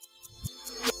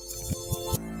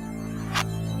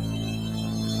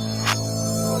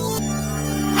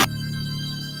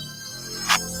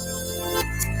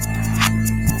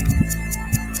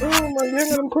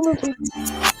gang, and I'm coming to.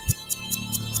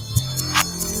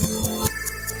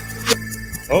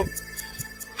 Oh,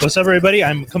 what's up, everybody?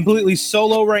 I'm completely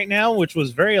solo right now, which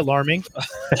was very alarming.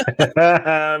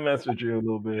 I messed with you a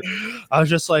little bit. I was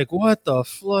just like, what the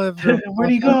flip?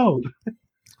 Where'd he go?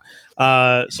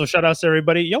 So shout outs to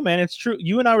everybody. Yo, man, it's true.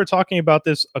 You and I were talking about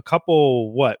this a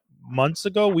couple, weeks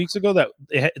ago, that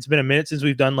it's been a minute since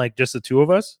we've done like just the two of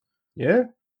us. Yeah.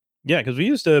 Yeah, because we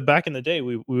used to, back in the day,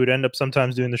 we would end up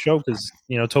sometimes doing the show because,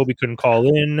 Toby couldn't call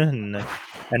in and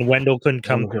Wendell couldn't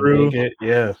come through. Make it.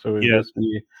 Yeah, so it'd just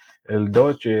be El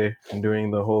Doce doing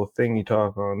the whole thing you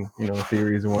talk on,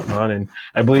 theories and whatnot. And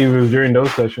I believe it was during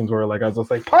those sessions where like I was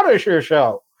just like, Punisher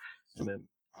shout. And then,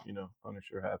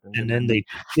 Punisher happened. And then they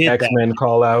did X-Men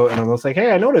call out, and I was like,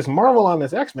 hey, I noticed Marvel on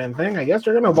this X-Men thing. I guess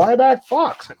they're gonna buy back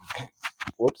Fox.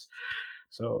 Whoops.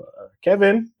 So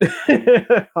Kevin.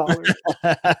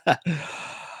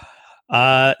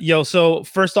 So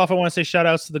first off, I want to say shout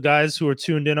outs to the guys who are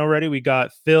tuned in already. We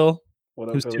got Phil,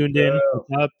 who's tuned in.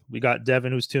 Up. We got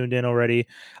Devin, who's tuned in already.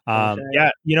 Okay. Yeah,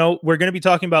 we're going to be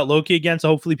talking about Loki again, so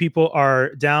hopefully people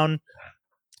are down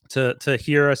to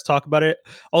hear us talk about it.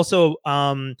 Also,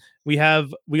 we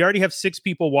already have 6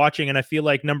 people watching, and I feel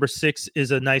like number 6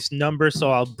 is a nice number,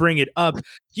 so I'll bring it up.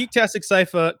 Geektastic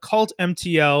Cypher, Cult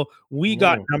MTL, we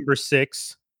got number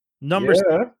 6. Number 6,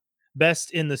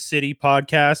 Best in the City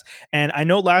podcast. And I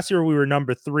know last year we were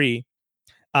number 3.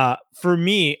 For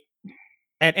me,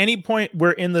 at any point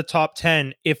we're in the top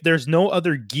 10. If there's no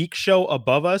other geek show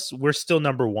above us, we're still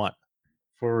number 1.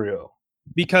 For real.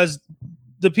 Because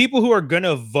the people who are going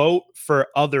to vote for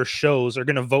other shows are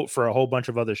going to vote for a whole bunch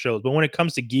of other shows. But when it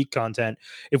comes to geek content,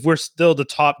 if we're still the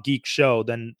top geek show,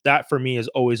 then that for me is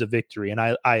always a victory. And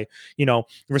I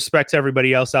respect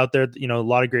everybody else out there. A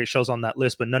lot of great shows on that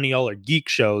list, but none of y'all are geek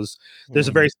shows. There's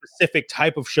a very specific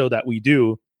type of show that we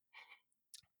do,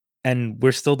 and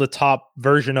we're still the top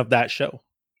version of that show.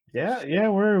 Yeah,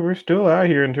 we're still out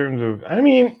here in terms of, I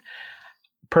mean,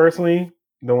 personally,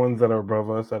 the ones that are above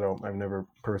us, I've never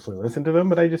personally listened to them,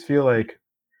 but I just feel like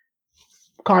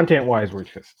content-wise, we're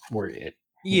it.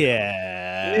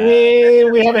 Yeah.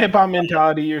 We have a hip-hop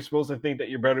mentality. You're supposed to think that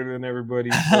you're better than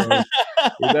everybody. So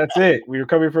that's it. We're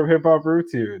coming from hip-hop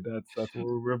roots here. That's what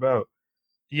we're about.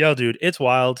 Yo, dude, it's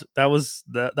wild. That was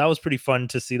pretty fun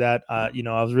to see that. I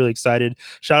was really excited.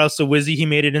 Shout outs to Wizzy. He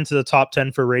made it into the top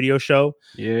 10 for radio show.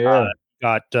 Yeah.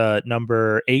 Got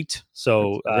number 8.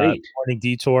 So Morning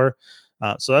Detour.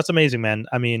 So that's amazing, man.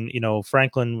 I mean,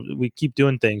 Franklin, we keep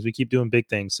doing things. We keep doing big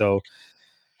things. So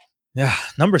yeah,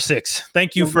 number 6.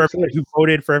 Thank you for everybody who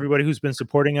voted, for everybody who's been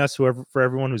supporting us, for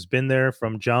everyone who's been there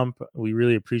from jump. We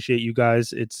really appreciate you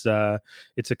guys. It's a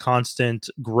constant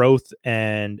growth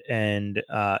and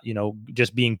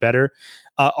just being better.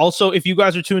 Also, if you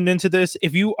guys are tuned into this,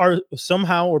 if you are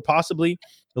somehow or possibly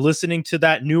listening to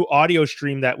that new audio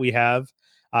stream that we have,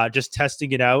 just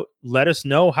testing it out, let us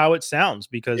know how it sounds,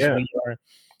 because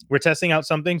we're testing out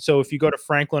something. So if you go to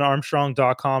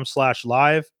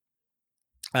franklinarmstrong.com/live,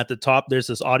 at the top there's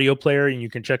this audio player, and you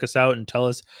can check us out and tell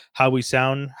us how we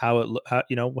sound, how it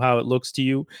looks to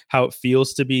you, how it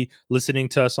feels to be listening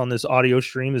to us on this audio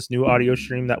stream, this new audio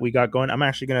stream that we got going. I'm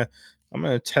gonna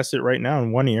test it right now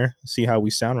in one ear, see how we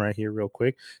sound right here real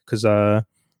quick, because I've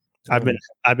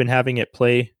been having it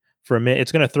play for a minute.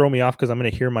 It's gonna throw me off because I'm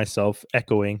gonna hear myself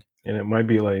echoing, and it might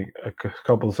be like a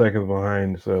couple of seconds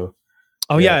behind. So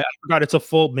I forgot it's a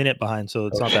full minute behind, so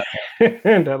it's not that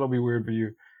bad. That'll be weird for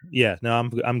you. Yeah, no,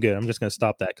 I'm good. I'm just gonna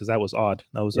stop that because that was odd.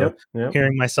 That was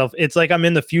hearing myself. It's like I'm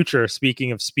in the future.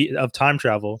 Speaking of time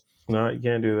travel. No, you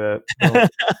can't do that. No.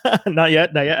 Not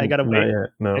yet. I gotta wait. Not yet.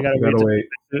 No, I gotta wait.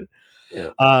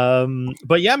 Yeah.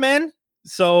 But yeah, man.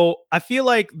 So I feel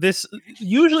like this.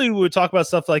 Usually we would talk about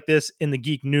stuff like this in the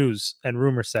geek news and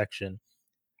rumor section,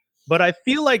 but I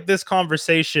feel like this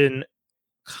conversation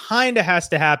kind of has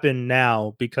to happen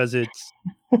now because it's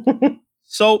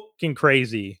so fucking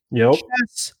crazy. Yep.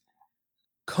 Just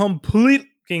completely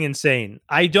insane.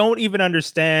 I don't even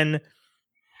understand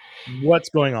what's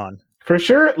going on. For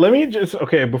sure. Let me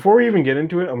before we even get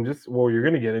into it, you're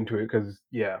going to get into it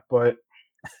but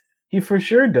he for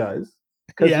sure does.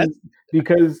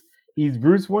 Because he's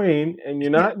Bruce Wayne, and you're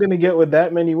not going to get with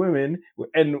that many women.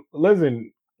 And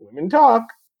listen, women talk.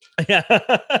 Yeah.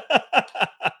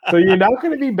 So you're not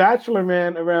going to be Bachelor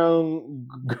Man around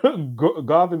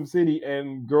Gotham City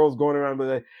and girls going around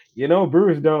like,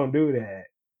 Bruce don't do that.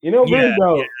 Bruce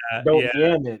don't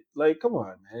damn it. Like, come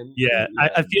on, man. Yeah,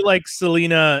 I feel like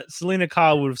Selena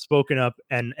Kyle would have spoken up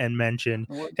and mentioned,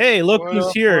 hey, look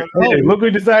who's here. Hey, look who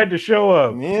decided to show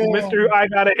up. Yeah. Mr. I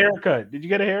got a haircut. Did you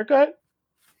get a haircut?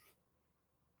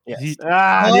 Yes.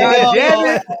 Damn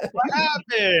it! What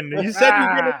happened? You said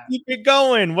you're gonna keep it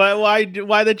going. Why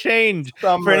the change?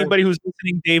 Summer. For anybody who's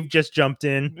listening, Dave just jumped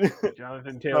in.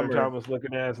 Jonathan Taylor Thomas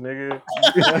looking ass nigga.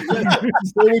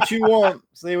 Say what you want.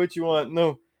 Say what you want.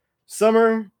 No,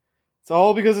 summer. It's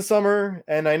all because of summer,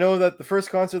 and I know that the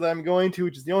first concert that I'm going to,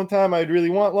 which is the only time I'd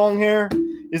really want long hair,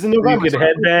 is in November. You could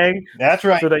headbang. That's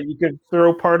right. So that you could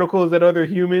throw particles at other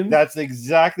humans. That's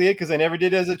exactly it, because I never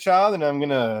did it as a child, and I'm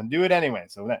gonna do it anyway.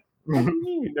 So that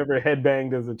you never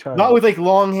headbanged as a child. not with like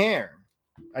long hair.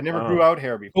 I never grew out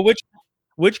hair before. But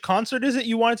which concert is it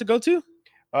you wanted to go to?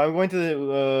 I'm going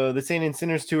to the Saint and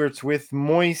Sinners tour. It's with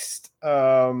Moist.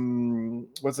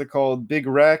 What's it called? Big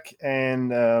Wreck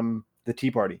and the Tea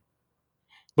Party.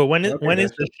 But when is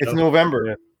this? It's November.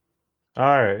 Yeah.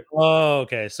 All right. Oh,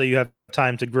 okay. So you have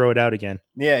time to grow it out again.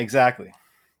 Yeah, exactly.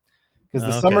 Because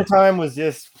the summertime was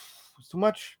just too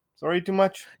much. It's already too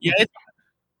much. Yeah.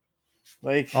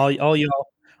 Like all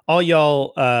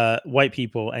y'all white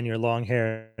people and your long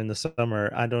hair in the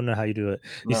summer. I don't know how you do it.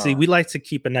 You see, we like to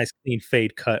keep a nice clean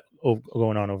fade cut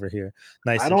going on over here.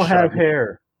 Nice. I don't have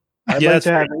hair. I'd like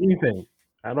to have anything.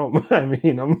 I don't. I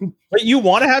mean, But you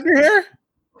want to have your hair?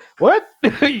 What?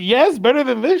 Yes, better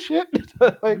than this shit.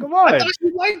 Like, come on. I thought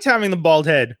you liked having the bald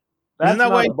head. That's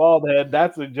not a bald head.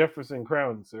 That's a Jefferson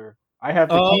crown, sir. I have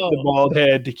to keep the bald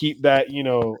head to keep that,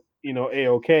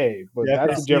 A-okay. But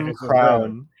that's a Jefferson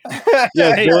crown.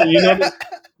 Yeah, hey,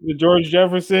 the George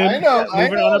Jefferson. I know.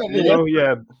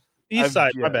 Yeah. East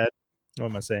side. My bad. What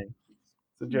am I saying?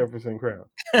 It's a Jefferson crown.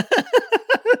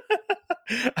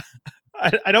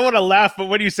 I don't want to laugh, but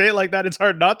when you say it like that, it's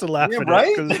hard not to laugh. Yeah,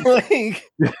 right?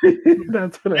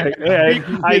 That's what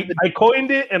I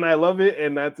coined it, and I love it,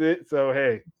 and that's it. So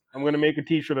hey, I'm gonna make a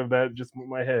T-shirt of that just with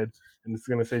my head, and it's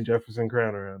gonna say Jefferson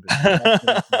Crown around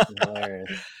it.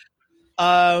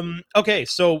 Okay,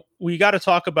 so we got to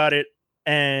talk about it,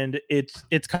 and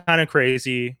it's kind of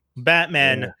crazy.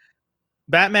 Batman.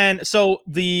 So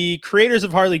the creators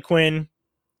of Harley Quinn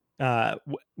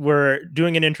were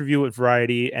doing an interview with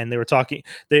Variety, and they were talking.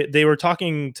 They were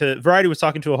talking to Variety was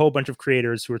talking to a whole bunch of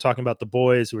creators who were talking about The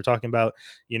Boys, who were talking about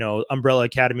Umbrella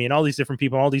Academy and all these different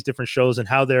people, all these different shows, and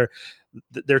how they're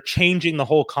changing the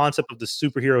whole concept of the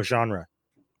superhero genre.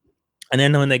 And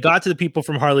then when they got to the people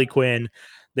from Harley Quinn,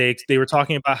 they were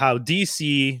talking about how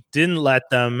DC didn't let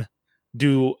them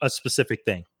do a specific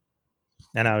thing.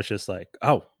 And I was just like,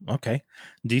 oh, okay.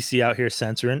 DC out here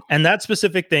censoring. And that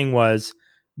specific thing was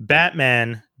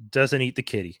Batman doesn't eat the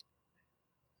kitty.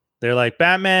 They're like,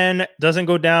 Batman doesn't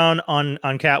go down on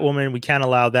Catwoman. We can't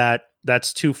allow that.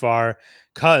 That's too far.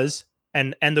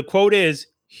 And the quote is,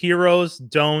 heroes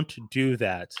don't do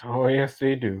that. Oh, yes,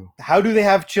 they do. How do they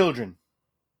have children?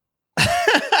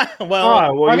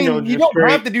 well, I mean, you don't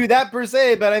have to do that per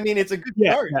se, but I mean, it's a good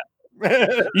start.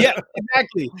 Yeah,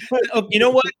 exactly. You know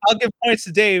what? I'll give points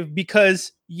to Dave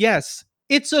because, yes,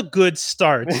 it's a good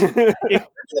start. If you're going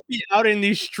to be out in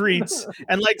these streets,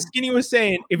 and like Skinny was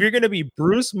saying, if you're going to be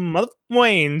Bruce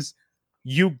Wayne's,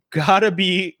 you got to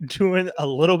be doing a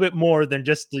little bit more than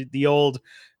just the old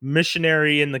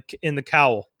missionary in the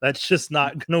cowl. That's just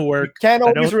not going to work. You can't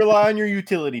always rely on your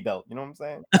utility belt. You know what I'm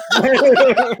saying?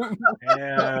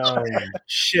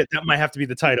 Shit, that might have to be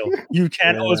the title. You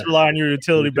can't always rely on your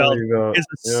utility belt. Is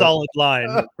a solid line.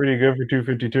 Pretty good for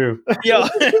 252. Yeah.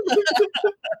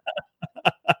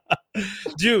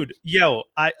 Dude,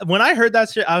 when I heard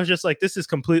that shit, I was just like, this is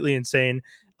completely insane.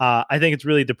 I think it's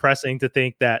really depressing to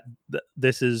think that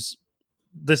this is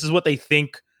what they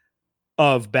think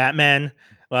of Batman.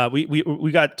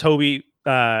 We got Toby.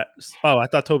 I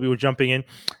thought Toby was jumping in.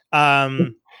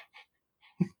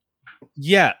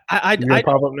 Yeah, I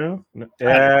pop up now.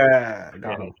 Yeah,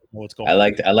 what's going on?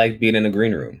 I like being in a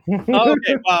green room.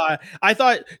 Okay, I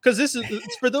thought because this is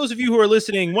for those of you who are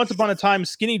listening. Once upon a time,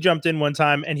 Skinny jumped in one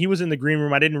time, and he was in the green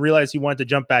room. I didn't realize he wanted to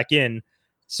jump back in,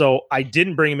 so I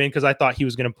didn't bring him in because I thought he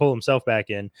was going to pull himself back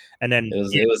in. And then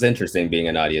it was interesting being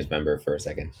an audience member for a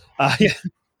second. Yeah.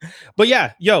 But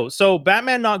yeah, so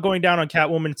Batman not going down on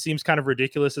Catwoman seems kind of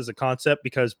ridiculous as a concept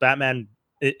because Batman.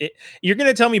 You're going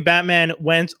to tell me Batman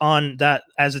went on that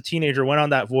as a teenager, went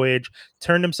on that voyage,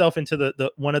 turned himself into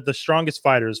the one of the strongest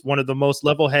fighters, one of the most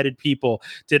level-headed people,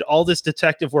 did all this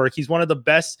detective work. He's one of the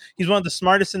best. He's one of the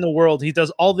smartest in the world. He does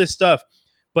all this stuff,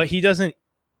 but he doesn't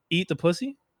eat the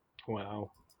pussy. Wow.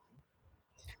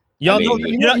 Y'all know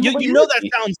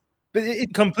that sounds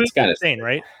completely insane,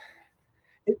 right?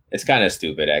 It's kind of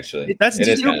stupid, actually. That's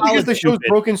just because the show's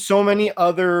broken so many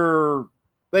other.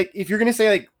 Like, if you're going to say,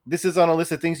 like, this is on a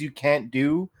list of things you can't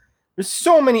do, there's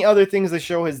so many other things the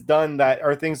show has done that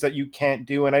are things that you can't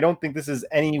do, and I don't think this is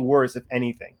any worse, if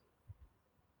anything.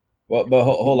 Well, but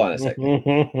hold on a second.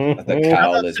 The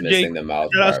cowl is missing the mouth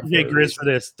part. Shout out to Jay Grizz for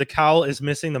this. The cowl is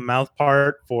missing the mouth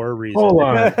part for a reason. Hold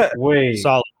on. Wait.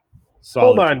 Solid.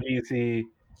 Hold on, DC.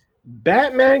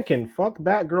 Batman can fuck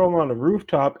Batgirl on the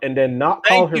rooftop and then not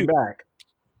call her back.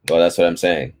 Well, that's what I'm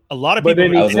saying. A lot of people.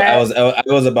 I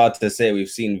was about to say we've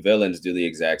seen villains do the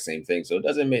exact same thing, so it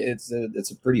doesn't make it's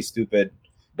a pretty stupid.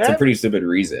 It's a pretty stupid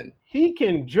reason. He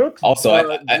can juke.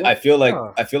 Also, I feel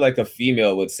like a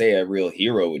female would say a real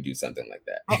hero would do something like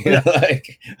that. You know,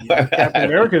 like Captain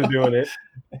America's doing it,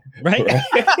 right?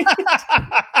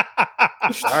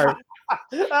 All right.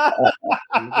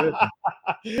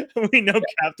 We know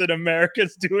Captain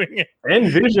America's doing it,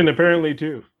 and Vision apparently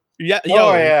too. Yeah,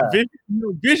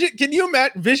 Vision. Can you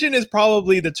imagine? Vision is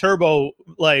probably the turbo,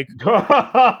 like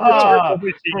tornado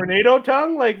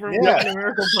tongue, like from Captain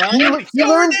America Prime. He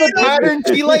learns the pattern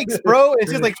she likes, bro.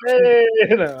 It's just like,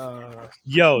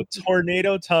 yo,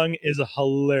 tornado tongue is a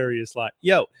hilarious line.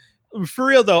 Yo, for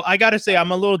real though, I gotta say, I'm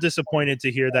a little disappointed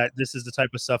to hear that this is the type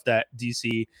of stuff that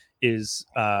DC is.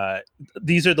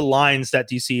 These are the lines that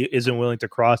DC isn't willing to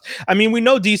cross. I mean, we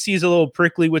know DC is a little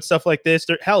prickly with stuff like this.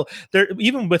 They're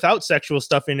even without sexual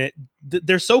stuff in it.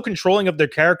 They're so controlling of their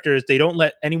characters. They don't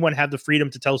let anyone have the freedom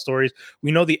to tell stories.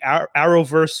 We know the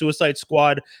Arrowverse Suicide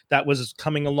Squad that was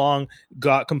coming along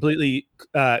got completely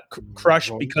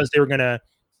crushed because they were gonna.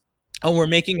 Oh, we're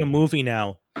making a movie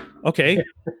now. Okay.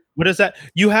 What is that?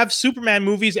 You have Superman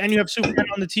movies and you have Superman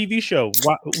on the TV show.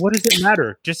 What does it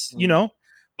matter? Just,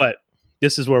 but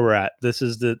this is where we're at. This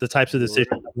is the types of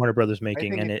decisions that Warner Brothers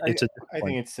making. I think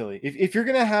it's silly. If you're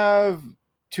going to have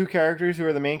two characters who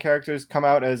are the main characters come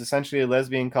out as essentially a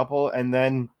lesbian couple, and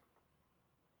then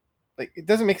like, it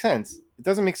doesn't make sense. It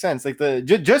doesn't make sense. Like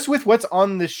just with what's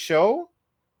on the show,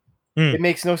 it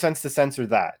makes no sense to censor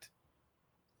that.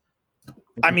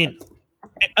 I mean,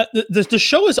 the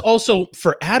show is also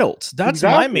for adults. That's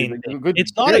my main thing.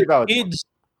 It's not a kids.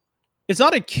 It's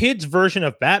not a kid's version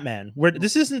of Batman. Where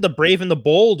this isn't the Brave and the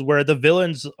Bold, where the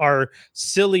villains are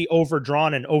silly,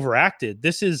 overdrawn, and overacted.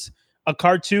 This is a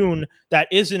cartoon that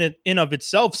isn't in of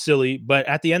itself silly, but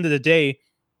at the end of the day,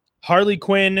 Harley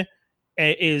Quinn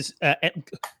is.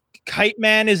 Kite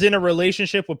Man is in a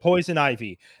relationship with Poison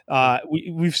Ivy.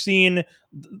 We've seen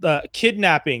the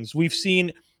kidnappings. We've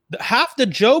seen half the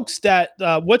jokes that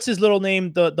what's his little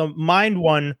name, the mind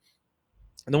one,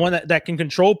 the one that can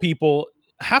control people.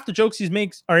 Half the jokes he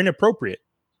makes are inappropriate.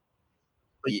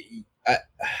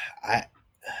 I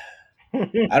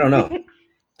don't know.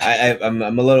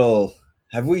 I'm a little.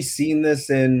 Have we seen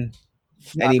this in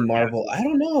any Marvel? I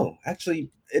don't know. Actually,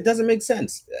 it doesn't make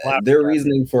sense. Their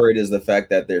reasoning for it is the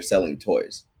fact that they're selling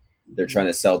toys. They're trying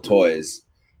to sell toys,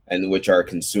 and which are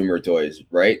consumer toys,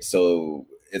 right? So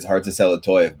it's hard to sell a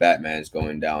toy if Batman's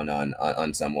going down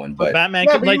on someone. But Batman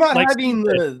can Batman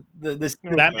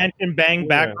can bang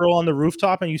Batgirl on the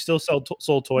rooftop, and you still sold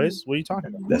toys. What are you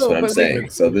talking about? That's what I'm saying.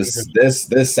 So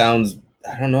this sounds.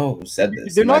 I don't know who said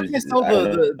this. They're not going to sell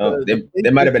they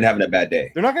might have been having a bad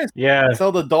day. They're not going to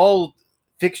sell the doll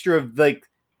fixture of like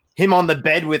him on the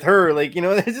bed with her. Like,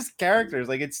 they're just characters.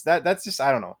 Like that's just,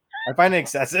 I don't know. I find it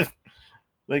excessive.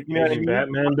 Like, what I mean?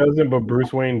 Batman doesn't, but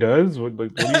Bruce Wayne does. What do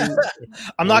you...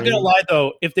 I'm not gonna lie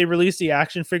though. If they release the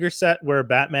action figure set where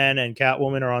Batman and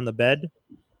Catwoman are on the bed,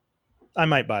 I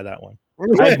might buy that one.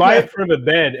 I buy it for the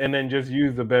bed and then just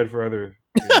use the bed for other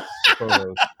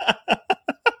photos.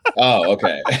 Oh,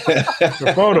 okay.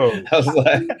 For photos. I was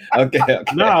like, okay.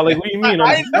 Nah, like what do you mean?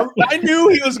 I knew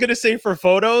he was gonna say for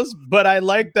photos, but I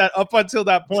like that up until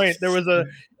that point there was a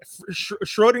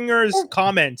Schrodinger's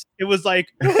comment. It was like,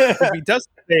 if he does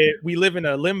say it, we live in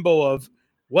a limbo of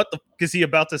what the fuck is he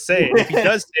about to say? If he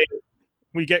does say it,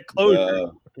 we get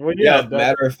closure.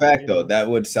 Matter of fact, though, that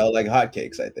would sell like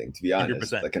hotcakes, I think, to be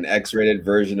honest. 100%. Like an X-rated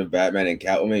version of Batman and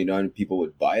Catwoman, you know how many people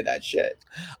would buy that shit?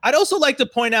 I'd also like to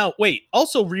point out,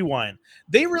 rewind.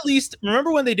 They released,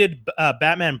 remember when they did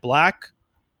Batman Black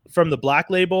from the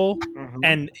Black label,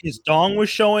 and his dong was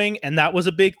showing, and that was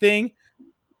a big thing?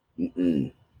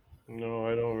 Mm-mm. No,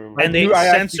 I don't remember. And they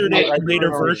censored it in later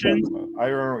versions. I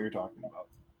remember what you're talking about.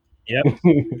 Yep.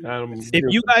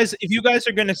 If you guys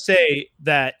are gonna say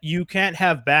that you can't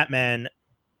have Batman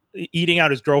eating out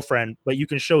his girlfriend, but you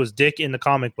can show his dick in the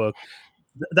comic book,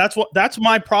 that's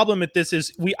my problem with this.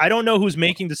 Is I don't know who's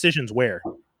making decisions where,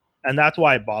 and that's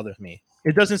why it bothers me.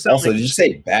 It doesn't sound. Also, did you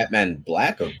say Batman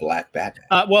Black or Black Batman?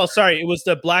 Well, sorry, it was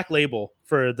the Black label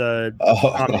for the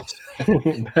comics.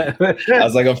 I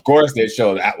was like, of course they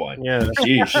show that one. Yeah,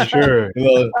 sure.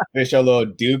 They show a little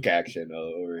Duke action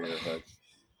over here.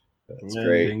 That's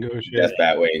great. That's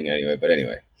Batwing anyway. But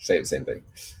anyway, same thing.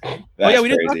 We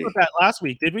didn't talk about that last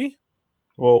week, did we?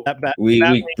 Well,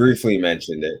 we briefly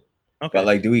mentioned it, but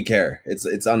like, do we care?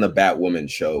 It's on the Batwoman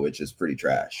show, which is pretty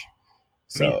trash.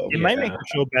 So it might make the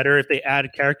show better if they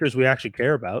add characters we actually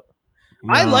care about.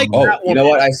 No. I like. Oh, you know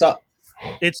what? I saw.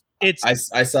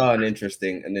 I saw an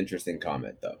interesting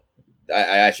comment though.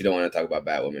 I actually don't want to talk about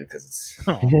Batwoman because it's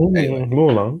anyway.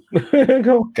 Move along.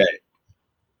 Go. Okay.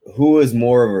 Who is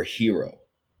more of a hero?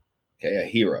 Okay, a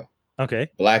hero. Okay.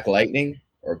 Black Lightning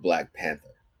or Black Panther?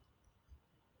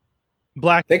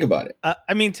 Think about it.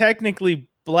 I mean, technically,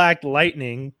 Black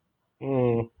Lightning,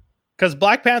 because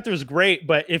Black Panther is great,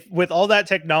 but if with all that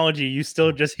technology, you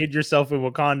still just hid yourself in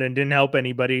Wakanda and didn't help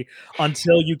anybody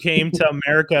until you came to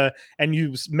America and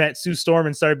you met Sue Storm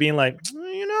and started being like,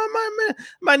 you know, I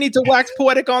might need to wax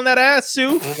poetic on that ass,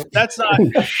 Sue. That's not.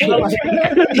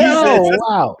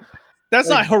 Wow. That's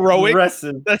like, not heroic.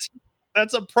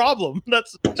 That's a problem.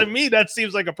 To me, that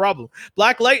seems like a problem.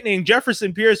 Black Lightning,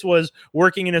 Jefferson Pierce was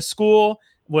working in a school,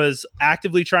 was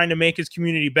actively trying to make his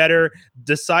community better,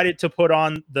 decided to put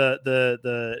on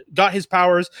got his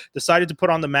powers, decided to put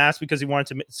on the mask because he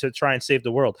wanted to try and save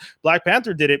the world. Black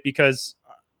Panther did it because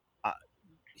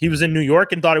he was in New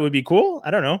York and thought it would be cool.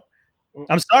 I don't know.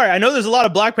 I'm sorry. I know there's a lot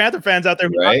of Black Panther fans out there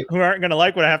who aren't going to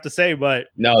like what I have to say, but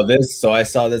no, so I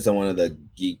saw this on one of the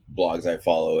geek blogs I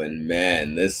follow, and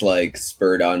man, this like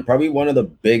spurred on probably one of the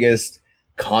biggest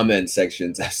comment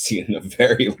sections I've seen in a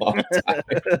very long time.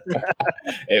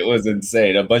 It was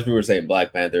insane. A bunch of people were saying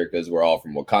Black Panther because we're all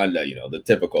from Wakanda, you know, the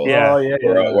typical.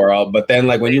 We're all. But then,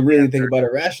 like, when you really think about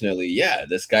it rationally,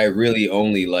 this guy really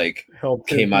only like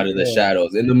came out of the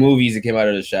shadows. In the movies, he came out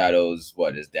of the shadows.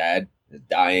 What, his dad is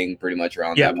dying pretty much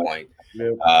around that point.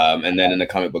 And then in the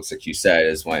comic books, like you said,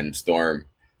 is when Storm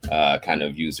kind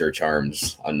of used her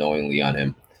charms unknowingly on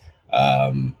him.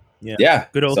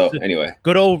 Good old. So anyway,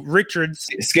 good old Richards.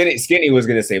 Skinny was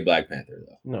gonna say Black Panther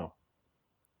though.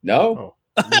 No.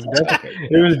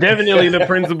 It was definitely the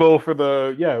principle for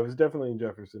the. Yeah, it was definitely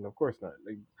Jefferson. Of course not.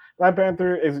 Like, Black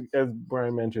Panther is, as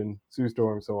Brian mentioned, Sue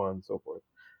Storm, so on and so forth.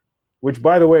 Which,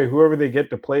 by the way, whoever they get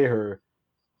to play her,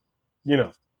 you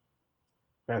know,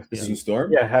 has to Sue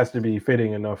Storm. Yeah, has to be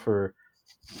fitting enough for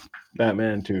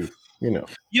Batman to, you know.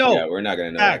 We're not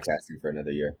gonna know that casting for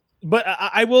another year. But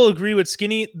I will agree with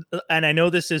Skinny, and I know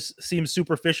this seems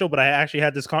superficial, but I actually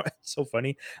had this. It's so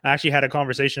funny. I actually had a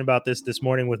conversation about this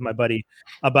morning with my buddy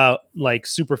about like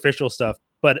superficial stuff.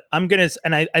 But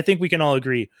I think we can all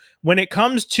agree when it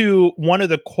comes to one of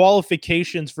the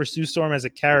qualifications for Sue Storm as a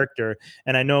character.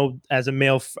 And I know as a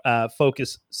male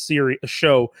focus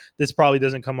show, this probably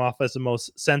doesn't come off as the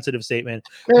most sensitive statement.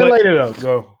 Light it up,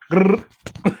 go. Put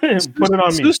it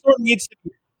on me. Sue Storm needs to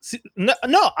be.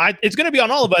 It's going to be on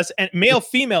all of us. And male,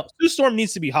 female, Sue Storm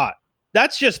needs to be hot.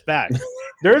 That's just fact.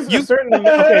 There's a certain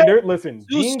listen.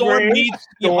 Sue Storm needs to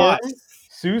be hot.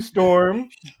 Sue Storm,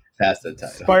 that's the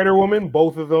title. Spider-Woman,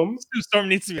 both of them. Sue Storm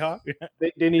needs to be hot.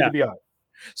 They need to be hot.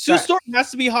 Sue Storm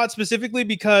has to be hot specifically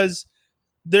because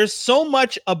there's so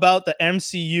much about the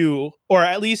MCU, or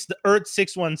at least the Earth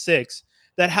 616,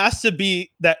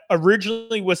 that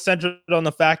originally was centered on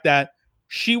the fact that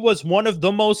she was one of the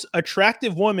most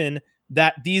attractive women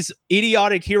that these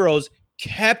idiotic heroes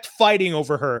kept fighting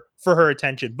over her for her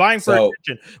attention, vying for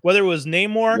attention. Whether it was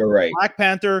Namor, Black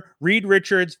Panther, Reed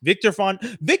Richards, Victor Von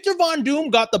Doom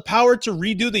got the power to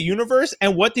redo the universe.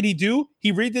 And what did he do?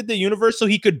 He redid the universe so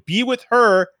he could be with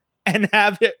her and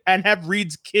have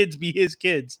Reed's kids be his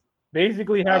kids.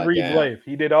 Basically, have Reed's life.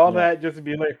 He did all that just to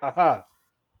be like, haha,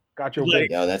 got your way.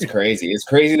 Yeah, that's crazy. It's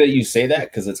crazy that you say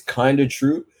that because it's kind of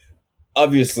true.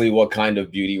 Obviously, what kind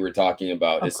of beauty we're talking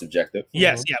about is subjective.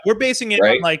 Yes, we're basing it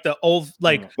on like the old,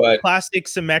 plastic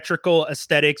symmetrical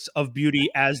aesthetics of beauty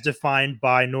as defined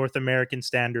by North American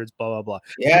standards. Blah blah blah.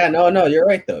 Yeah, no, you're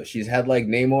right though. She's had like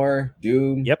Namor,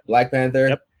 Doom, Black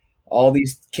Panther, all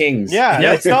these kings.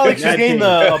 Yeah, it's not like she's getting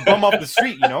a bum off the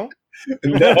street, you know.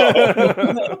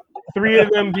 No. 3 of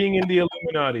them being in the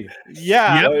Illuminati.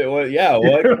 Yeah.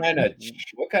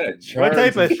 What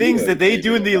type of things did they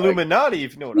do in the Illuminati,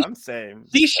 if you know what I'm saying?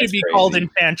 These should be called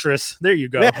Enchantress. There you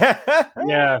go.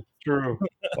 Yeah, true.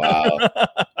 Wow.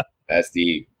 That's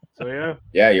deep. So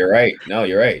yeah, you're right. No,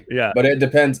 you're right. Yeah. But it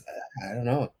depends. I don't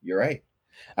know. You're right.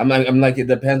 I'm like it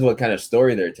depends what kind of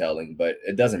story they're telling, but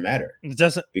it doesn't matter. It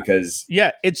doesn't, because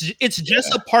it's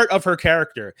just a part of her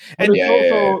character. And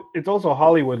it's also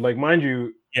Hollywood. Like, mind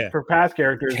you, for past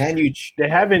characters, they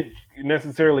haven't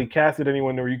necessarily casted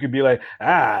anyone where you could be like,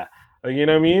 you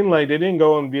know what I mean? Like, they didn't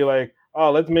go and be like,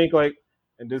 oh, let's make like,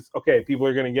 and this, okay, people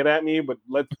are gonna get at me, but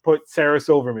let's put Sarah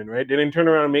Silverman, right? They didn't turn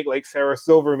around and make like Sarah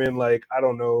Silverman, like, I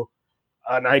don't know,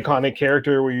 an iconic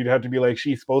character where you'd have to be like,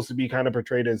 she's supposed to be kind of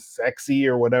portrayed as sexy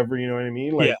or whatever, you know what I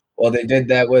mean? Like, well, they did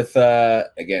that with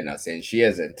again, not saying she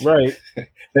isn't. Right.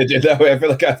 They did that way. I feel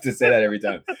like I have to say that every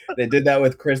time. They did that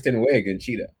with Kristen Wiig and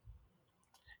Cheetah.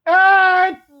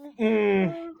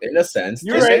 In a sense.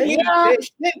 You're right.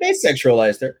 They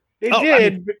sexualized her. They did. I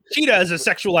mean, Cheetah is a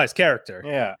sexualized character.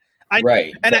 Yeah.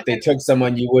 Right. And they took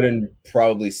someone you wouldn't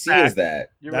probably see as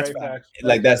that. That's right.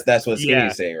 Like that's what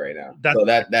Skinny's saying right now. So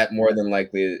that more than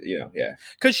likely,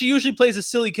 because she usually plays a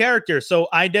silly character. So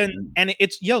I didn't, and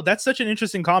it's that's such an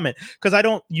interesting comment because I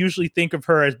don't usually think of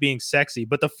her as being sexy.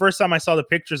 But the first time I saw the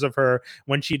pictures of her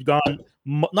when she'd gone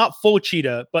not full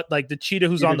cheetah, but like the cheetah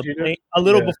who's on the plane, a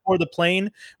little before the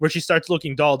plane, where she starts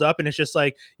looking dolled up, and it's just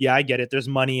like, yeah, I get it. There's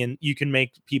money, and you can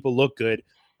make people look good.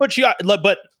 But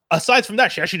aside from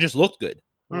that, she actually just looked good.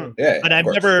 Yeah, and I've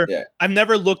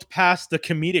never looked past the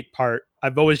comedic part.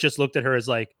 I've always just looked at her as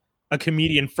like a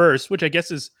comedian first, which I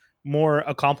guess is more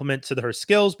a compliment to her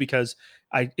skills because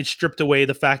it stripped away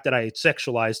the fact that I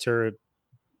sexualized her.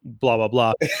 Blah blah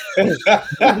blah.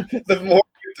 The more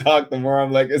you talk, the more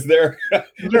I'm like, is there a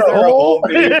whole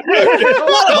video?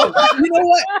 You know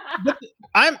what?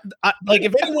 I'm like,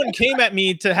 if anyone came at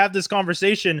me to have this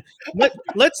conversation,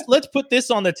 let's put this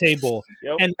on the table.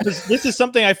 Yep. And this is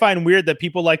something I find weird that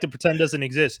people like to pretend doesn't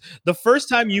exist. The first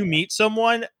time you meet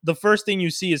someone, the first thing you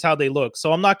see is how they look.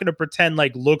 So I'm not going to pretend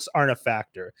like looks aren't a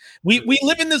factor. We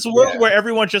live in this world where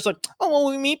everyone's just like, oh, well,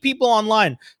 we meet people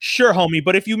online. Sure, homie.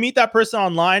 But if you meet that person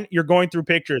online, you're going through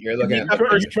pictures. You're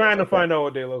trying to find out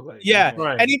what they look like. Yeah.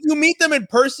 Right. And if you meet them in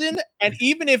person, and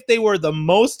even if they were the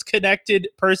most connected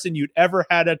person you'd ever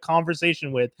had a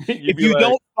conversation with, if you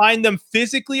don't find them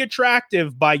physically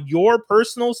attractive by your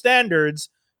personal standards,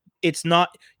 it's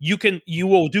not, you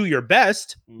will do your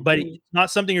best, but it's not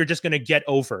something you're just going to get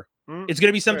over. It's going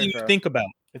to be something you think about.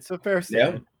 It's a fair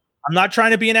statement. I'm not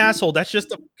trying to be an asshole. That's just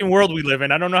the fucking world we live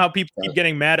in. I don't know how people keep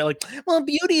getting mad at like, well,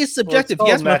 beauty is subjective.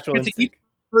 Yes, but it's each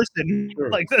person. Sure.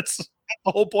 Like that's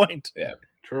the whole point. Yeah,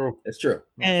 true. It's true.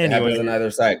 Anyway. It happens on either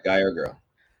side, guy or girl.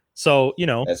 So,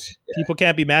 people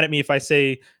can't be mad at me if I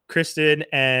say Kristen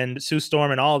and Sue Storm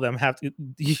and all of them have to,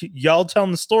 y'all tell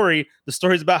them the story. The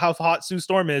story's about how hot Sue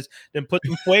Storm is, then put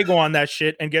some fuego on that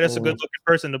shit and get us a good looking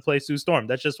person to play Sue Storm.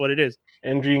 That's just what it is.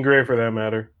 And Jean Grey for that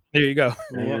matter. There you go.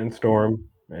 And Storm.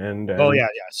 And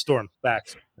Storm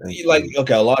backs. Like,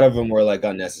 okay, a lot of them were like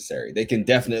unnecessary. They can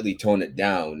definitely tone it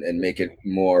down and make it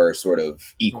more sort of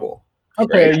equal.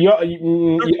 Okay, right?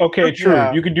 Okay, true.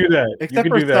 Yeah. You could do that. Except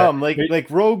for some, like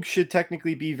Rogue should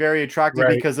technically be very attractive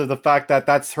because of the fact that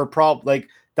that's her problem. Like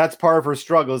that's part of her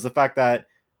struggle is the fact that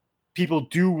people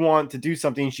do want to do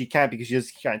something she can't because she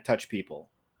just can't touch people.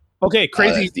 Okay,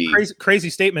 crazy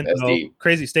statement though. Deep.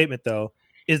 Crazy statement though.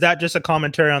 Is that just a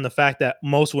commentary on the fact that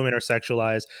most women are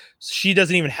sexualized? She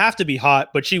doesn't even have to be hot,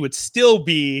 but she would still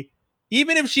be.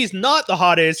 Even if she's not the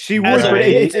hottest, she would.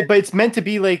 But it's meant to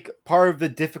be like part of the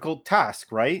difficult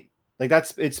task, right? Like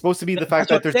it's supposed to be the fact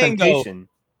that there's temptation.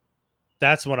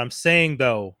 That's what I'm saying,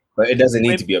 though. But it doesn't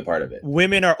need to be a part of it.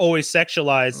 Women are always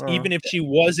sexualized, even if she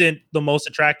wasn't the most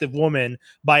attractive woman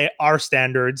by our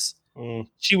standards.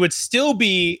 She would still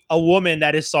be a woman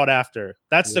that is sought after.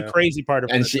 That's the crazy part of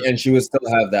it. And she would still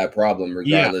have that problem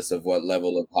regardless of what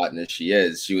level of hotness she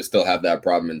is. She would still have that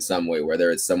problem in some way,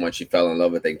 whether it's someone she fell in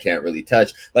love with and can't really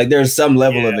touch. Like there's some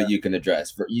level of it you can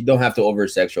address. You don't have to over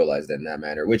sexualize it in that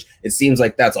manner, which it seems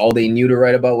like that's all they knew to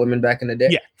write about women back in the day.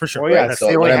 Yeah, for sure. Well, yeah, so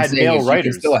they only had male writers.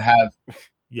 You can still have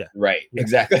right.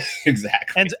 Exactly.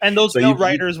 And those male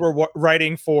writers were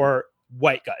writing for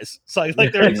white guys. So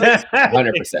like they're 100%.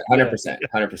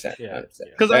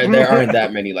 Because there aren't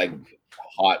that many like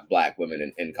hot black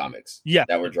women in comics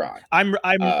that were drawn.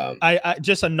 I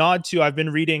just a nod to I've been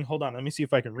reading. Hold on, let me see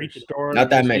if I can reach it. Not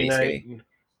that many.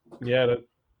 Yeah.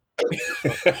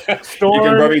 Storm, you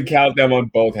can probably count them on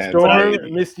both hands. Storm,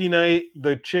 Misty Knight,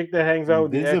 the chick that hangs out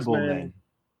with the X-Men.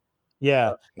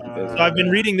 Yeah. So I've been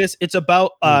reading this. It's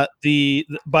about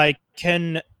by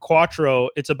Ken Quattro.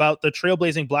 It's about the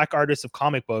trailblazing black artists of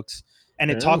comic books.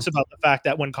 And it talks about the fact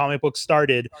that when comic books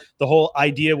started, the whole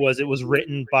idea was it was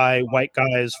written by white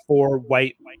guys for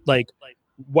white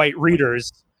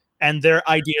readers and their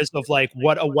ideas of like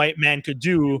what a white man could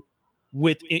do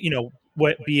with,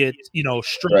 what be it,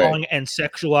 strong and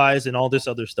sexualized and all this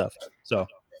other stuff. So,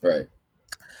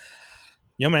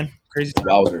 yeah, man. Crazy.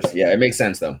 Wowzers. Yeah, it makes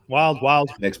sense though. Wild.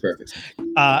 Makes perfect sense.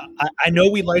 I know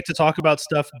we like to talk about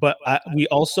stuff, but we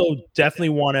also definitely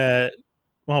want to.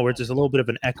 Well, there's a little bit of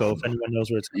an echo. If anyone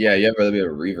knows where it's. Yeah, you have a little bit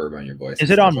of reverb on your voice.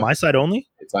 Is it on my side only?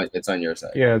 It's on your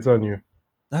side. Yeah, it's on you.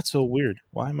 That's so weird.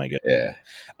 Why am I getting? Yeah.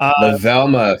 The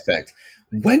Velma effect.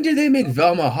 When did they make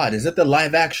Velma hot? Is it the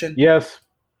live action? Yes.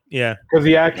 Yeah. Because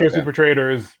the actress who portrayed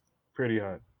her is pretty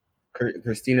hot.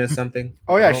 Christina something?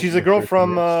 Oh, yeah. She's a girl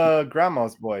from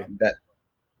Grandma's Boy.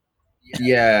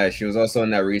 Yeah, she was also in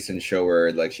that recent show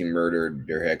where like she murdered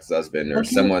her ex-husband or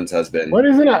someone's husband. What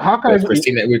isn't it? Hawkeye's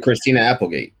with Christina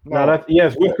Applegate. No,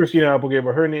 that's with Christina Applegate,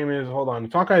 but her name is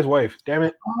it's Hawkeye's wife. Damn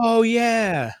it. Oh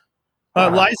yeah.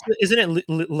 Liza, isn't it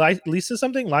Lisa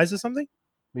something? Liza something?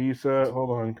 Lisa, hold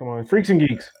on, come on. Freaks and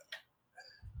Geeks.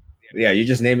 Yeah, you're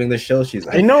just naming the show. She's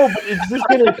like, I know, but it's just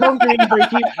gonna come to me if I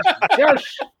keep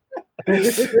yes.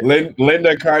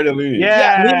 Linda Cardellini.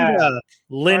 Yeah,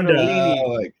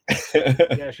 Linda.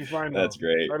 Yeah, she's fine. That's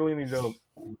great. Cardellini's dope.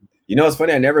 You know, it's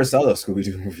funny. I never saw those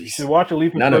Scooby-Doo movies. You watch at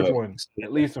least the None first of one.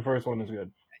 At least the first one is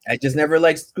good. I just never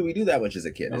liked Scooby-Doo that much as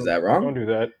a kid. Is that wrong? Don't do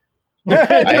that.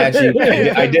 I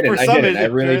didn't. I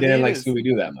really didn't like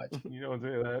Scooby-Doo that much. You don't say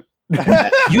that.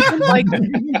 You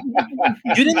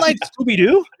didn't like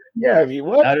Scooby-Doo? Yeah, I mean,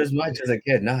 what? Not as much as a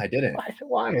kid. No, I didn't.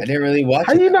 Why? I didn't really watch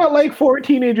How it. do you not like 4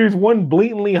 teenagers, one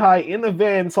blatantly high in a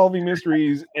van solving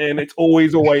mysteries, and it's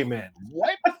always a white man?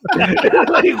 What?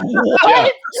 Like, what? Yeah,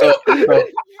 so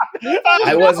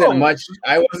I wasn't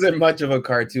much of a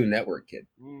Cartoon Network kid.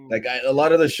 Like a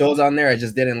lot of the shows on there, I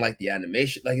just didn't like the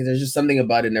animation. Like there's just something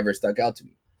about it never stuck out to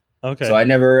me. Okay. So I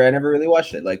never really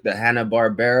watched it. Like the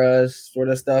Hanna-Barbera sort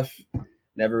of stuff.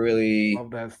 Never really love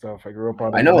that stuff. I grew up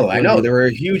on. I know. They were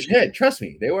a huge hit. Trust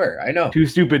me, they were. I know. 2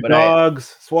 Stupid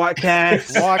Dogs, SWAT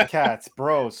Cats, SWAT Cats,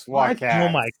 bro. SWAT Cats. Oh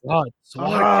my god,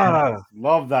 SWAT Cats.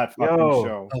 Love that fucking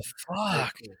show. Oh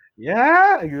fuck.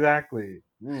 Yeah, exactly.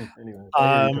 Anyway,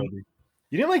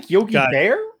 you didn't like Yogi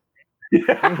Bear?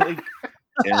 Didn't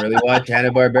really watch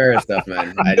Hanna-Barbera stuff,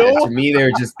 man. To me,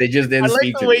 they just didn't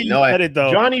speak to me. No,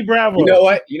 Johnny Bravo. You know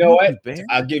what?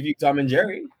 I'll give you Tom and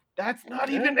Jerry. That's not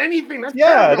even anything. That's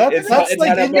that's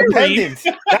like independent.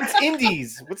 That's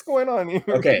indies. What's going on here?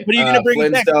 Okay. What are you gonna bring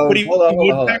back? Hold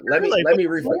on. Let me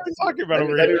rephrase. What are we talking about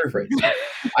over Let me here? rephrase.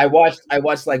 I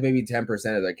watched like maybe 10%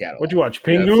 of their catalog. What'd you watch?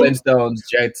 Pingu? Flintstones,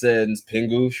 Jetsons,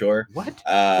 Pingu, sure. What?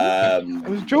 I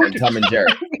was joking. And Tom and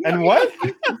Jerry. And what?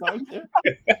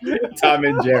 Tom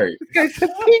and Jerry. This guy said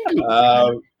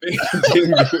Pingu.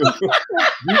 Pingu.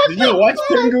 Did you watch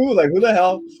Pingu? Like who the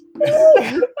hell?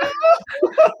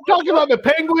 Talking about the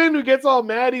penguin who gets all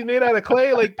mad he's made out of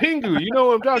clay, like Pingu. You know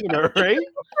what I'm talking about, right?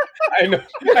 I know.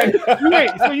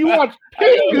 Wait, so you watched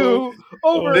Pingu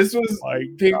over? This was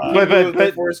Pingu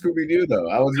before Scooby-Doo, though.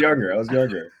 I was younger.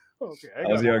 Okay, I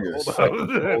was younger.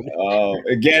 Oh,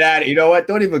 get out! You know what?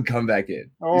 Don't even come back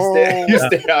in. You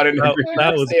stay out in the green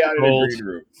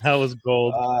room. That was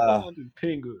gold.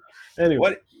 Pingu. Anyway,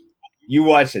 what? You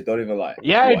watched it. Don't even lie.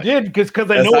 Yeah, I did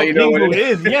because I know what Pingu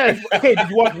is. Yes. Okay. Did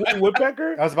you watch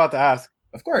Woodpecker? I was about to ask.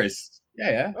 Of course.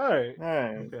 Yeah. All right.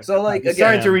 Okay. So like, again,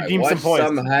 starting to redeem some points.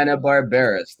 Some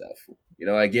Hanna-Barbera stuff. You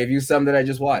know, I gave you some that I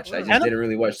just watched. I just didn't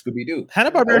really watch Scooby-Doo.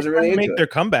 Hanna-Barbera really make their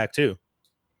comeback too.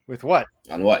 With what?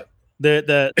 On what?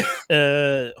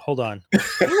 Hold on.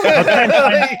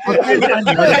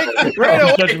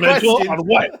 Judgmental on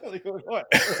what?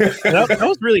 That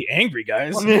was really angry,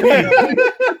 guys.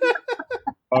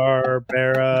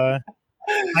 Barbera.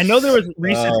 I know there was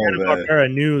recent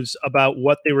Hanna-Barbera news about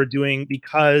what they were doing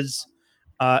because,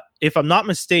 if I'm not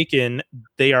mistaken,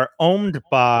 they are owned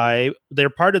by. They're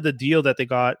part of the deal that they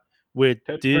got with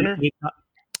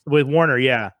Warner.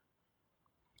 Yeah.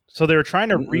 So they were trying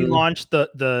to relaunch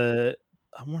the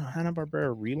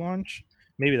Hanna-Barbera relaunch.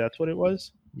 Maybe that's what it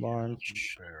was.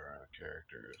 Launch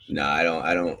characters. No,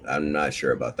 I'm not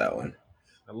sure about that one.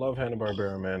 I love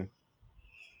Hanna-Barbera, man.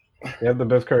 They have the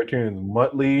best cartoons: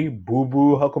 Muttley, Boo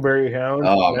Boo, Huckleberry Hound.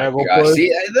 Oh my gosh!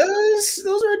 See,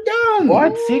 those are dumb.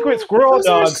 What? Secret Squirrel, those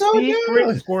dog. So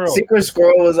Secret Squirrel. Secret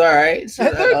Squirrel was all right. So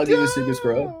I'll give you Secret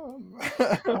Squirrel.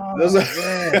 Those are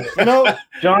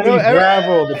Johnny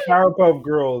Bravo, the Powerpuff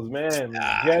Girls, man.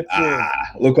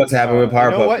 Look what's happened with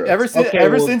Powerpuff Girls.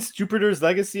 Ever since Jupiter's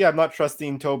Legacy, I'm not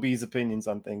trusting Toby's opinions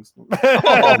on things.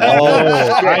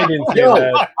 I didn't say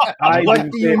that. What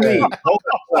do you mean? Hold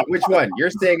on. Which one? You're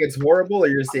saying it's horrible, or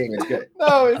you're saying it's good?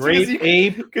 No, it's Great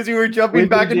Ape. Because you were jumping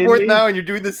back and forth now, and you're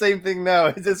doing the same thing now.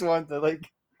 I just want to like.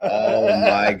 Oh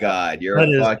my god, you're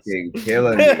fucking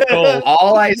killing me.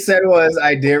 All I said was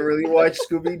I didn't really watch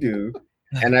Scooby-Doo.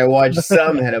 and I watch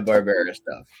some Hanna-Barbera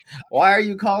stuff. Why are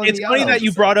you calling it's me funny out that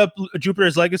you brought up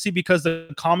Jupiter's Legacy because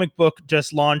the comic book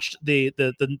just launched the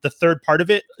third part of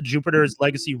it. Jupiter's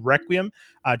Legacy Requiem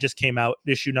just came out.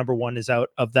 Issue number 1 is out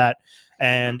of that,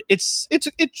 and it's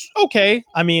okay.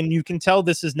 I mean, you can tell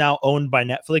this is now owned by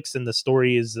Netflix and the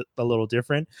story is a little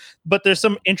different, but there's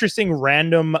some interesting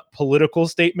random political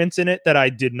statements in it that I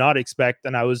did not expect,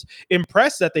 and I was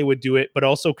impressed that they would do it, but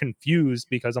also confused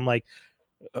because I'm like,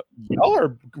 y'all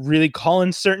are really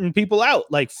calling certain people out,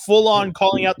 like full on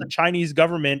calling out the Chinese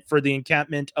government for the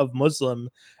encampment of Muslim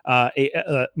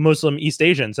East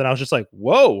Asians. And I was just like,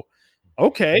 whoa,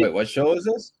 okay. Wait, what show is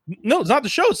this? No, it's not the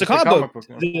show. It's the comic book.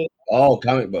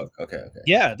 Comic book. Okay.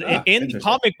 Yeah. In the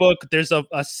comic book, there's a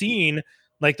scene,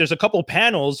 like there's a couple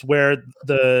panels where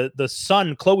the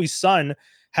son, Chloe's son,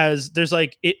 there's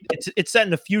like it's set in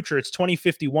the future. It's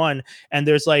 2051, and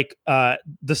there's like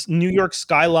this New York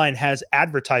skyline has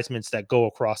advertisements that go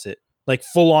across it, like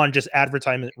full on just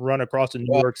advertisement run across the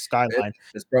New York skyline.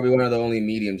 It's probably one of the only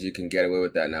mediums you can get away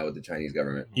with that now with the Chinese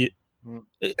government. Yeah.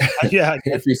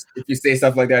 if you say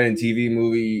stuff like that in TV,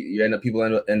 movie, people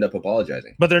end up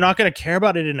apologizing. But they're not going to care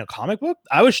about it in a comic book.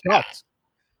 I was shocked.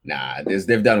 Nah,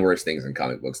 they've done worse things in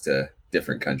comic books to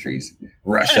different countries,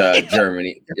 Russia,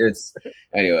 Germany. It's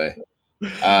anyway. You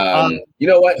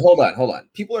know what? Hold on.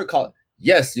 People are calling.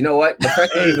 Yes, you know what? The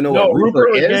fact that you even know what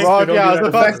Rupert is. The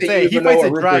fact that you even know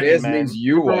what Rupert is means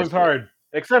you was hard.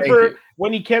 Except for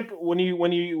when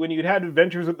you'd had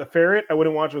adventures with the ferret, I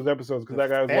wouldn't watch those episodes because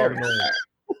that guy was walking around.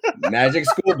 Magic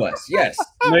School Bus. Yes.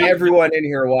 Everyone in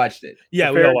here watched it.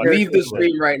 Yeah, we all watched Leave the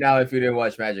stream right now if you didn't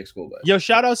watch Magic School Bus. Yo,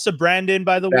 shout outs to Brandon,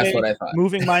 by the way. That's what I thought.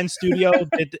 Moving Mind Studio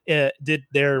did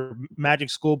their Magic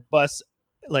School Bus,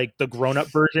 like the grown-up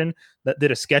version, that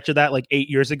did a sketch of that like 8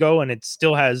 years ago, and it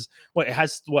still has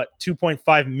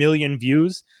 2.5 million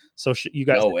views. So you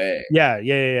guys, no way. Yeah.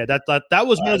 That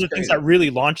was one of the things that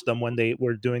really launched them when they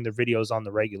were doing their videos on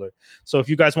the regular. So if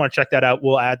you guys want to check that out,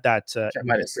 we'll add that.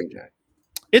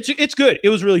 It's good. It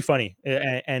was really funny,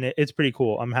 and it's pretty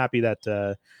cool. I'm happy that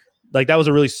that was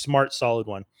a really smart, solid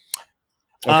one.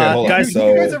 Okay, hold guys, on.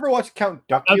 Did you guys ever watch Count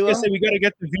Duckula? I was gonna say we got to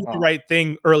get the view the right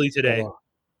thing early today.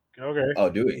 Okay. Oh,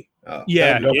 do we? Oh.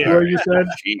 Yeah. You said.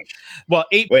 Well,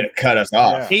 8. Way to cut us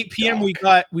off. 8 p.m. We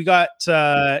got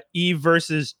Eve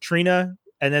versus Trina.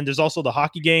 And then there's also the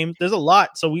hockey game. There's a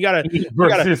lot, so we gotta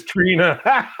versus Trina.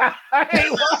 Hey,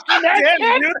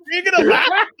 damn, dude, you're gonna laugh.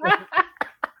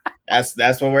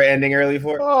 That's what we're ending early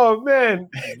for. Oh man,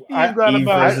 I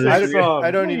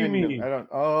don't even.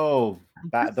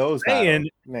 Those. And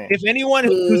if anyone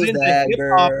who's into hip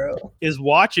hop is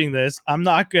watching this, I'm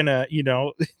not gonna.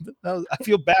 I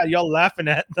feel bad. Y'all laughing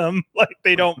at them like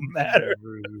they don't matter.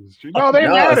 No, they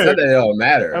matter. I said they don't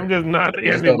matter. I'm just not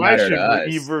ending my shit with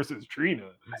Eve versus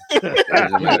Trina.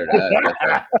 Doesn't matter to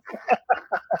us.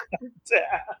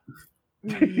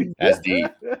 That's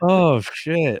deep. Oh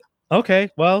shit. Okay,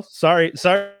 well, sorry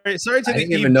to I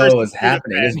didn't even know it was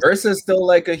happening. Is Versus still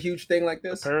like a huge thing like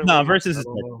this? No, Versus is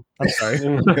dead. I'm sorry.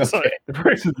 Okay.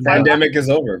 The pandemic is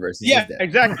over. Versus is dead.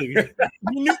 Exactly.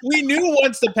 we knew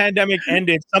once the pandemic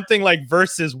ended, something like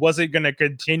Versus wasn't going to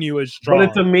continue as strong. But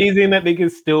it's amazing that they can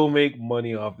still make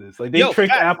money off this. Like they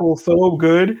tricked Apple so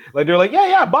good. Like they're like,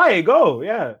 yeah, buy it, go,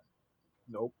 yeah.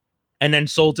 Nope. And then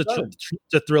sold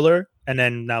to Thriller. And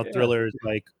then now Thriller is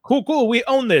like, cool, we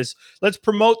own this. Let's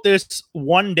promote this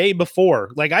one day before.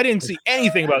 Like, I didn't see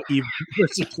anything about Eve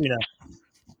versus Trina.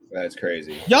 That's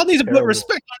crazy. Y'all need to put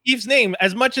respect on Eve's name.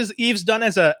 As much as Eve's done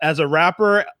as a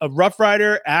rapper, a Rough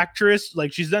Rider, actress,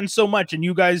 like she's done so much, and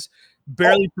you guys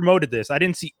barely promoted this. I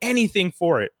didn't see anything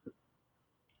for it.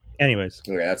 Anyways.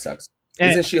 Yeah, that sucks.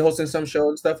 Isn't she hosting some show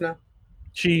and stuff now?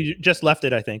 She just left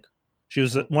it, I think. She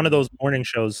was one of those morning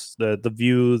shows, the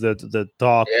View, the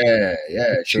Talk. Yeah.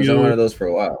 She was on one of those for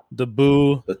a while. The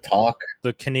Boo, the Talk,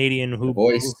 the Canadian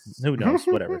Voice. Who knows?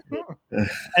 Whatever.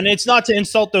 And it's not to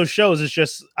insult those shows. It's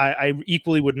just I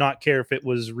equally would not care if it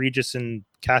was Regis and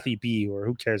Kathy B, or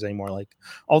who cares anymore. Like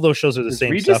all those shows are the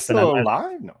same Regis stuff. Still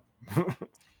alive? No, I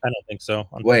don't think so.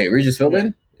 Wait, Regis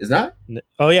Philbin is not?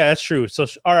 Oh yeah, that's true. So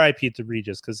R.I.P. to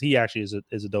Regis because he actually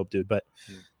is a dope dude. But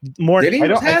more, did he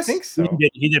pass? I think so.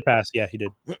 He did pass. Yeah, he did.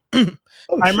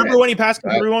 I remember when he passed.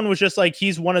 Everyone was just like,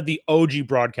 he's one of the OG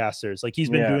broadcasters. Like he's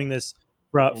been doing this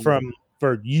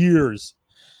for years.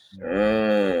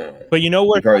 But you know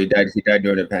where he died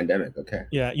during the pandemic. Okay.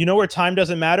 Yeah, you know where time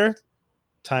doesn't matter.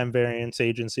 Time Variance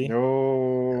Agency.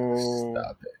 No.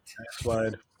 Stop it. Next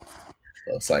slide.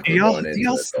 Looks like y'all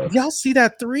see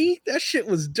that 3? That shit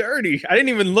was dirty. I didn't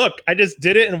even look. I just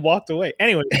did it and walked away.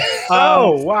 Anyway.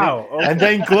 Oh wow! Okay. And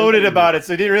then gloated about it,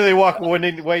 so he didn't really walk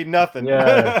away nothing.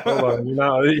 Yeah, hold on.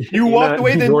 You walked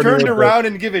away, then turned around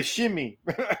and give a shimmy.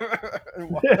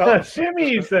 Shimmy,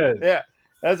 he said. Yeah,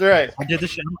 that's right. I did the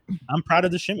shimmy. I'm proud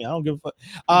of the shimmy. I don't give a fuck.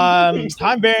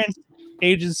 Time Variance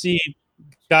Agency,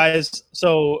 guys.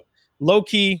 So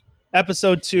Loki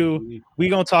episode 2. We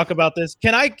gonna talk about this.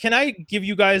 Can I give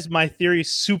you guys my theory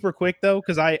super quick though?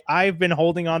 Because I've been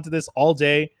holding on to this all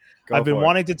day. I've been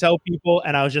wanting to tell people,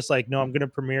 and I was just like, no, I'm gonna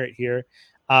premiere it here.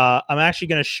 I'm actually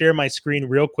gonna share my screen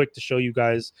real quick to show you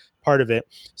guys part of it.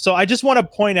 So I just want to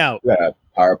point out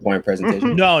PowerPoint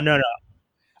presentation. No.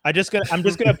 I'm just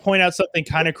gonna point out something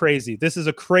kind of crazy. This is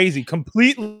a crazy,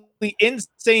 completely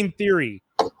insane theory,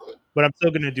 but I'm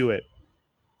still gonna do it.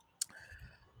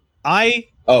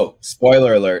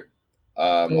 Spoiler alert.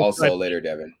 Also later,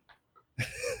 Devin.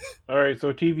 All right,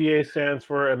 so TVA stands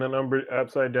for, and the number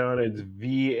upside down, it's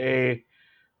VAL.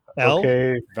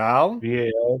 Okay, Val?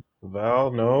 VAL. Val,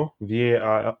 no.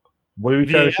 VAL. What are you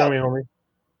trying to show me, homie?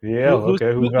 VAL,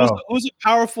 okay. Who's a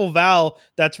powerful Val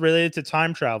that's related to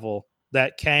time travel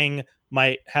that Kang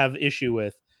might have issue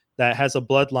with, that has a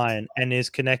bloodline and is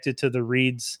connected to the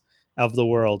Reeds of the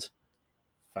world?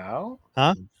 Val?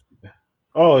 Huh?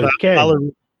 Oh, it's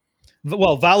Kang.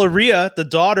 Valeria, the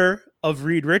daughter of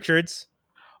Reed Richards.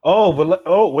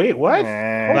 Wait, what?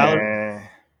 I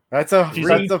don't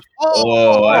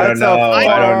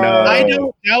know. I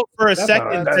don't doubt for a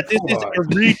second that this is a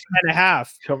reach and a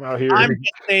half. Come out here. I'm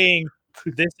just saying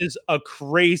this is a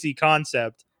crazy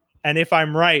concept, and if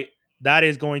I'm right, that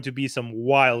is going to be some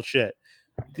wild shit.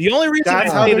 The only reason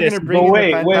that's I how say they're this. Going to bring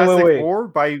wait.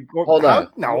 Hold on.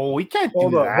 No, we can't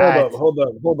do that. Hold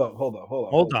up.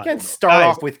 We can't start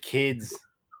off with kids.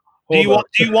 Do you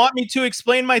want me to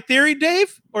explain my theory,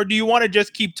 Dave, or do you want to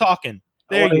just keep talking?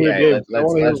 Let's hear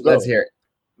it.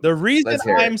 The reason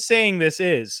I'm saying this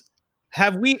is,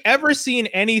 have we ever seen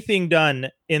anything done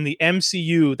in the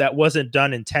MCU that wasn't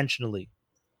done intentionally?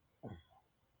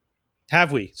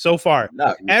 Have we so far?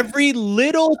 No, every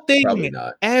little thing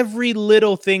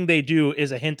they do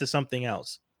is a hint to something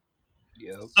else.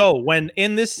 Yep. So when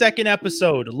in this second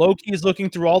episode, Loki is looking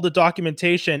through all the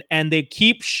documentation and they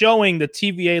keep showing the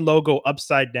TVA logo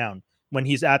upside down when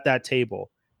he's at that table.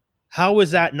 How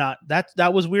is that not?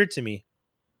 That was weird to me.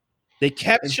 They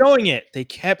kept showing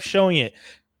it.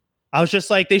 I was just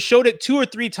like, they showed it 2 or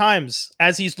 3 times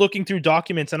as he's looking through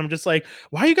documents, and I'm just like,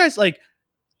 why are you guys like?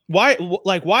 Why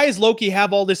is Loki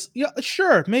have all this? Yeah,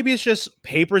 sure. Maybe it's just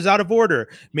papers out of order.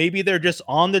 Maybe they're just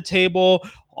on the table,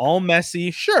 all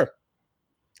messy. Sure.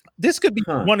 This could be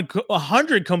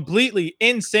 100 completely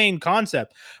insane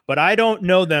concept, but I don't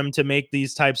know them to make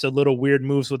these types of little weird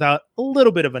moves without a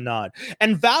little bit of a nod.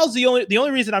 And Val's the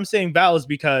only reason I'm saying Val is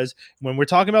because when we're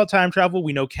talking about time travel,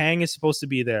 we know Kang is supposed to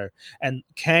be there, and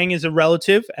Kang is a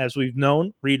relative, as we've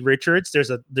known, Reed Richards.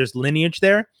 There's lineage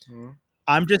there. Mm-hmm.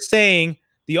 I'm just saying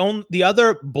the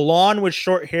other blonde with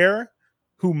short hair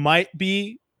who might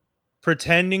be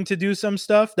pretending to do some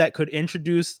stuff that could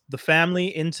introduce the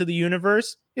family into the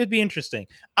universe, it'd be interesting.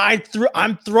 I'm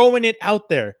throwing it out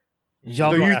there.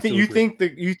 So you think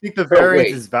the variant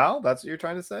is Val? That's what you're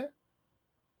trying to say?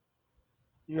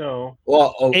 No.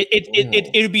 Well,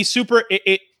 it would be super.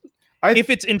 If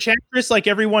it's Enchantress, like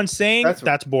everyone's saying,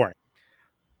 that's boring.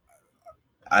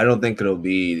 I don't think it'll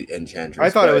be Enchantress. I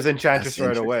thought it was Enchantress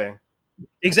right away.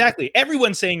 Exactly.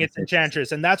 Everyone's saying it's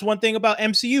Enchantress, and that's one thing about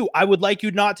MCU. I would like you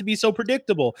not to be so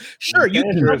predictable. Sure,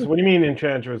 Enchantress. What do you mean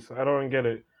Enchantress? I don't get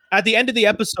it. At the end of the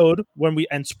episode,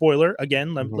 and spoiler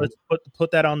again, let's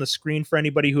put that on the screen for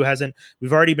anybody who hasn't.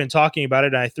 We've already been talking about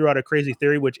it, and I threw out a crazy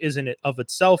theory, which isn't of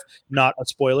itself not a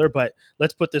spoiler, but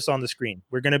let's put this on the screen.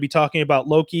 We're going to be talking about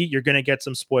Loki. You're going to get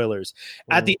some spoilers.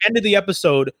 At the end of the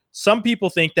episode, some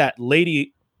people think that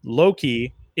Lady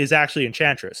Loki is actually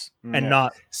Enchantress and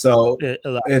not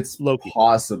it's Loki.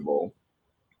 Possible.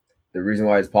 The reason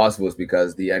why it's possible is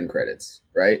because the end credits,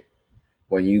 right?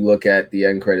 When you look at the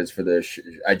end credits for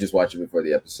I just watched it before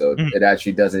the episode. It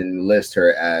actually doesn't list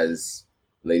her as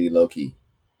Lady Loki,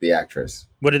 the actress.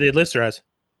 What did they list her as?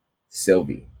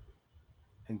 Sylvie.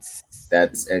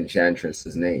 That's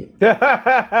Enchantress's name.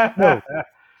 Damn.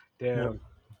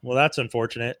 Well, that's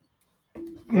unfortunate.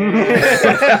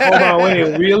 Hold on,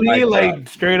 wait, really? Like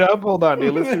straight up? Hold on,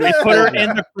 dude. They put her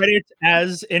in the credits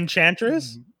as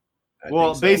Enchantress?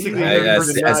 Well, basically,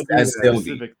 as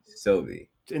Sylvie.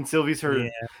 And Sylvie's her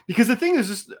because the thing is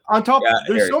just on top.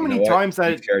 There's so many times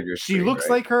that she looks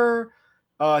like her.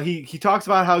 he talks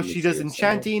about how she does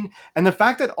enchanting, and the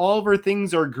fact that all of her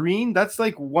things are green, that's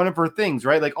like one of her things,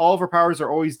 right? Like all of her powers are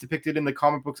always depicted in the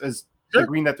comic books as the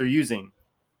green that they're using.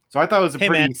 So I thought it was a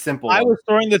pretty simple. I was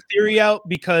throwing the theory out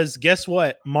because guess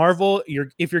what? Marvel,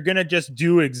 if you're gonna just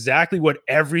do exactly what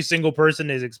every single person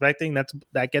is expecting,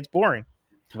 that gets boring.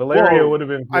 Valeria would have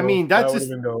been cool. I mean, that's just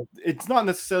it's not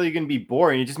necessarily going to be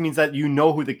boring. It just means that you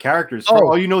know who the characters are. For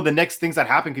all you know, the next things that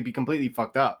happen could be completely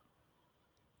fucked up.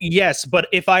 Yes, but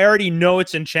if I already know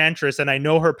it's Enchantress and I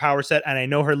know her power set and I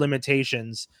know her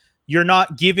limitations, you're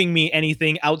not giving me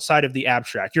anything outside of the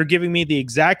abstract. You're giving me the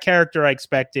exact character I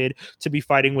expected to be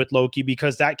fighting with Loki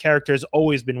because that character has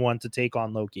always been one to take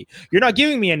on Loki. You're not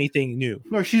giving me anything new.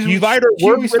 No, you've either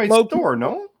worked with Loki or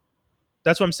no.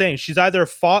 That's what I'm saying. She's either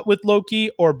fought with Loki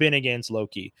or been against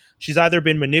Loki. She's either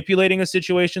been manipulating a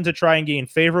situation to try and gain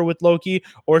favor with Loki,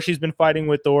 or she's been fighting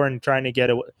with Thor and trying to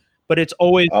get it. But it's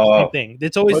always the same thing.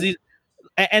 It's always these,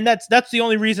 and that's the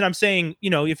only reason I'm saying,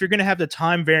 if you're going to have the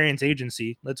time variance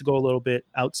agency, let's go a little bit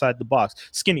outside the box.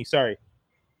 Skinny, sorry.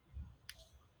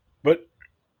 But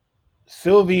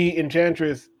Sylvie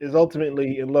Enchantress is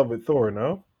ultimately in love with Thor,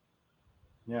 no?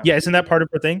 Yeah, isn't that part of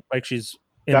her thing? Like she's...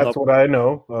 That's what I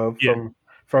know of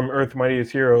from Earth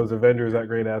Mightiest Heroes, Avengers, that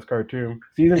great ass cartoon.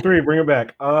 Season 3, bring it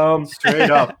back. Straight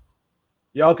up.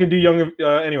 Y'all can do young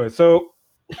anyway. So,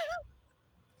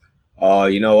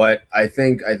 you know what? I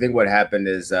think what happened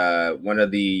is one of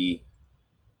the,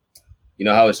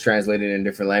 how it's translated in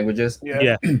different languages.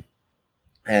 Yeah.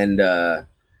 And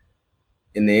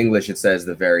in the English it says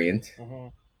the variant.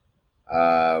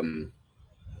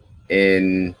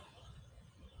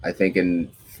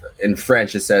 In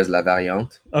French, it says La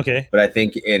Variante. Okay. But I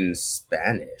think in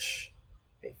Spanish,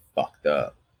 they fucked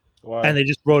up. Wow. And they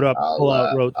just wrote up.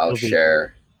 I'll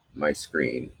share my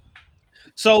screen.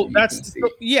 So that's,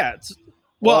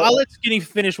 I'll let Skinny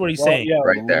finish what he's saying. Yeah,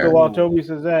 right there. While Toby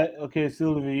says that, okay,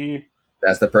 Sylvie.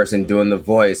 That's the person doing the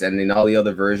voice. And in all the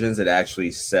other versions, it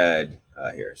actually said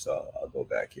here. So I'll go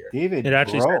back here. David, it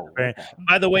actually said,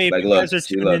 by the way, if you guys are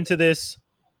tuned into this,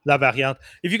 La Variante.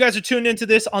 If you guys are tuned into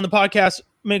this on the podcast,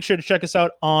 make sure to check us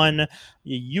out on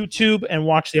YouTube and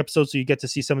watch the episode so you get to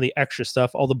see some of the extra stuff,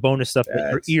 all the bonus stuff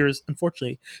that your ears,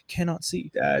 unfortunately, cannot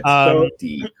see. That's so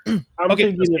deep. I'm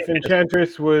thinking if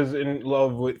Enchantress was in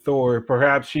love with Thor,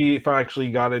 perhaps she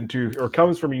actually got into or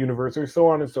comes from a universe or so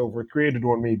on and so forth, created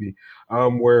one maybe,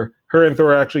 where her and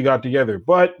Thor actually got together.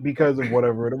 But because of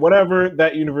whatever,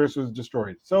 that universe was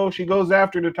destroyed. So she goes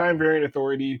after the Time Variant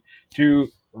Authority to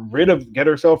get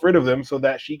herself rid of them so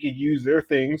that she could use their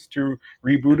things to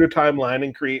reboot her timeline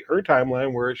and create her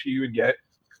timeline where she would get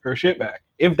her shit back.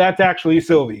 If that's actually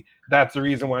Sylvie, that's the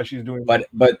reason why she's doing it.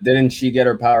 But didn't she get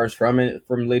her powers from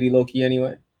Lady Loki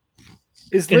anyway?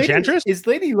 Is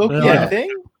Lady Loki a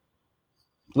thing?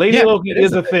 Lady Loki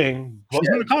is a thing. She's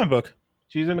in the comic book.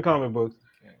 She's in the comic books.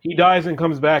 He dies and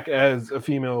comes back as a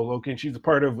female Loki, and she's a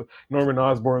part of Norman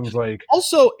Osborn's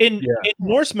Also in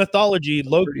Norse mythology,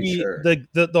 Loki,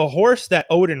 the horse that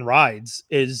Odin rides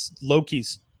is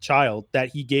Loki's child that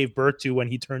he gave birth to when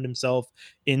he turned himself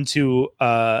into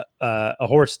a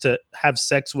horse to have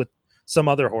sex with some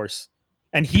other horse,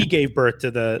 and he gave birth to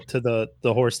the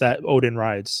horse that Odin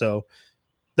rides. So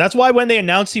that's why when they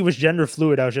announced he was gender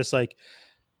fluid, I was just like,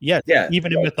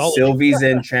 even in mythology, Sylvie's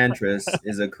Enchantress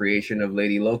is a creation of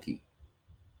Lady Loki.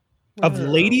 Of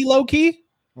Lady Loki?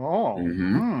 Oh,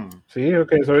 see,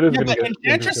 okay, so it is. But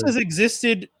Enchantress has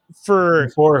existed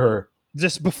before her.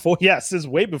 Just before, this is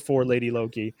way before Lady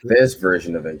Loki. This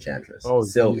version of Enchantress. Oh,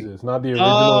 Sylvie. Jesus, not the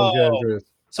original Enchantress.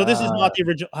 So this is not the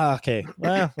original. Okay,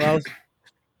 well,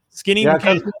 Skinny.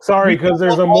 Yeah, sorry, because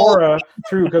there's a Mora.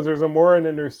 True, because there's a Mora and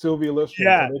then there's Sylvie Listrom.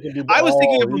 Yeah, so I was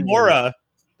thinking of Mora.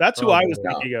 That's who I was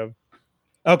thinking of.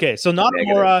 Okay, so not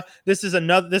Mora. This is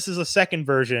a second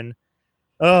version.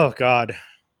 Oh God.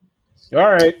 All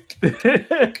right.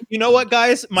 You know what,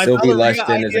 guys? My Ballerina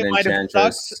idea might have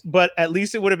sucked, but at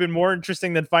least it would have been more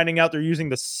interesting than finding out they're using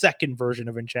the second version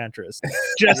of Enchantress.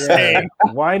 Just saying.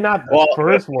 Why not the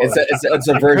first one? It's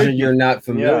a version you're not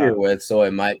familiar with, so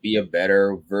it might be a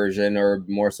better version or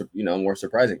more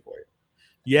surprising for you.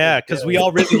 Yeah, because we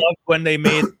all really loved when they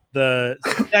made the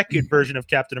second version of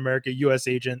Captain America, U.S.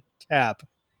 Agent Cap.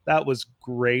 That was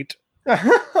great.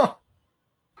 Damn.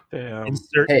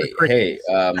 Hey,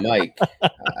 Mike.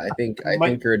 I think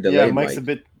you're delayed. Yeah, Mike's a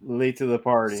bit late to the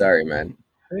party. Sorry, man.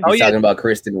 He's talking about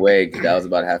Kristen Wiig. That was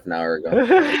about half an hour ago.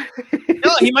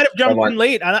 No, he might have jumped in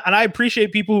late, and I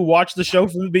appreciate people who watch the show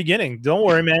from the beginning. Don't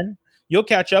worry, man. You'll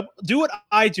catch up. Do what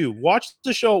I do. Watch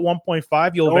the show at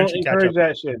 1.5. You'll eventually catch up.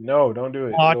 That shit. No, don't do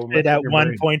it. Watch it at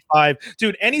 1.5.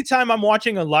 Dude, anytime I'm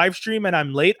watching a live stream and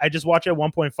I'm late, I just watch it at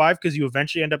 1.5 because you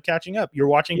eventually end up catching up. You're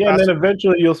watching. Yeah, and then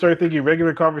eventually you'll start thinking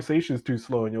regular conversation is too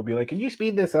slow, and you'll be like, "Can you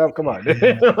speed this up? Come on."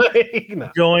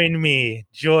 No. Join me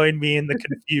in the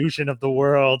confusion of the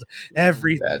world.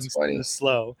 Everything's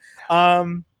slow.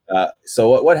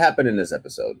 So what happened in this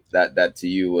episode that to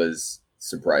you was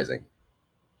surprising?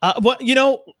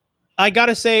 I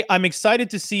gotta say, I'm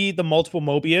excited to see the multiple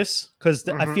Mobius because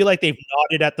I feel like they've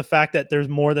nodded at the fact that there's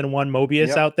more than one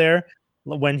Mobius out there.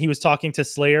 When he was talking to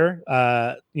Slayer,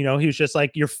 he was just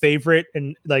like your favorite,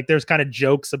 and like there's kind of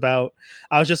jokes about.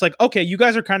 I was just like, okay, you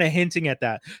guys are kind of hinting at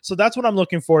that, so that's what I'm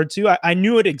looking forward to. I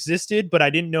knew it existed, but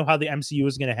I didn't know how the MCU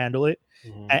was going to handle it,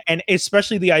 and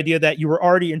especially the idea that you were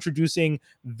already introducing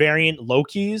variant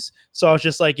Lokis. So I was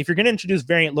just like, if you're going to introduce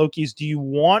variant Lokis, do you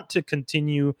want to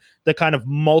continue the kind of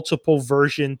multiple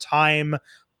version time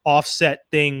offset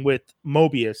thing with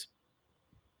Mobius?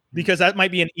 Because that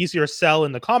might be an easier sell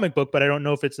in the comic book, but I don't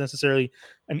know if it's necessarily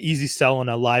an easy sell in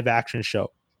a live action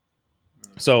show.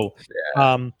 So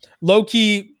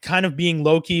Loki kind of being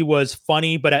Loki was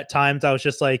funny, but at times I was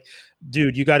just like,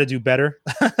 dude, you got to do better.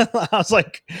 I was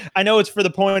like, I know it's for the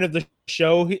point of the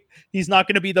show. He's not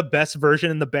going to be the best version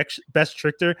and the best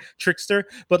trickster,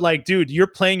 but like, dude, you're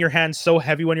playing your hand so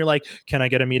heavy when you're like, can I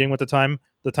get a meeting with the Time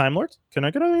Lords? Can I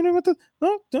get a meeting with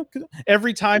no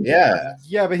every time? Yeah,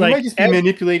 but he might just be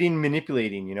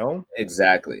manipulating, you know?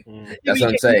 Exactly. That's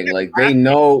what I'm saying. Like they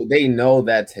know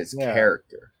that's his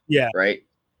character. Yeah. Right.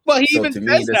 Well, he even to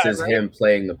me, this is him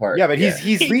playing the part. Yeah, but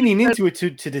he's leaning into it to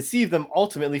deceive them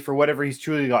ultimately for whatever he's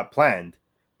truly got planned.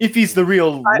 If he's the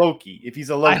real Loki, if he's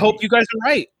a Loki. I hope you guys are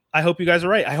right. I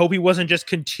hope he wasn't just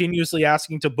continuously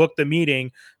asking to book the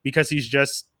meeting because he's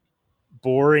just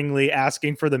boringly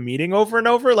asking for the meeting over and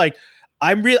over. Like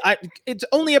it's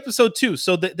only episode 2,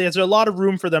 so there's a lot of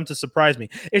room for them to surprise me.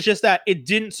 It's just that it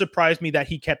didn't surprise me that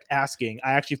he kept asking.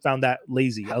 I actually found that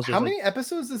lazy. I was just How many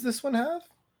episodes does this one have?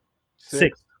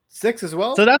 6 as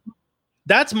well. So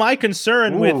that's my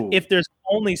concern with if there's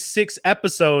only 6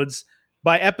 episodes.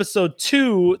 By episode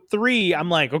 2, 3, I'm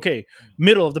like, okay,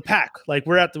 middle of the pack. Like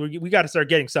we got to start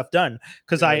getting stuff done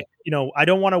because I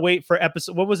don't want to wait for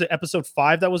episode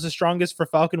 5 that was the strongest for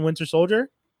Falcon Winter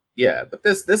Soldier. Yeah, but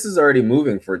this is already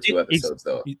moving for 2 episodes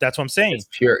though. That's what I'm saying. It's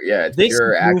pure, it's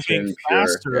pure action,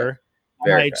 faster.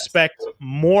 I expect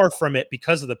more from it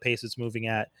because of the pace it's moving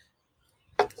at.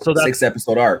 So that's 6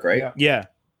 episode arc, right? Yeah.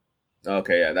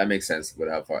 Okay, yeah, that makes sense with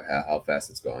how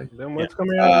fast it's going. Then what's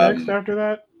coming out next after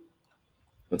that?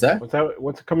 What's that?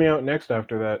 What's coming out next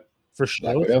after that? For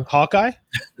shows, Hawkeye.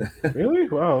 Really?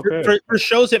 Wow. Okay. For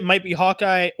shows, it might be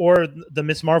Hawkeye or the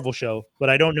Miss Marvel show, but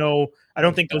I don't know. I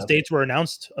don't think those dates were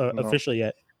announced officially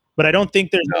yet. But I don't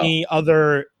think there's any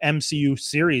other MCU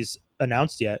series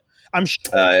announced yet. I'm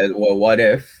sure. Well, What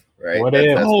If? Right? What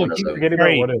If? What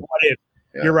If?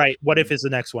 Yeah. You're right. What If is the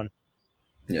next one?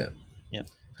 Yeah.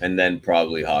 And then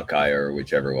probably Hawkeye or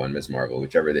whichever one, Miss Marvel,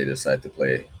 whichever they decide to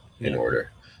play in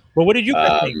order. Well, what did you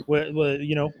think?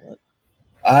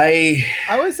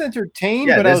 I was entertained,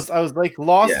 but I was like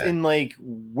lost in like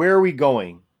where are we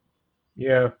going?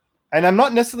 Yeah. And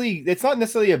it's not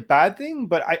necessarily a bad thing,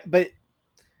 but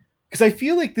because I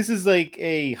feel like this is like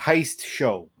a heist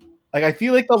show. Like I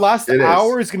feel like the last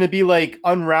hour is going to be like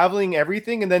unraveling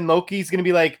everything, and then Loki's going to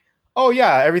be like, "Oh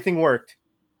yeah, everything worked."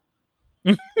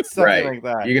 Something like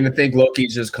that. You're going to think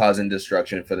Loki's just causing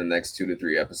destruction for the next 2 to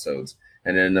 3 episodes.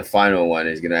 And then the final one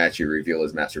is going to actually reveal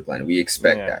his master plan. We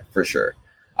expect that for sure.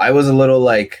 I was a little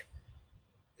like,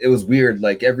 it was weird.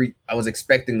 Like I was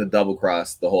expecting the double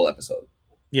cross the whole episode.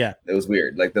 Yeah. It was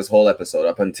weird. Like this whole episode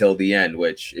up until the end,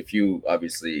 which if you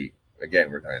obviously, again,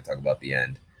 we're going to talk about the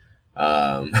end.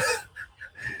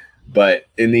 But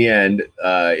in the end,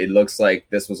 it looks like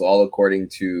this was all according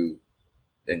to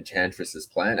Enchantress's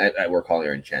plan. We're calling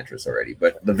her Enchantress already,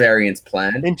 but the variant's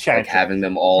plan, like having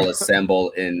them all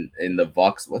assemble in the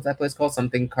Vox. What's that place called?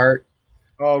 Something cart.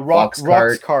 Rox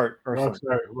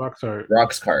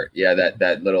cart. Yeah,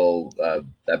 that little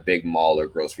that big mall or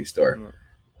grocery store.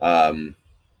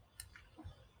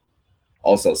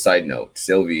 Also, side note: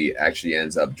 Sylvie actually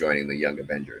ends up joining the Young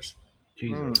Avengers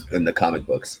in the comic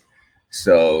books.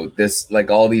 So this,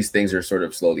 like, all these things are sort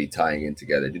of slowly tying in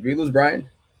together. Did we lose Brian?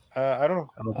 I don't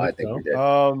know. I think we did.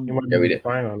 Yeah, we did.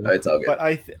 It's all good.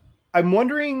 But I'm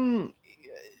wondering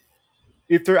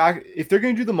if they're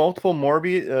going to do the multiple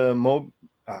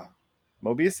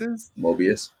Mobiuses.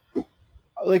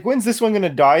 Like, when's this one going to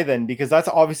die then? Because that's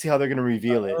obviously how they're going to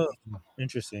reveal it.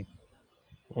 Interesting.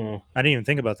 I didn't even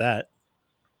think about that.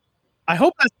 I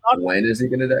hope that's not. When is he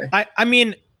gonna die? I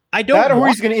mean, I don't. That or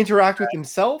he's gonna interact with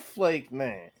himself. Like,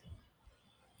 man.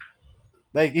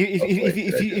 Like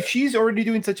if she's already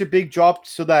doing such a big job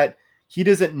so that he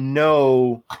doesn't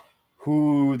know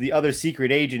who the other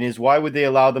secret agent is, why would they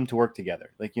allow them to work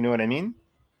together? Like, you know what I mean?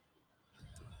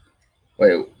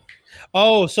 Wait.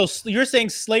 Oh, so you're saying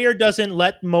Slayer doesn't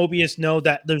let Mobius know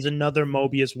that there's another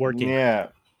Mobius working? Yeah.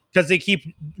 Because they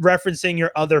keep referencing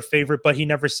your other favorite, but he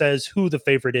never says who the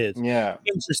favorite is. Yeah.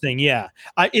 Interesting. Yeah.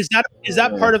 Is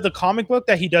that part of the comic book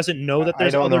that he doesn't know that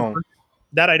there's other? Know.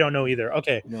 That I don't know either.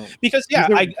 Okay. No. Because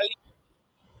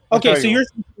okay, so you're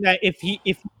thinking that if he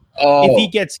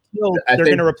gets killed, they're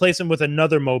going to replace him with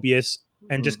another Mobius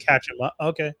and just catch him up.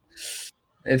 Okay.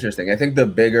 Interesting. I think the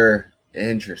bigger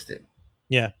interesting.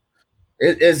 Yeah.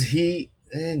 Is he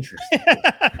interesting?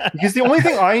 Because the only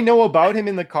thing I know about him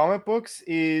in the comic books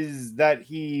is that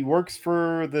he works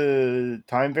for the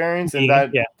Time Variants and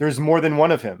that there's more than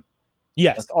one of him.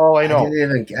 Yes. That's all I know. I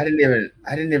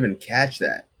didn't even catch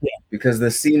that. Yeah. Because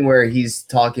the scene where he's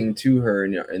talking to her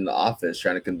in the office,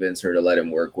 trying to convince her to let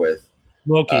him work with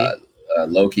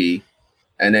Loki,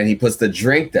 and then he puts the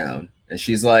drink down, and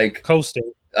she's like, "Coaster,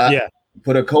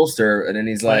 put a coaster," and then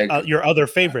he's like, "Your other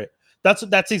favorite."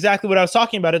 That's exactly what I was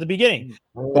talking about at the beginning.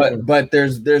 But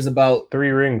there's about 3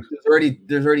 rings.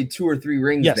 There's already 2 or 3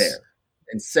 rings there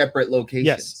in separate locations.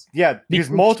 Yes, yeah, because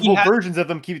multiple versions of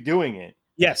them keep doing it.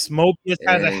 Yes, Mobius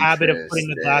has a habit of putting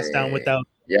the glass down without.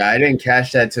 Yeah, I didn't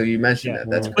catch that till you mentioned that.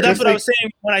 That's what I was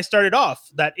saying when I started off.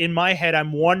 That in my head,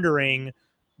 I'm wondering,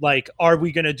 like, are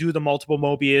we going to do the multiple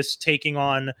Mobius taking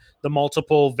on the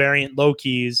multiple variant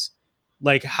Lokis?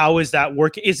 Like, how is that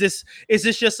working? Is this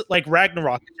just like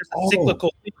Ragnarok? It's just a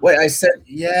cyclical thing? Wait, I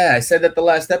said that the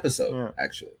last episode.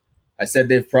 Actually, I said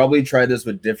they've probably tried this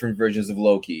with different versions of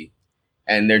Loki.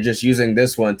 And they're just using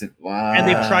this one to And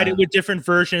they've tried it with different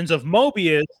versions of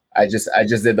Mobius. I just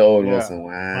did the old Wilson.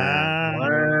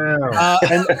 Wow.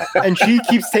 And she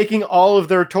keeps taking all of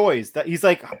their toys. That he's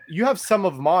like, you have some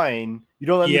of mine. You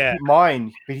don't let me keep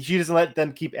mine, but she doesn't let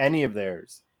them keep any of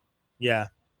theirs. Yeah.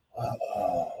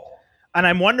 And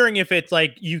I'm wondering if it's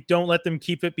like you don't let them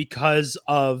keep it because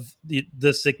of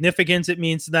the significance it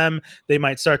means to them. They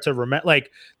might start to remember,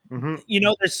 like,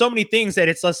 there's so many things that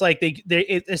it's less like they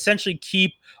essentially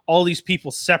keep all these people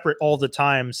separate all the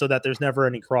time so that there's never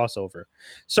any crossover.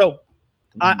 So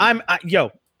I'm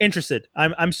interested.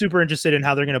 I'm super interested in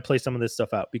how they're going to play some of this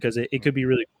stuff out because it could be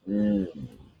really cool.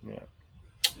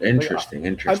 Interesting.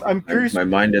 I'm curious. My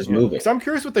mind is moving. Because I'm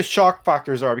curious what the shock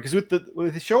factors are. Because with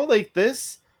a show like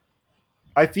this,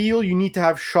 I feel you need to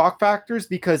have shock factors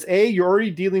because you're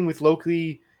already dealing with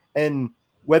Loki, and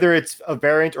whether it's a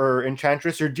variant or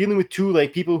Enchantress, you're dealing with 2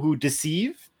 like people who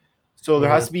deceive. So there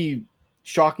has to be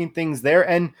shocking things there,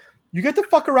 and you get to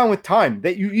fuck around with time.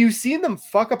 That you've seen them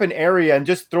fuck up an area and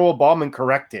just throw a bomb and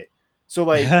correct it. So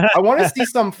like, I want to see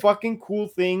some fucking cool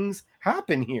things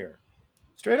happen here,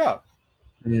 straight up.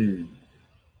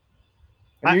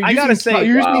 I gotta say,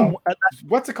 you're using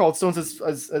what's it called? Stones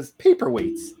as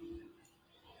paperweights.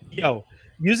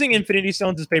 Using Infinity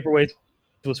Stones as paperweights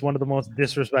was one of the most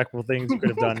disrespectful things you could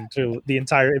have done to the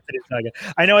entire Infinite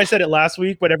Saga. I know I said it last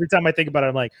week, but every time I think about it,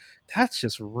 I'm like, that's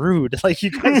just rude. Like,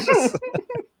 you guys just.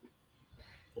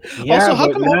 Also,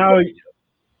 how come now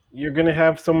you're gonna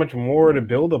have so much more to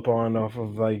build upon off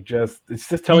of like it's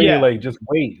just telling you like just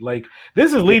wait. Like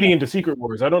this is leading into Secret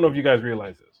Wars. I don't know if you guys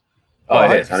realize this. Oh,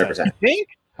 it is 100%. You think?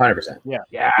 100%. Yeah.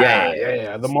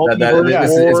 The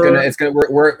multiverse. It's gonna.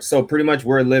 We're so pretty much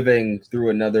we're living through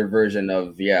another version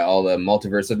of all the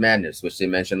multiverse of madness, which they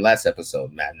mentioned last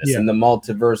episode, madness and the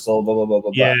multiversal blah blah blah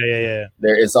blah. Yeah.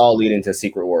 There, it's all leading to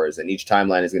Secret Wars, and each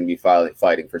timeline is going to be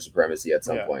fighting for supremacy at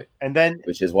some point. And then,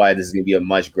 which is why this is going to be a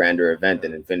much grander event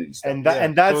than Infinity Stones.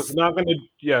 And that's so it's not going to.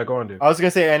 Yeah, go on, dude. I was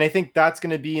going to say, and I think that's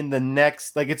going to be in the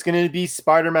next. Like, it's going to be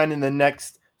Spider-Man in the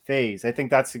next phase. I think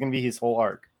that's going to be his whole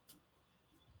arc.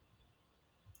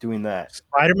 Doing that,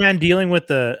 Spider-Man dealing with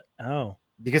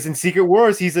because in Secret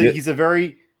Wars he's a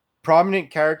very prominent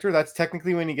character. That's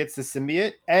technically when he gets the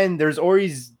symbiote, and there's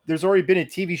already been a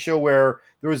TV show where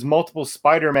there was multiple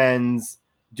Spider-Mans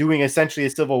doing essentially a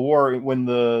civil war when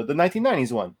the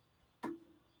 1990s one.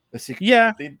 They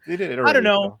did it already. I don't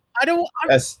know. I don't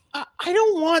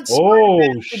want.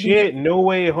 Spider-Man shit! No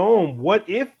Way Home. What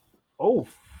if? Oh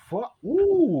fuck!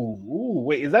 Ooh!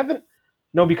 Wait, is that the?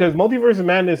 No, because Multiverse of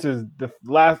Madness is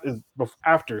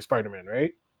after Spider-Man,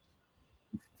 right?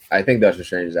 I think Doctor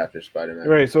Strange is after Spider-Man.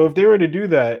 Right. So if they were to do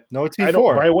that, no, it's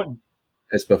before. Right? What?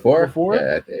 It's before. Before?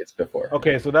 Yeah, it's before.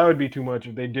 Okay, so that would be too much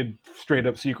if they did straight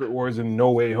up Secret Wars and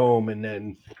No Way Home, and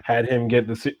then had him get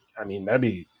the. I mean, that'd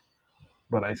be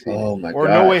but I see.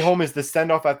 No Way Home is the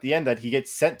send off at the end that he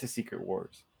gets sent to Secret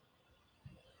Wars.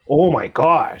 Oh my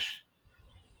gosh!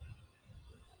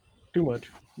 Too much.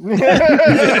 Yo,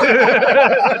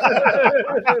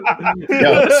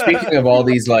 speaking of all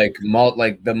these wow,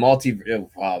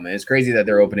 man, it's crazy that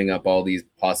they're opening up all these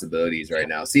possibilities right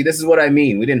now. See, this is what I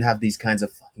mean. We didn't have these kinds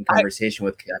of fucking conversation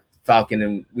with Falcon,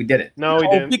 and we didn't. No, we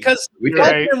didn't because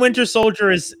Falcon and Winter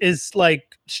Soldier is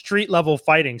like street level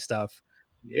fighting stuff.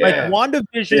 Yeah. Like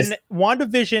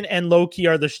WandaVision and Loki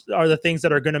are the things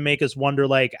that are going to make us wonder,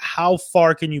 like, how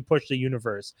far can you push the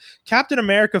universe? Captain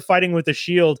America fighting with the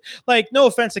Shield, like, no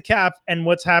offense to Cap and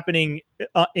what's happening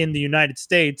in the United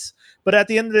States, but at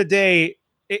the end of the day,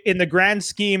 in the grand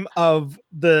scheme of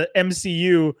the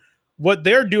MCU, what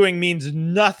they're doing means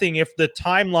nothing if the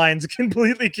timelines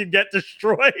completely can get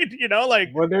destroyed, you know, like,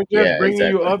 well, they're just bringing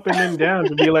you up and then down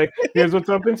to be like, here's what's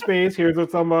up in space, here's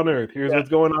what's up on Earth, here's what's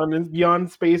going on in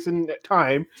beyond space and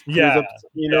time,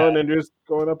 and then just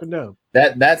going up and down.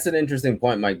 That's an interesting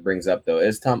point Mike brings up, though.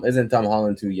 Isn't Tom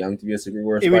Holland too young to be a Secret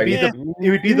Wars fighter?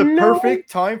 It would be the perfect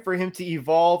time for him to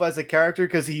evolve as a character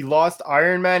because he lost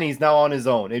Iron Man. He's now on his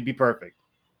own. It'd be perfect.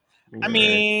 I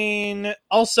mean,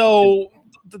 also,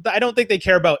 I don't think they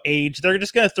care about age. They're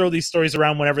just going to throw these stories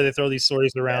around whenever they throw these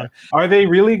stories around. Are they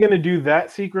really going to do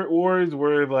that Secret Wars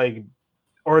where, like,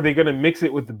 or are they going to mix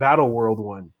it with the Battle World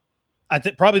one? I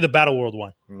think probably the Battle World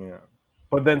one. Yeah.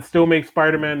 But then still make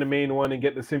Spider-Man the main one and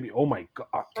get the symbiote. Oh my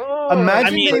god!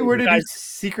 Imagine they were to do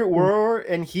Secret War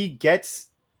and he gets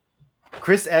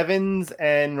Chris Evans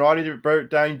and Robert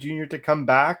Downey Jr. to come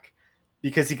back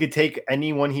because he could take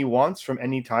anyone he wants from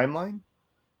any timeline,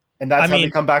 and that's how they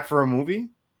come back for a movie.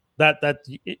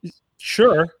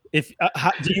 Sure. If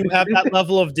do you have that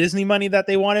level of Disney money that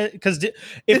they wanted? Because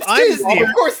if I'm Disney, of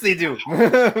course they do.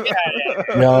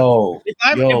 No, if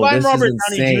I'm Robert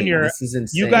Downey Jr.,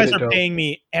 you guys are paying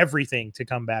me everything to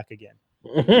come back again.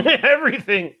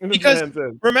 Everything. Because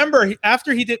remember,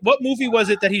 after he did, what movie was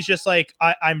it that he's just like,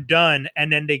 I'm done,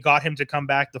 and then they got him to come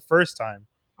back the first time?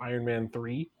 Iron Man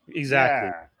 3. Exactly.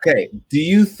 Yeah. Okay. Do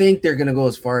you think they're gonna go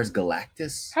as far as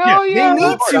Galactus? Hell yeah, they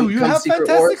need to. You have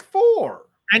Fantastic Four.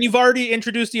 And you've already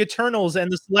introduced the Eternals and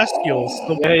the Celestials.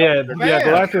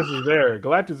 Galactus is there.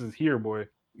 Galactus is here, boy.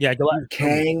 Yeah, Galactus.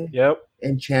 Kang. Yep.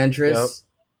 Enchantress. Yep.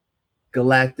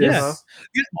 Galactus.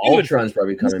 Ultron's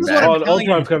probably coming back.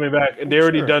 Ultron's coming back, and they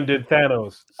already did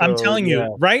Thanos. So, I'm telling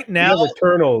you, right now,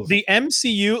 Eternals. The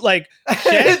MCU, like,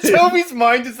 Toby's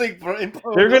mind is like,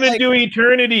 they're gonna do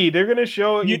Eternity. They're gonna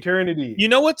show Eternity. You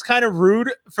know what's kind of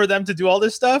rude for them to do all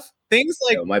this stuff? Things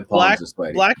like Black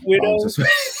Widow,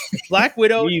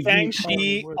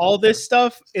 Shang-Chi, all this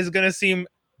stuff is gonna seem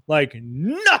like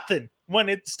nothing when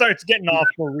it starts getting off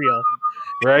for real.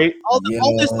 Right? All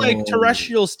this like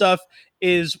terrestrial stuff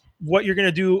is what you're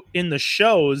gonna do in the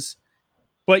shows,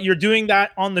 but you're doing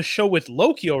that on the show with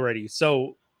Loki already.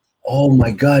 So, oh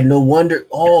my god, no wonder.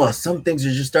 Oh, some things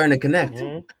are just starting to connect.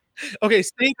 Mm-hmm. Okay,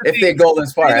 if they go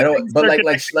this far, I don't. But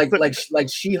like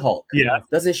She-Hulk. Yeah,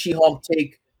 doesn't She-Hulk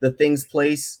take the Thing's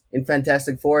place in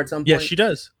Fantastic Four at some point? Yes, she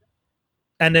does.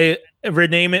 And they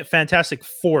rename it Fantastic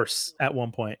Force at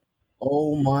one point.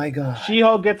 Oh my god!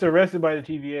 She-Hulk gets arrested by the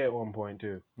TVA at one point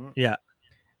too. Yeah,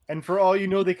 and for all you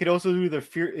know, they could also do the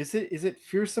fear. Is it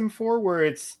Fearsome Four where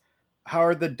it's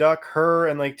Howard the Duck, her,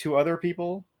 and like two other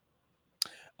people?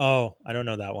 Oh, I don't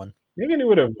know that one. They can do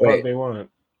whatever they want.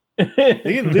 They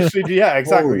can literally do,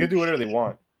 exactly. They can do whatever they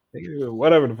want. They can do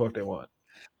whatever the fuck they want.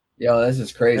 Yo, this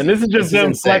is crazy. And this is just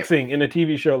them flexing in a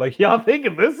TV show. Like, y'all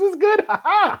thinking this is good?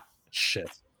 Haha!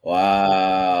 Shit.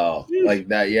 Wow. Like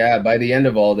that, yeah. By the end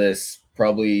of all this,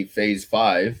 probably phase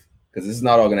 5, because this is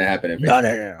not all going to happen in phase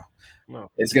 4.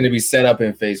 No. It's going to be set up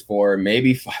in phase 4,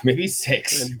 maybe 5, maybe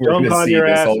 6. We're going to see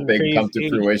this whole thing come to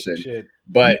fruition. Shit.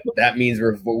 But that means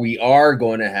we are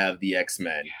going to have the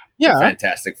X-Men, the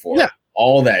Fantastic Four,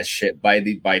 all that shit by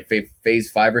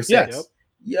phase 5 or 6.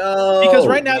 Yo, because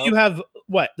right now you have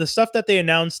the stuff that they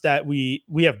announced that we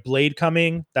have Blade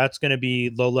coming. That's going to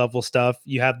be low level stuff.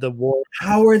 You have the war.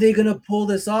 How are they going to pull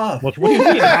this off? What do you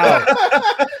mean? How?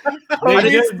 How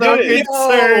did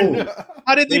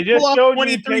they pull off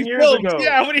 23 films? Ago.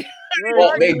 Yeah,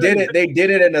 well, they did it. They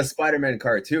did it in a Spider-Man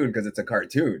cartoon because it's a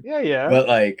cartoon. Yeah. But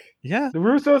like, the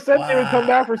Russo said they would come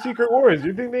back for Secret Wars.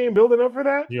 You think they ain't building up for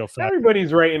that?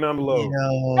 Everybody's writing on the low.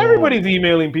 Everybody's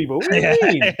emailing people. What do you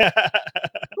mean?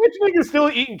 Which niggas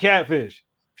still eating catfish?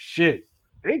 Shit,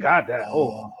 they got that.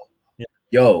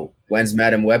 Yo, when's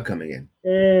Madam Web coming in?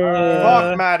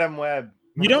 Fuck Madam Web.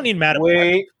 You don't need Madam Web.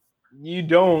 Wait, you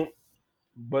don't.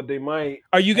 but they might.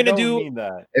 Are you gonna do need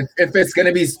that? If it's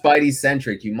gonna be Spidey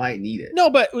centric, you might need it. No,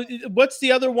 but what's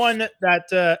the other one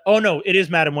that? Oh no, it is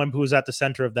Madam Web who's at the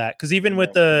center of that. Because even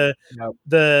with the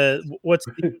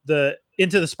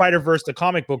Into the Spider-Verse, the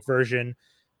comic book version,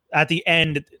 at the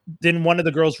end, didn't one of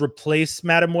the girls replace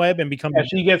Madam Web and become? Yeah,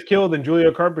 she gets killed, and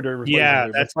Julia Carpenter replaces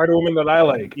her. That's Spider-Woman that I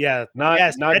like. Yeah, not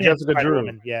Jessica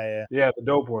Drew. Yeah, the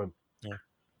dope one. Yeah.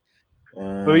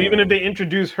 So even if they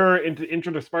introduce her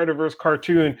into the Spider-Verse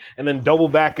cartoon and then double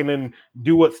back and then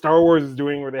do what Star Wars is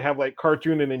doing, where they have like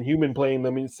cartoon and then human playing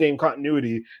them in the same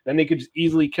continuity, then they could just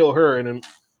easily kill her, and then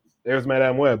there's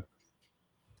Madame Web.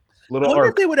 I wonder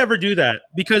if they would ever do that,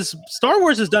 because Star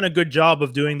Wars has done a good job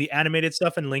of doing the animated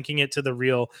stuff and linking it to the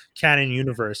real canon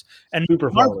universe. And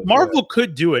Marvel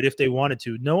could do it if they wanted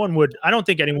to. No one would. I don't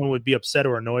think anyone would be upset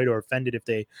or annoyed or offended if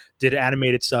they did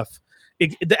animated stuff.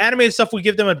 The animated stuff would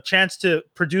give them a chance to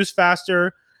produce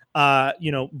faster.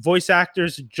 Voice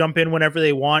actors jump in whenever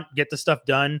they want, get the stuff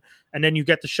done, and then you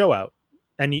get the show out,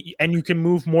 and you can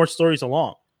move more stories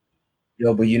along.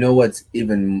 Yo, but you know what's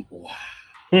even?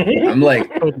 I'm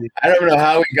like, I don't know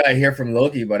how we got here from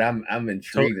Loki, but I'm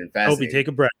intrigued and fascinated. Toby, take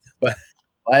a breath. But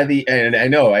by the end, I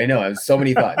know, I have so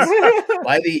many thoughts.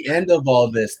 By the end of all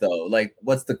this, though, like,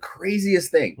 what's the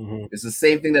craziest thing? Mm-hmm. It's the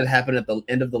same thing that happened at the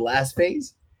end of the last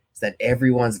phase. Is that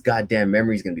everyone's goddamn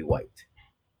memory is gonna be wiped,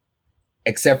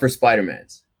 except for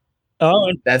Spider-Man's.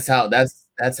 Oh, that's how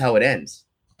it ends,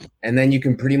 and then you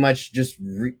can pretty much just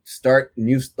start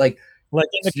new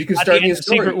you can start new stories.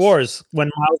 Secret Wars when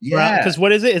Miles Morales, because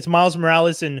what is it? It's Miles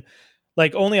Morales, and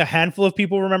like only a handful of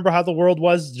people remember how the world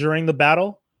was during the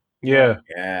battle. Yeah.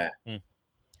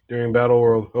 During Battle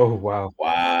World. Oh wow.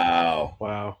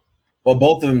 Well,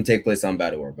 both of them take place on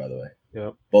Battle World, by the way.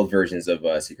 Yep. Both versions of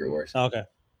Secret Wars. Okay.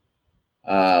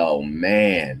 Oh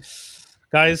man,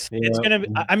 guys, it's gonna be.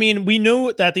 I mean, we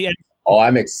knew that the end. Oh,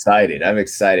 I'm excited. I'm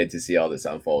excited to see all this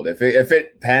unfold. If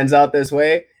it pans out this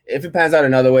way. If it pans out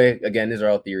another way, again, these are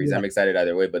all theories. Yeah. I'm excited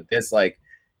either way, but this, like,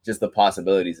 just the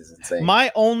possibilities is insane.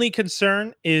 My only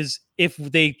concern is if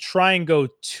they try and go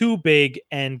too big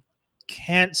and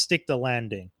can't stick the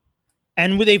landing.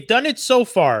 And they've done it so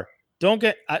far.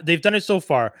 They've done it so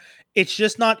far. It's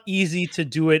just not easy to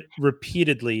do it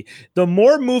repeatedly. The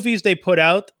more movies they put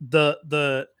out,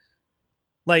 the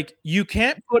like you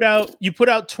put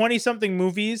out 20 something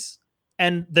movies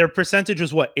and their percentage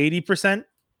was what, 80%?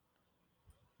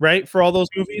 Right, for all those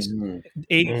movies,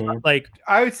 85. Like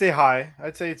I would say high.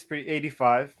 I'd say it's pretty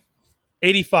 85.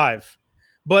 85.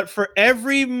 But for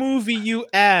every movie you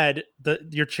add,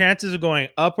 your chances of going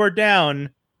up or down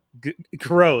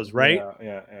grows, right?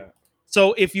 Yeah.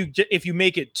 So if you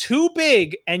make it too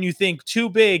big and you think too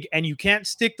big and you can't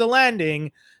stick the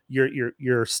landing, your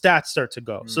stats start to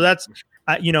go. So that's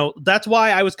that's why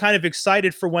I was kind of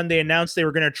excited for when they announced they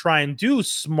were going to try and do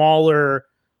smaller.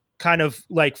 Kind of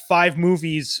like 5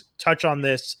 movies touch on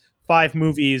this, 5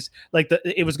 movies, like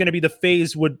it was going to be the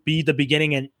phase would be the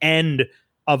beginning and end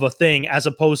of a thing, as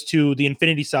opposed to the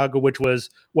Infinity Saga, which was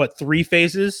what, 3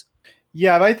 phases?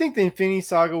 Yeah, but I think the Infinity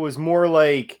Saga was more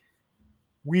like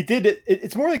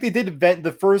it's more like they did event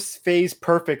the first phase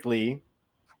perfectly,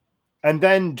 and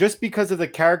then just because of the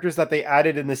characters that they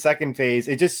added in the second phase,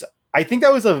 I think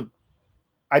that was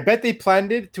I bet they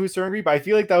planned it to a certain degree, but I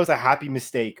feel like that was a happy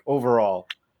mistake overall.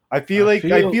 I feel like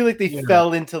they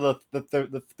fell into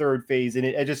the third phase, and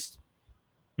it just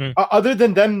other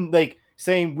than them like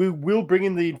saying we will bring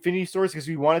in the Infinity Stories because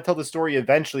we want to tell the story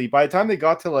eventually. By the time they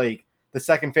got to like the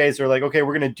second phase, they're like, okay,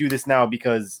 we're gonna do this now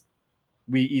because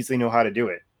we easily know how to do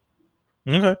it.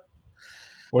 Okay.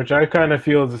 Which I kind of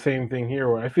feel is the same thing here,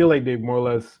 where I feel like they more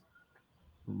or less.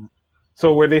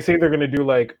 So where they say they're gonna do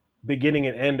like beginning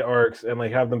and end arcs and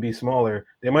like have them be smaller,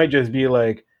 they might just be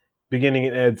like beginning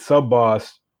and end sub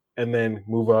boss. And then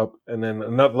move up, and then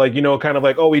another, like, kind of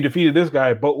like, oh, we defeated this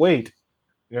guy, but wait,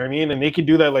 you know what I mean? And they can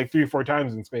do that like 3 or 4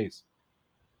 times in space.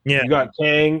 Yeah, you got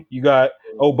Kang, you got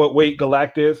but wait,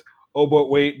 Galactus. Oh, but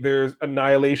wait, there's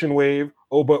Annihilation Wave.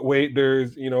 Oh, but wait,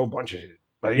 there's a bunch of shit.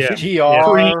 Like, GR,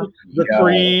 the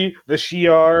Kree, the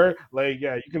Shi'ar. Like,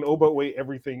 yeah, you can but wait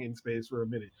everything in space for a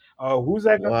minute. Who's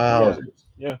that guy? Wow.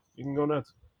 Yeah, you can go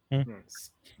nuts.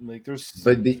 Like there's,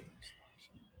 but the.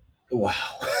 Wow.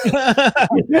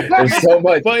 There's so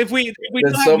much. Well, if we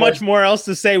don't have much more else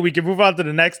to say, we can move on to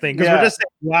the next thing, because we're just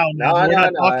saying, wow, we're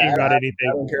not talking about anything.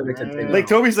 I don't care to continue. Like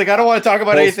Toby's like, I don't want to talk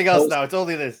about anything else now. It's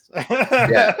only this.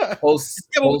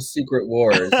 Post Secret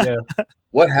Wars. Yeah.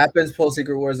 What happens post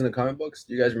Secret Wars in the comic books?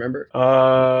 Do you guys remember?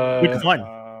 Which one?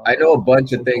 I know a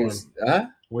bunch of things. Huh?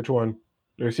 Which one?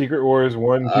 There's Secret Wars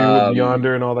 1, 2,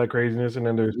 Beyonder, and all that craziness, and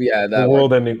then there's the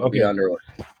world ending. Okay. Beyonder.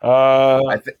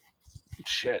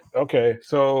 Shit. Okay,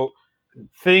 so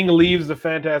Thing leaves the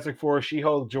Fantastic Four.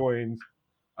 She-Hulk joins.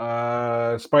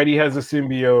 Spidey has a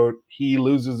symbiote. He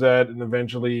loses that, and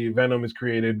eventually Venom is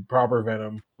created, proper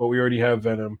Venom. But we already have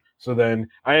Venom. So then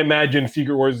I imagine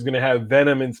Secret Wars is going to have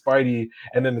Venom and Spidey,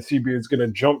 and then the symbiote is going to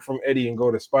jump from Eddie and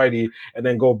go to Spidey, and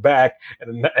then go back,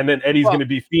 and then Eddie's going to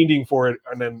be fiending for it.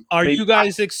 And then are you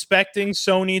guys expecting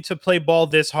Sony to play ball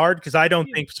this hard? Because I don't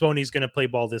think Sony's going to play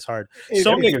ball this hard.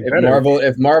 Sony,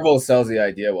 if Marvel sells the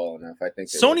idea well enough, I think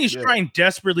Sony's trying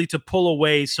desperately to pull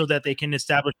away so that they can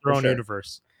establish their own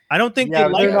universe. I don't think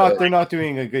they're not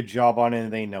doing a good job on it,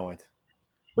 and they know it.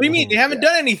 What do you mean? They haven't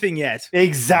done anything yet.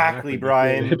 Exactly,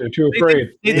 Brian. They're too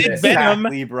afraid. They did Venom.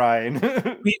 Exactly,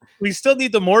 Brian. we still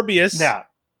need the Morbius. Yeah.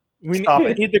 We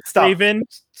need the Craven.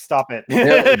 Stop it.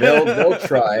 They'll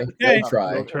try. Okay.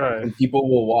 They'll try. And people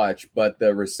will watch, but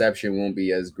the reception won't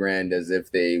be as grand as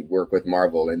if they work with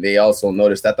Marvel. And they also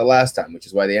noticed that the last time, which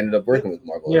is why they ended up working with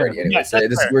Marvel already. Anyway, so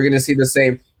we're going to see the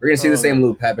same. We're going to see the same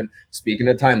loop happen. Speaking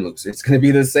of time loops, it's going to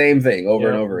be the same thing over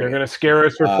and over. They're going to scare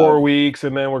us for 4 weeks,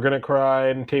 and then we're going to cry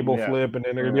and table flip, and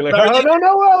then they're going to be like,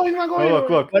 "Oh, he's not going."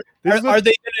 Look. Are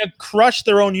they going to crush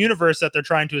their own universe that they're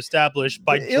trying to establish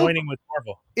by joining with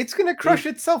Marvel? It's going to crush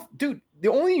itself, dude. The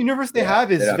only universe they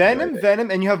have is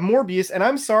Venom, and you have Morbius. And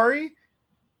I'm sorry.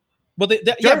 Well, but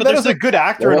Leto's a good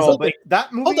actor and all, but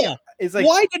that movie is like,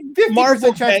 why did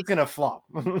Marvel chance it's gonna flop?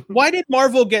 Why did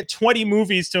Marvel get 20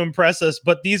 movies to impress us,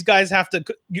 but these guys have to?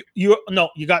 You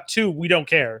got 2. We don't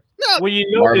care. No,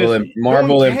 well,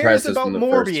 Marvel impresses from the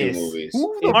first 2 movies.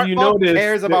 Who the fuck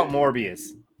cares about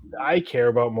Morbius? I care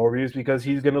about Morbius because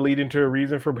he's going to lead into a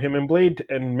reason for him and Blade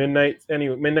and Midnight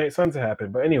Suns to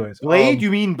happen. But anyways, Blade,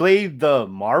 you mean Blade the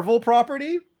Marvel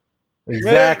property?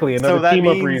 Exactly, another team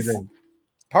up reason.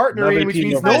 Partnering, which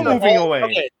means no moving away.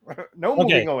 Okay. No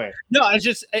moving away. No, it's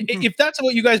just if that's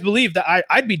what you guys believe, that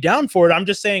I'd be down for it. I'm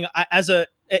just saying,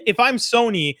 if I'm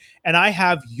Sony and I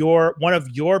have one of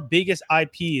your biggest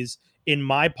IPs in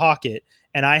my pocket,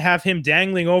 and I have him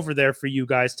dangling over there for you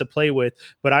guys to play with,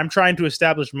 but I'm trying to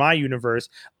establish my universe,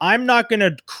 I'm not going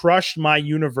to crush my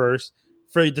universe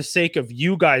for the sake of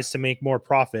you guys to make more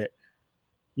profit.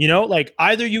 You know, like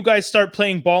either you guys start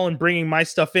playing ball and bringing my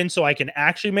stuff in so I can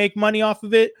actually make money off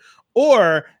of it,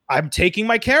 or I'm taking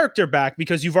my character back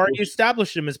because you've already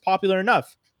established him as popular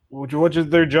enough. Which is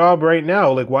their job right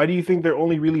now? Like, why do you think they're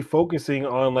only really focusing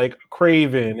on like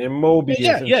Craven and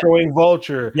Mobius and showing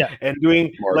Vulture and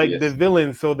doing Morbius, like the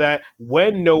villains, so that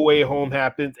when No Way Home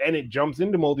happens and it jumps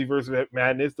into Multiverse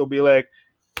Madness, they'll be like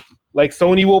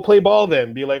Sony will play ball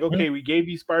then, be like, okay, we gave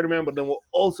you Spider-Man, but then we'll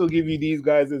also give you these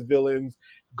guys as villains.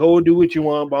 Go do what you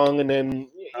want, Bong, and then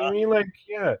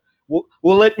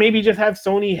We'll let maybe just have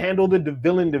Sony handle the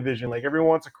villain division. Like everyone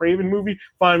wants a Craven movie,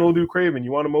 fine, we'll do Craven.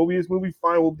 You want a Mobius movie,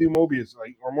 fine, we'll do Mobius,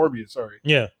 or Morbius, sorry.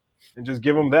 Yeah. And just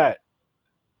give them that.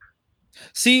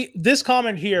 See, this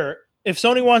comment here, if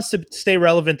Sony wants to stay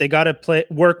relevant, they got to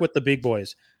work with the big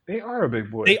boys. They are a big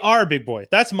boy. They are a big boy.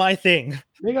 That's my thing.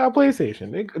 They got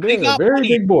PlayStation. They're a very money.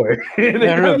 Big boy.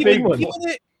 They're a big one.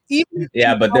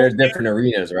 But they're different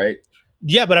arenas, right?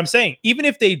 Yeah, but I'm saying, even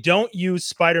if they don't use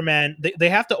Spider-Man, they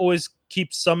have to always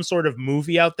keep some sort of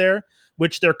movie out there,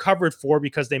 which they're covered for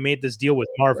because they made this deal with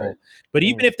Marvel. Right. But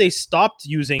even if they stopped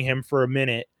using him for a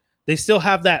minute, they still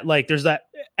have that, like, there's that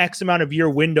X amount of year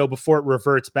window before it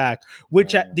reverts back,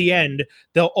 which at the end,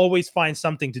 they'll always find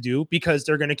something to do because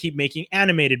they're going to keep making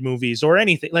animated movies or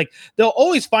anything. Like, they'll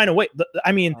always find a way.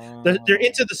 I mean, they're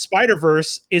Into the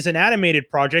Spider-Verse is an animated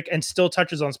project and still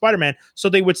touches on Spider-Man, so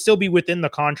they would still be within the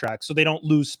contract, so they don't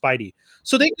lose Spidey.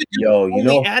 So they could do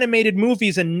only animated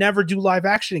movies and never do live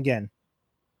action again.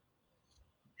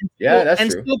 Yeah, that's true.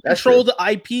 And still control the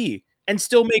IP. And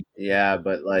still make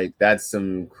but like that's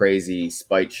some crazy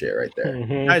spite shit right there.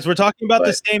 Guys, we're talking about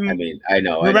the same. I mean, I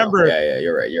know. Remember, yeah,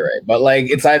 you're right. But like,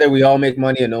 it's either we all make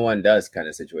money and no one does kind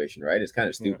of situation, right? It's kind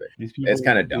of stupid. It's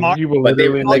kind of dumb. But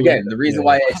the reason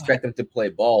why I expect them to play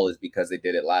ball is because they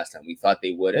did it last time. We thought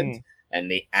they wouldn't, and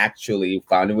they actually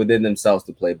found it within themselves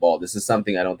to play ball. This is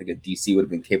something I don't think a DC would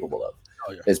have been capable of.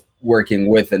 Is working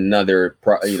with another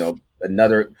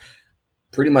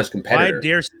pretty much competitor. I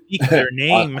dare speak their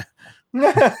name.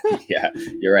 Yeah,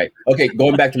 you're right. Okay,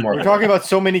 going back to Marvel. We're talking about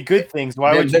so many good things.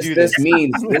 Why would you do this?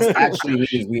 This actually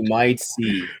means we might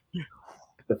see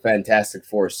the Fantastic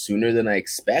Four sooner than I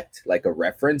expect, like a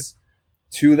reference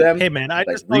to them. Hey man,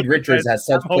 Reed Richards has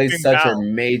played such a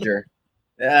major.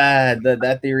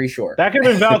 That theory, sure. That could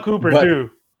have been Val Cooper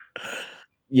too.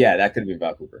 Yeah, that could have been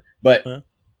Val Cooper, but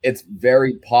it's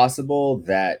very possible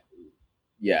that.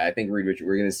 Yeah, I think Reed Richards,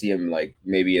 we're going to see him like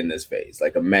maybe in this phase,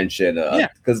 like a mention,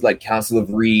 because like Council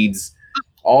of Reeds,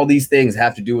 all these things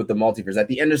have to do with the multiverse. At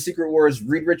the end of Secret Wars,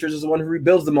 Reed Richards is the one who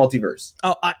rebuilds the multiverse.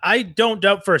 Oh, I don't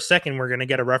doubt for a second we're going to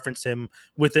get a reference to him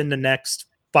within the next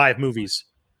 5 movies.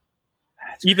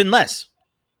 Even less.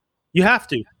 You have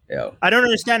to. Yeah. I don't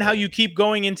understand how you keep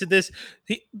going into this.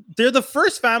 They're the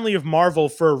first family of Marvel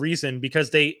for a reason, because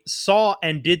they saw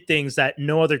and did things that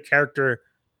no other characters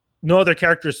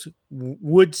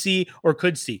would see or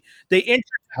could see.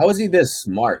 How is he this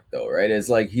smart though, right? It's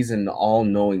like he's an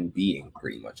all-knowing being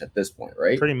pretty much at this point,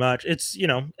 right? Pretty much. It's,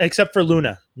 except for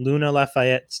Luna. Luna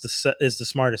Lafayette is the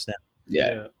smartest now.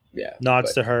 Yeah.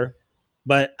 Nods to her.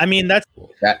 But I mean,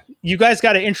 you guys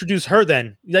got to introduce her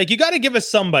then. Like, you got to give us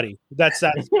somebody that's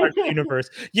that smart universe.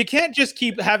 You can't just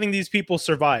keep having these people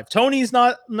survive. Tony's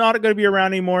not going to be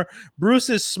around anymore.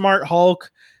 Bruce is smart Hulk,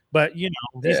 but he's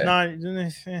not.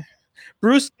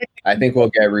 Bruce. I think we'll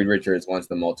get Reed Richards once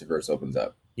the multiverse opens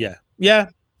up. Yeah.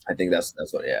 I think that's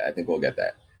what. Yeah, I think we'll get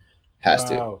that. Has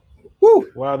to. Woo.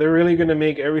 Wow, they're really going to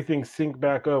make everything sync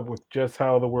back up with just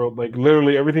how the world, like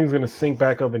literally everything's going to sync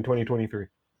back up in 2023.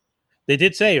 They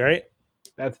did say, right?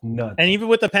 That's nuts. And even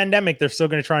with the pandemic, they're still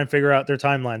going to try and figure out their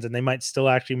timelines, and they might still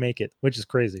actually make it, which is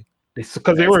crazy.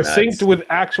 Because they were synced with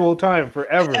actual time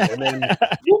forever, and then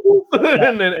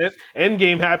and then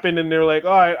Endgame happened, and they're like,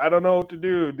 "Oh, I don't know what to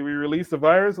do. Do we release the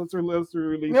virus? Let's release the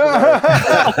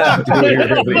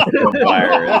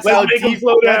virus. Let's make them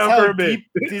slow down for a bit."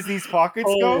 Disney's pockets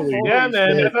go. Yeah,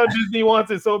 man. That's how Disney wants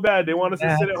it so bad. They want us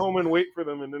to sit at home and wait for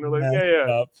them, and then they're like,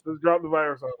 "Yeah, let's drop the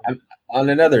virus on them." On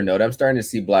another note, I'm starting to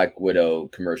see Black Widow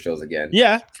commercials again.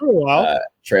 Yeah, for a while.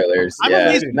 Trailers. I'm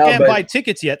amazed you can't buy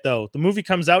tickets yet, though. The movie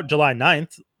comes out July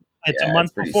 9th. It's a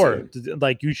month before.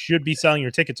 Like, you should be selling your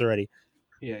tickets already.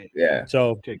 Yeah.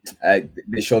 So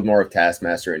they showed more of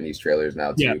Taskmaster in these trailers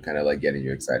now too, kind of like getting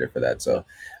you excited for that. So,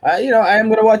 I am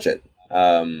going to watch it.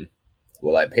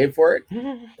 Will I pay for it?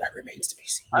 That remains to be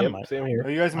seen. Same here.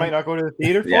 You guys might not go to the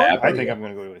theater for it? I think I'm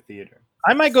going to go to a theater.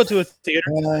 I might go to a theater.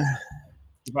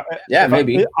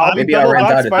 Maybe I'll rent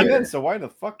out a theater. Then, so why the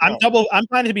fuck? I'm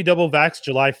planning to be double vaxxed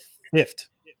July 5th.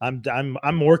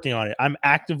 I'm working on it. I'm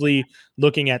actively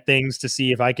looking at things to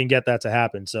see if I can get that to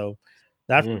happen. So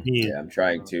that's me. Yeah, I'm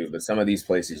trying to, but some of these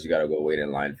places you got to go wait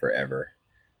in line forever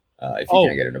if you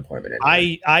can't get an appointment.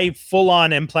 Anyway. I full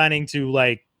on am planning to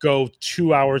like go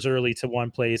 2 hours early to one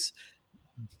place.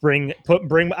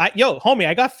 Homie,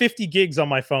 I got 50 gigs on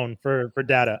my phone for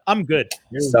data. I'm good.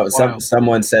 So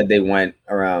someone said they went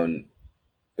around.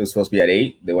 It was supposed to be at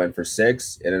 8. They went for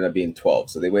 6. It ended up being 12.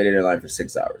 So they waited in line for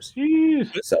 6 hours.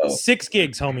 Jeez. So 6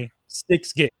 gigs, homie.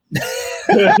 6 gigs.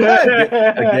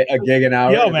 a gig an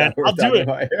hour. Yo, man, I'll do it.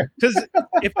 Because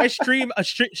if I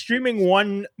streaming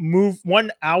 1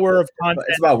 hour of content,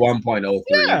 it's about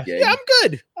 1.03 gigs. Yeah, I'm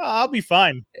good. I'll be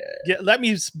fine. Let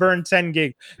me burn 10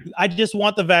 gigs. I just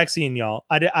want the vaccine, y'all.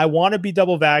 I want to be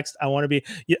double vaxxed. I want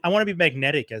to be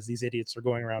magnetic, as these idiots are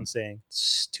going around saying.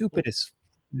 Stupid as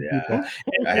people.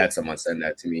 I had someone send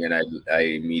that to me, and I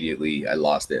immediately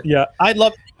lost it. Yeah, I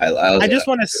just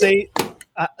want to say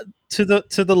to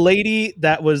the lady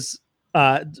that was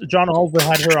John Oliver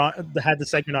had the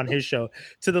segment on his show.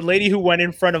 To the lady who went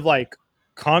in front of like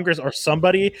Congress or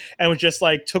somebody and was just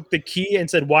like took the key and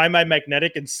said, "Why am I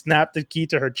magnetic?" and snapped the key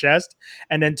to her chest,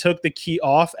 and then took the key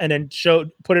off and then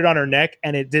put it on her neck,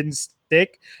 and it didn't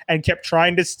stick, and kept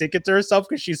trying to stick it to herself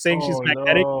because she's saying she's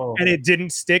magnetic, and it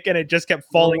didn't stick, and it just kept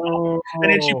falling off.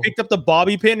 And then she picked up the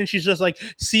bobby pin, and she's just like,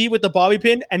 "See," with the bobby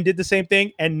pin, and did the same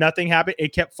thing, and nothing happened.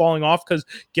 It kept falling off because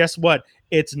guess what?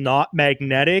 It's not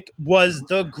magnetic. Was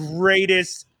the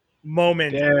greatest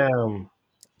moment. Damn.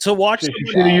 To watch. You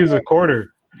should have used a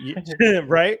quarter.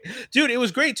 Right, dude, it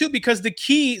was great too because the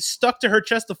key stuck to her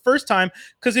chest the first time.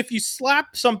 Because if you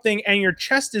slap something and your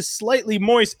chest is slightly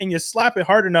moist and you slap it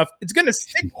hard enough, it's gonna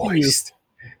stick moist. To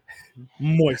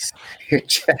you. Moist. Your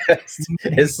chest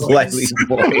is slightly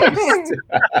moist.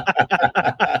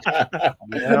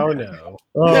 No.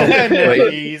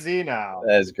 Easy now.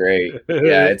 That's great.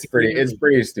 Yeah, it's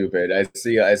pretty stupid. I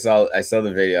saw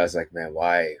the video. I was like, man,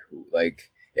 why?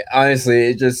 Like, honestly,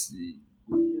 it just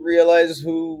realize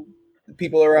who the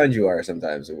people around you are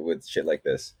sometimes with shit like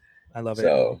this. I love it.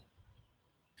 So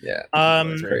yeah,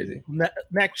 it's crazy.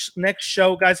 Next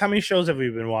show, guys. How many shows have we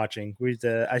been watching?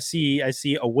 I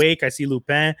see Awake. I see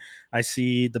Lupin. I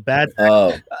see The Bad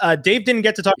Batch. Dave didn't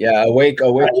get to talk. Yeah, Awake.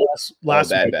 Last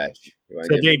Bad week. Batch.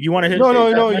 So Dave, you want to hit?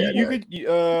 No.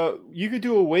 You could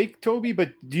do Awake, Toby.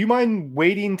 But do you mind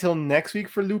waiting until next week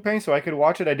for Lupin so I could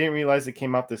watch it? I didn't realize it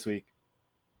came out this week.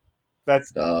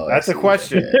 That's a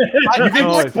question. You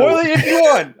can spoil it if you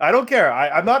want. I don't care.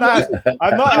 I'm not asking.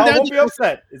 I won't be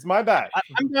upset. It's my bad.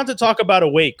 I'm down to talk about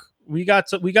Awake. we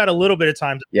got a little bit of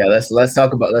time. Yeah, let's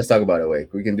talk about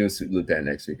Awake. We can do Lupin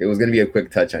next week. It was gonna be a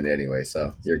quick touch on it anyway,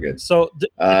 so you're good. So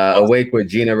Awake with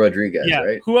Gina Rodriguez,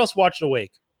 right? Who else watched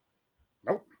Awake?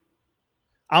 Nope.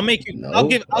 I'll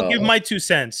give my 2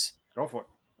 cents. Go for it.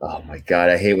 Oh my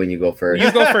god, I hate when you go first.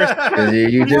 You go first.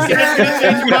 You just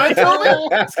change your mind,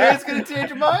 It's gonna change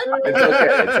your mind. It's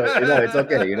okay. It's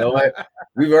okay. You know what?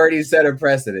 We've already set a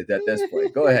precedent at this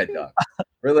point. Go ahead, Doc.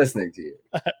 We're listening to you.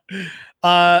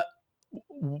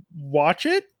 Watch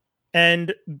it,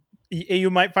 and you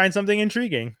might find something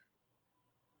intriguing.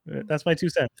 That's my 2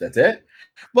 cents. That's it.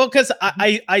 Well, because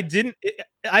I didn't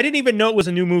even know it was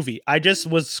a new movie. I just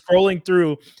was scrolling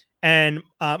through. And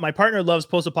my partner loves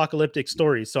post-apocalyptic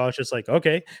stories. So I was just like,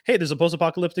 okay, hey, there's a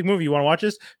post-apocalyptic movie. You want to watch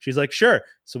this? She's like, sure.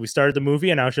 So we started the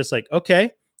movie and I was just like, okay,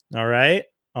 all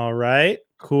right,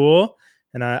 cool.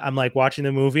 And I'm like watching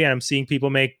the movie and I'm seeing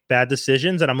people make bad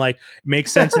decisions. And I'm like,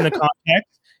 makes sense in the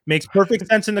context. Makes perfect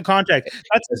sense in the context.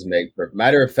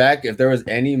 Matter of fact, if there was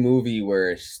any movie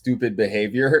where stupid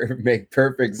behavior make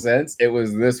perfect sense, it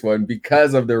was this one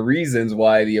because of the reasons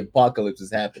why the apocalypse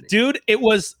is happening. Dude, it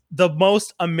was the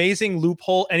most amazing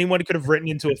loophole anyone could have written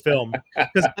into a film. I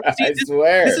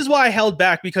swear. This is why I held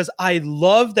back, because I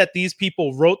love that these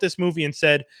people wrote this movie and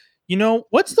said, you know,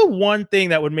 what's the one thing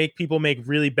that would make people make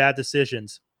really bad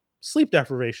decisions? Sleep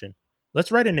deprivation.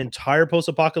 Let's write an entire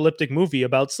post-apocalyptic movie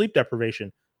about sleep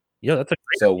deprivation. Yeah, that's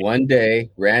so one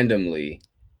day, randomly,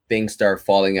 things start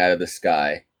falling out of the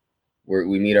sky. Where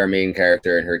we meet our main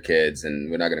character and her kids,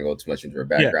 and we're not going to go too much into her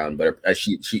background, but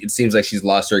she it seems like she's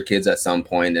lost her kids at some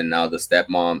point, and now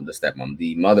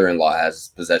the mother-in-law has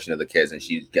possession of the kids, and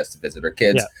she gets to visit her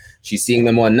kids. Yeah. She's seeing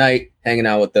them one night, hanging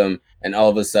out with them, and all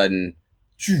of a sudden,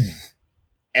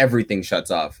 everything shuts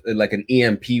off. Like an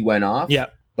EMP went off. Yeah.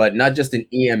 But not just an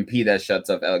EMP that shuts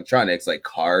off electronics, like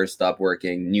cars stop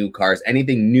working, new cars,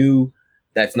 anything new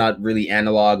that's not really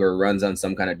analog or runs on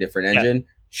some kind of different engine,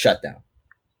 shut down.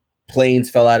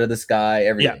 Planes fell out of the sky,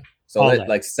 everything. Yeah. So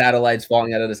like satellites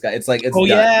falling out of the sky. It's like, it's done.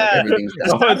 Yeah. Like, everything's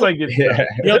done.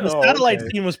 The satellite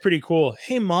scene was pretty cool.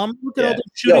 Hey, Mom, look at all those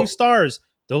shooting stars.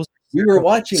 We were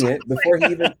watching it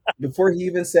before he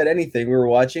even said anything. We were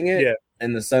watching it,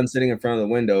 and the sun's sitting in front of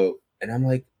the window, and I'm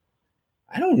like,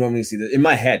 I don't normally see this in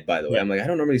my head, by the way. I'm like, I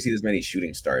don't normally see this many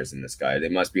shooting stars in the sky.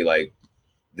 This must be like,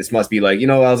 you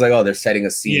know, I was like, oh, they're setting a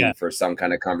scene for some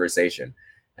kind of conversation.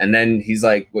 And then he's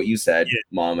like, what you said,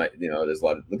 Mom, you know, there's a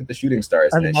lot of, look at the shooting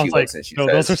stars. And then she looks and she says,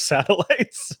 those are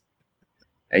satellites.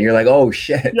 And you're like, oh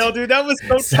shit. Yo, dude, that was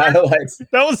so satellites. Dark.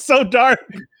 That was so dark.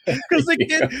 Because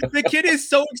the kid is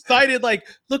so excited, like,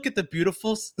 look at the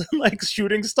beautiful like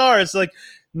shooting stars. Like,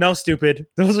 no, stupid.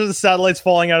 Those are the satellites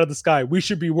falling out of the sky. We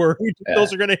should be worried.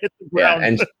 Those are gonna hit the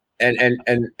ground.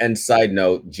 And side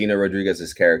note, Gina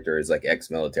Rodriguez's character is like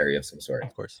ex-military of some sort.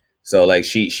 Of course. So like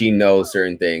she knows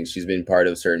certain things. She's been part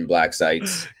of certain black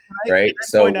sites. Right.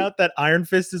 So point out that Iron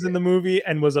Fist is in the movie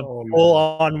and was a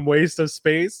full-on waste of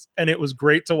space, and it was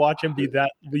great to watch him be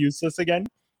that useless again.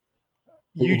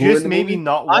 You just maybe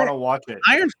not want to watch it.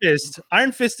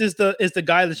 Iron Fist is the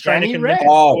guy that's trying to convince.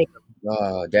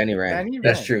 Danny Rand.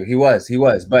 That's true. He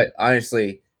was. But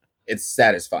honestly, it's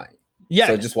satisfying. Yeah.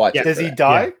 So just watch it. Does he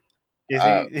die?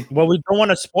 Well, we don't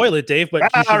want to spoil it, Dave. But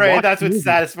all right, that's what's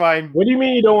satisfying. What do you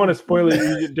mean you don't want to spoil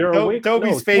it?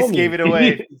 Toby's face gave it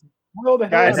away.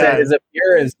 Guys, his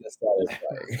appearance is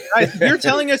satisfying. Guys, you're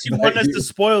telling us you want us to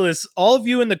spoil this. All of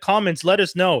you in the comments, let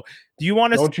us know. Do you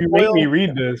want us? Don't you make me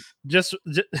read this? Just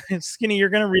Skinny, you're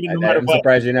gonna read it no matter what. I'm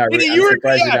surprised you're not. I'm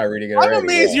surprised you're not reading it. I'm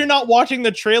amazed you're not watching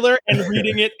the trailer and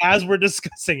reading it as we're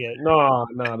discussing it. No,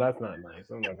 that's not nice.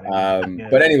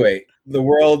 But anyway, the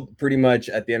world pretty much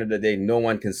at the end of the day, no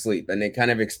one can sleep, and they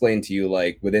kind of explain to you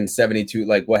like within 72,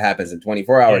 like what happens in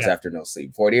 24 hours after no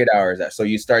sleep, 48 hours. So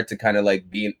you start to kind of like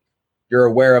you're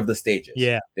aware of the stages.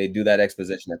 Yeah, they do that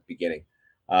exposition at the beginning,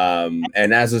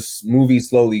 and as this movie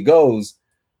slowly goes,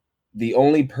 the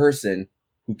only person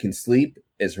who can sleep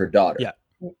is her daughter. Yeah.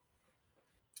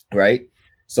 Right.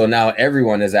 So now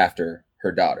everyone is after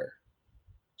her daughter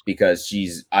because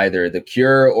she's either the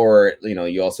cure or, you know,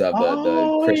 you also have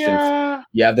the Christian.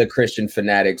 You have the Christian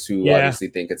fanatics who obviously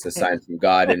think it's a sign from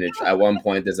God. And at one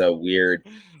point, there's a weird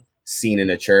scene in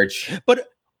a church. But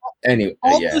anyway,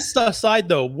 all this aside,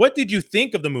 though, what did you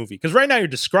think of the movie? Because right now you're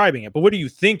describing it, but what do you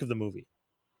think of the movie?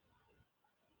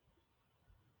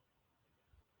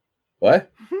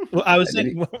 What? Well, I was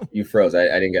saying you froze. I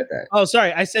didn't get that. Oh,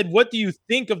 sorry. I said, what do you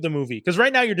think of the movie? Because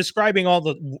right now you're describing all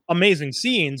the amazing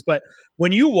scenes, but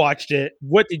when you watched it,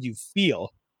 what did you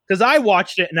feel? Because I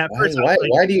watched it and at first,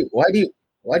 why do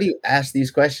Why do you ask these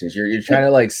questions? You're trying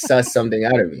to like suss something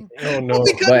out of me. Oh no!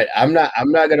 But I'm not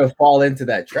gonna fall into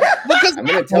that trap because I'm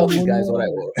gonna tell these guys what I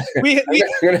want. I'm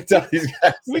gonna tell these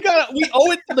guys. We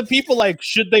owe it to the people. Like,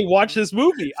 should they watch this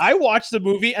movie? I watched the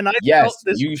movie, and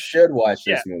you should watch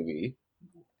this movie.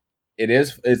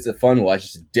 It's a fun watch.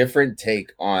 It's a different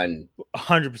take on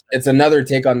 100%. It's another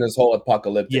take on this whole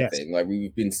apocalyptic thing. Like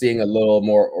we've been seeing a little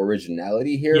more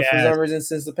originality here for some reason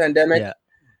since the pandemic.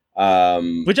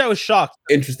 Which I was shocked.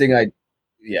 Interesting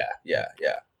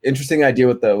interesting idea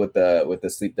with the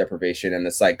sleep deprivation and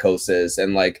the psychosis,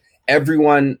 and like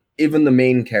everyone, even the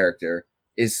main character,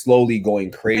 is slowly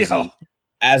going crazy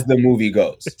as the movie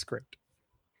goes. It's great.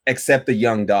 Except the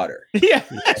young daughter. Yeah.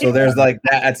 So there's like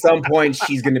that. At some point,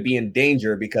 she's going to be in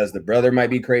danger because the brother might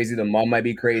be crazy, the mom might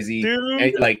be crazy. Dude,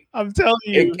 and, like I'm telling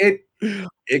you, it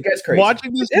gets crazy.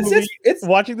 Watching this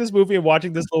movie and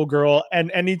watching this little girl, and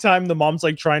anytime the mom's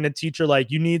like trying to teach her, like,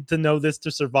 you need to know this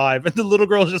to survive, and the little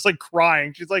girl's just like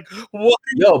crying. She's like, "What?"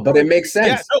 No, but it makes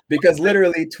sense because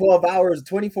literally 12 hours,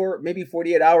 24, maybe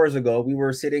 48 hours ago, we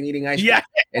were sitting eating ice cream,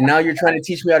 and now you're trying to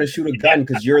teach me how to shoot a gun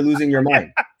because you're losing your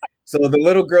mind. So the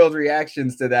little girl's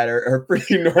reactions to that are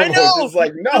pretty normal. I know. Just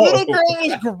like, no. The little girl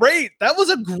was great. That was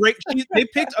a great. They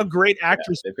picked a great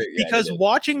actress because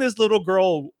watching this little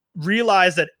girl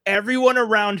realize that everyone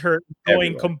around her is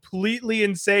going completely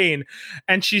insane,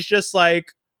 and she's just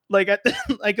like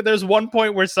there's one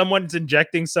point where someone's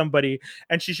injecting somebody,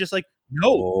 and she's just like,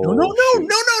 no, and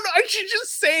she's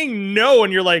just saying no,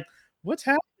 and you're like, what's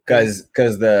happening?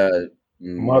 Because the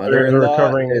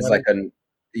mother-in-law is like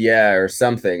or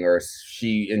something, or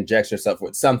she injects herself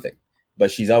with something, but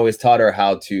she's always taught her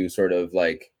how to sort of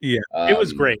like it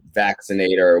was great,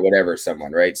 vaccinate or whatever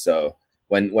someone, right? So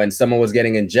when someone was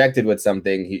getting injected with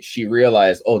something, she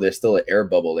realized, oh, there's still an air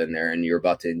bubble in there, and you're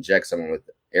about to inject someone with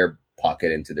air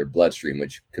pocket into their bloodstream,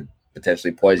 which could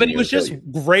potentially poison. But it was just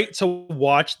great to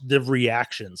watch the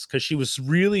reactions because she was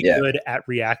really good at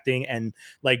reacting and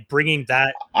like bringing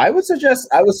that. I would suggest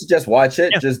watch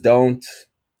it. Just don't.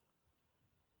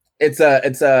 It's a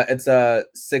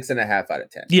 6.5 out of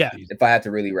 10. Yeah, if I had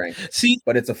to really rank it. See,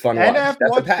 but it's a fun watch. And I've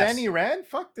watched Danny Rand.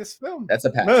 Fuck this film. That's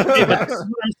a pass. That's what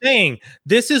I'm saying.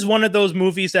 This is one of those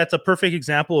movies that's a perfect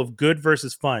example of good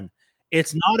versus fun.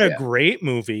 It's not a great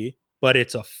movie, but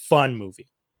it's a fun movie.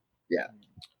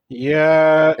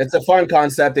 Yeah, it's a fun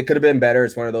concept. It could have been better.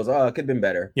 It's one of those. Oh, it could have been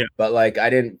better. Yeah, but like I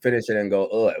didn't finish it and go,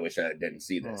 oh, I wish I didn't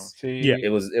see this.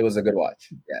 It was a good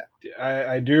watch. Yeah,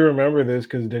 I do remember this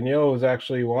because Danielle was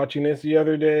actually watching this the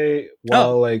other day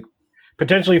while like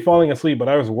potentially falling asleep, but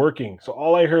I was working, so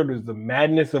all I heard was the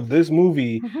madness of this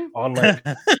movie on like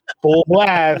full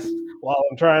blast while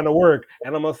I'm trying to work,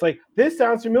 and I'm just like, this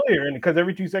sounds familiar, and because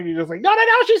every 2 seconds you're just like, no,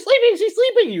 she's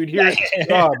sleeping. You'd hear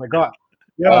it. Oh my god.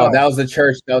 Yeah. Oh, that was a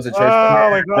church. Oh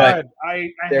my god!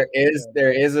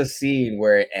 There is a scene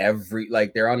where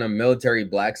they're on a military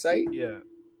black site. Yeah.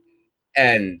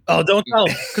 And don't tell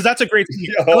because that's a great scene.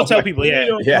 Don't tell people.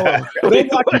 Don't I'm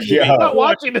not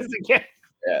watching this again.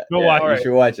 Go watch it. You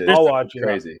should watch it. I'll watch it.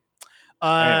 Crazy.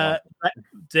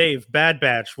 Dave, Bad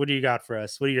Batch. What do you got for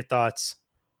us? What are your thoughts?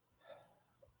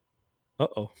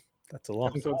 That's a long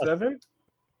episode 7.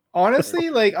 Honestly,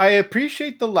 like I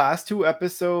appreciate the last 2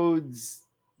 episodes.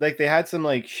 Like they had some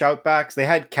like shoutbacks. They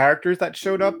had characters that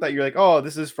showed up that you're like, oh,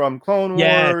 this is from Clone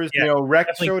Wars. You know,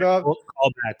 Rex showed up.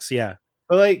 Callbacks, yeah.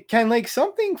 But like, can like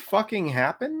something fucking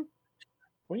happen?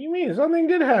 What do you mean? Something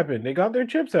did happen. They got their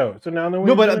chips out, so now they're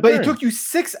but it took you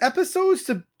 6 episodes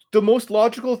to the most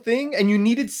logical thing, and you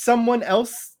needed someone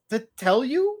else to tell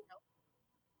you.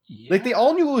 Yeah. Like they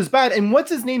all knew it was bad. And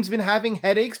what's his name's been having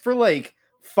headaches for like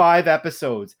 5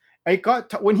 episodes. I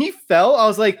got when he fell, I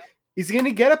was like, is he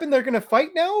gonna get up and they're gonna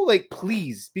fight now? Like,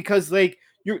 please, because like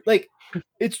you're like,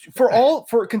 it's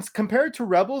compared to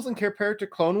Rebels and compared to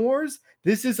Clone Wars,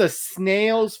 this is a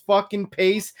snail's fucking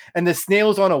pace, and the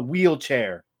snail's on a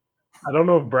wheelchair. I don't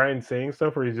know if Brian's saying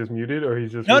stuff or he's just muted or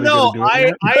he's just I am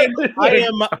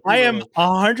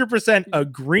 100%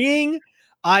 agreeing.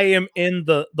 I am in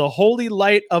the holy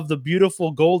light of the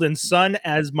beautiful golden sun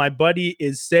as my buddy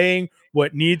is saying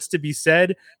what needs to be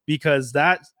said, because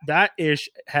that ish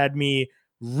had me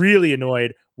really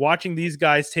annoyed watching these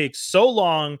guys take so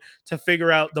long to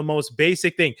figure out the most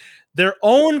basic thing. Their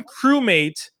own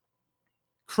crewmate,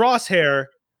 Crosshair,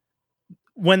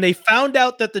 when they found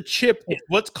out that the chip is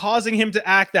what's causing him to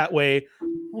act that way,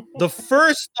 the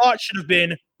first thought should have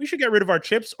been, we should get rid of our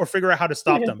chips or figure out how to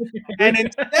stop them. And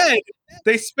instead,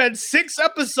 they spent 6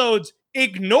 episodes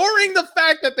ignoring the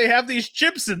fact that they have these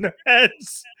chips in their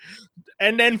heads.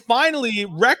 And then finally,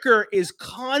 Wrecker is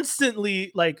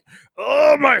constantly like,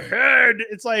 "Oh, my head!"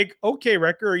 It's like, "Okay,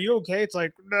 Wrecker, are you okay?" It's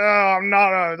like, "No, I'm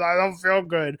not. I don't feel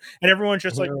good." And everyone's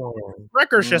just like,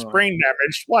 "Wrecker's just brain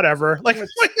damaged. Whatever." Like,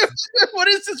 what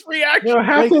is this reaction? No,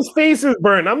 half his face is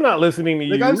burned. I'm not listening to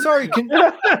you. I'm sorry.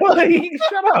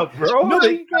 Shut up, bro.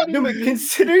 No, but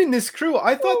considering this crew,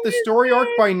 I thought the story arc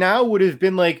by now would have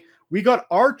been like, we got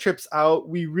our chips out.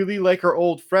 We really like our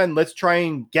old friend. Let's try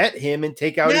and get him and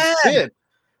take out his chip.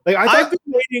 Like I've been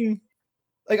waiting.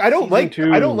 Like I don't like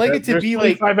it to be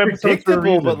like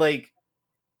predictable, but like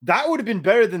that would have been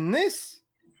better than this.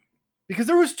 Because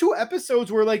there was 2 episodes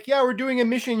where like, yeah, we're doing a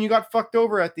mission, you got fucked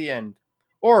over at the end.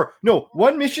 Or no,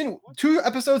 1 mission, 2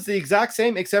 episodes the exact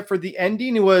same, except for the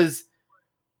ending. It was,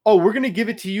 oh, we're gonna give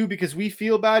it to you because we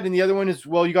feel bad, and the other one is,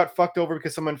 well, you got fucked over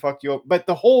because someone fucked you up. But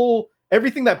the whole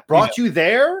everything that brought you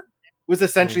there was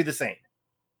essentially the same.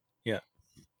 Yeah,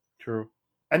 true.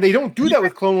 And they don't do that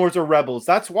with Clone Wars or Rebels.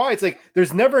 That's why it's like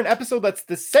there's never an episode that's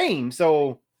the same.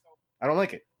 So I don't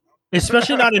like it.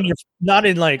 Especially not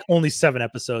in like only 7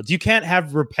 episodes. You can't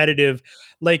have repetitive,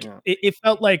 like it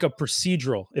felt like a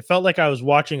procedural. It felt like I was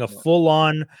watching a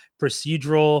full-on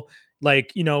procedural.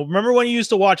 Like, you know, remember when you used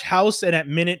to watch House and at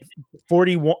minute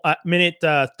 41, minute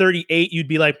 38, you'd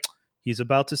be like, he's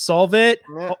about to solve it.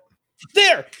 Yeah. Oh,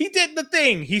 there, he did the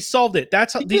thing. He solved it.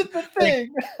 That's how he did the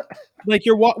thing. Like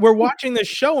we're watching this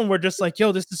show and we're just like,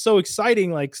 yo, this is so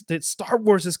exciting. Like that Star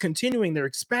Wars is continuing. They're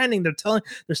expanding.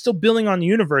 They're still building on the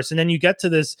universe. And then you get to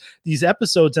these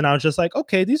episodes and I was just like,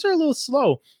 okay, these are a little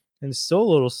slow and still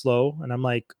a little slow. And I'm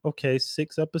like, okay,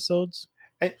 6 episodes.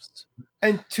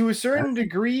 And to a certain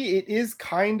degree, it is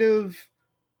kind of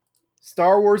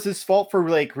Star Wars' fault for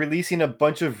like releasing a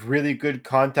bunch of really good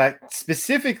content,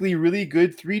 specifically really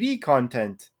good 3D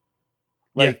content,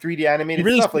 like 3D animated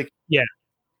stuff. Like,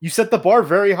 you set the bar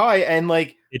very high, and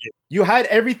like you had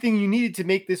everything you needed to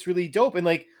make this really dope. And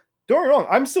like, don't get me wrong,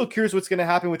 I'm still curious what's going to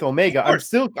happen with Omega. I'm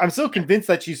still convinced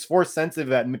that she's force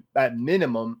sensitive at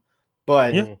minimum,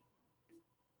 but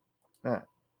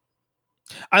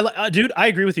dude, I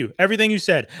agree with you. Everything you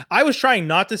said. I was trying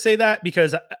not to say that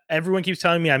because everyone keeps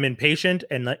telling me I'm impatient.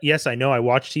 And yes, I know I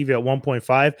watch TV at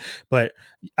 1.5, but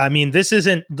I mean, this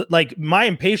isn't like my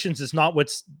impatience is not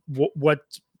what's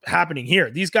happening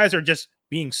here. These guys are just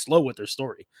being slow with their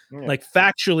story. Like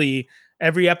factually,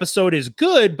 every episode is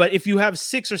good, but if you have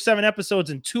 6 or 7 episodes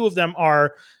and 2 of them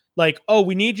are like, oh,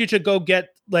 we need you to go get,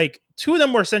 like 2 of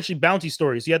them were essentially bounty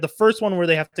stories. You had the first one where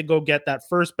they have to go get that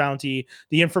first bounty,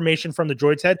 the information from the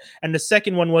droid's head. And the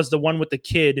second one was the one with the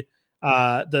kid,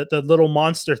 the little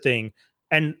monster thing.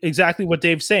 And exactly what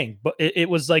Dave's saying, but it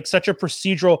was like such a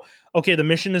procedural. Okay, the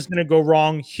mission is going to go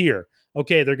wrong here.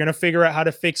 Okay, they're going to figure out how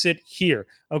to fix it here.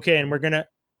 Okay, and we're going to,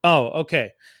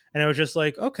 okay. And it was just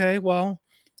like, okay, well,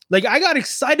 like I got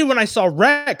excited when I saw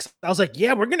Rex. I was like,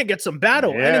 yeah, we're going to get some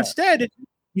battle. And instead,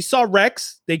 you saw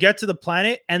Rex, they get to the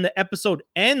planet, and the episode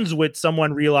ends with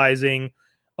someone realizing,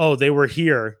 oh, they were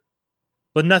here,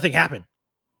 but nothing happened.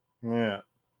 Yeah.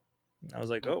 I was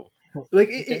like, oh. Like,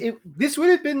 this would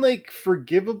have been, like,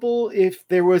 forgivable if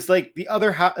there was, like, the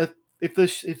other half,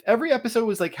 if every episode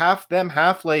was, like, half them,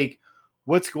 half, like,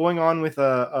 what's going on with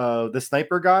the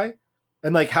sniper guy,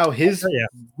 and, like, how his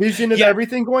vision of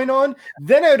everything going on,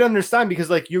 then I would understand, because,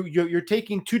 like, you're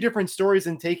taking 2 different stories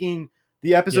and taking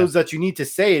the episodes that you need to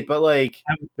say it, but like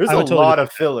there's a lot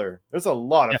of filler. There's a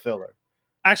lot of filler.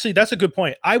 Actually, that's a good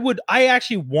point. I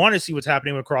actually want to see what's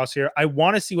happening with Crosshair. I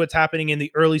want to see what's happening in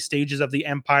the early stages of the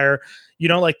Empire. You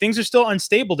know, like things are still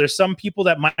unstable. There's some people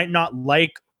that might not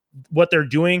like what they're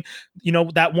doing. You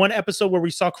know, that one episode where we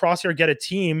saw Crosshair get a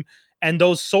team and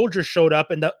those soldiers showed up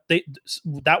and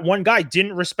that one guy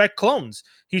didn't respect clones.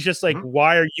 He's just like,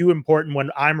 why are you important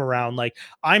when I'm around? Like,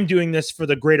 I'm doing this for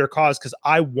the greater cause because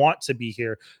I want to be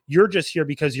here. You're just here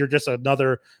because you're just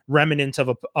another remnant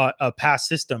of a past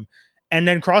system. And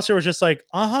then Crosshair was just like,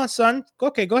 son,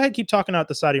 okay, go ahead, keep talking out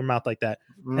the side of your mouth like that.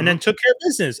 And then took care of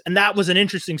business. And that was an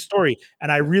interesting story.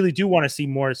 And I really do want to see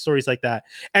more stories like that.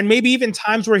 And maybe even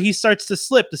times where he starts to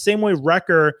slip the same way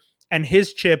Wrecker and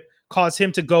his chip cause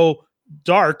him to go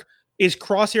dark. Is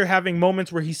Crosshair having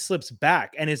moments where he slips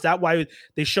back? And is that why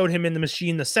they showed him in the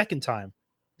machine the second time?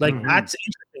 Like, that's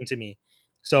interesting to me.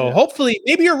 So hopefully,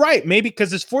 maybe you're right. Maybe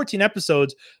because it's 14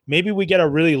 episodes, maybe we get a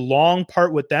really long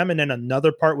part with them and then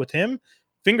another part with him.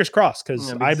 Fingers crossed,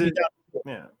 because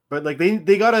but like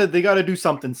they gotta do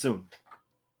something soon.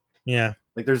 Yeah.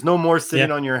 Like there's no more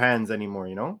sitting on your hands anymore,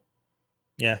 you know?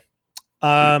 Yeah.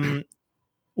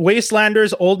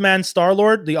 Wastelanders, Old Man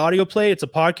Star-Lord, the audio play. It's a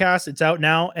podcast. It's out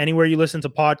now anywhere you listen to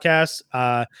podcasts.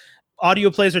 audio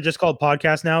plays are just called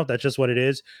podcasts now. That's just what it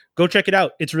is. Go check it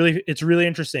out. It's really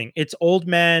interesting. It's Old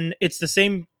Man. It's the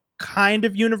same kind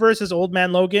of universe as Old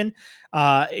Man Logan,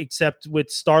 except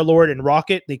with Star-Lord and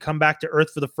Rocket. They come back to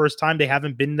Earth for the first time. They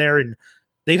haven't been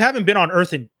on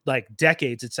Earth in like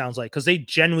decades, it sounds like, because they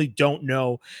generally don't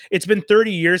know. It's been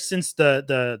 30 years since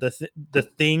the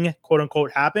thing, quote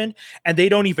unquote, happened, and they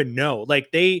don't even know.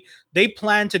 Like they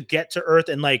plan to get to Earth,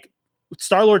 and like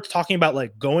Star-Lord's talking about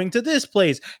like going to this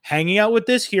place, hanging out with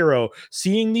this hero,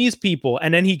 seeing these people,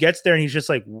 and then he gets there and he's just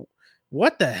like,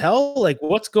 what the hell? Like,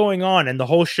 what's going on? And the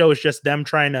whole show is just them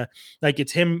trying to, like,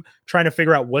 it's him trying to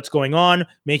figure out what's going on,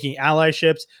 making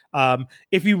allyships.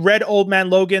 If you read Old Man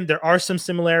Logan, there are some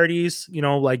similarities, you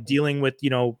know, like dealing with, you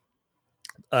know,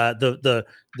 the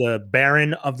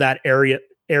Baron of that area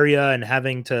and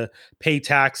having to pay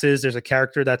taxes. There's a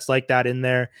character that's like that in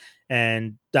there,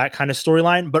 and that kind of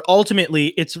storyline. But ultimately,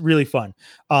 it's really fun.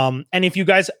 And if you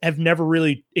guys have never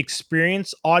really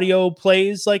experienced audio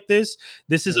plays like this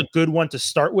is a good one to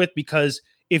start with, because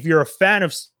if you're a fan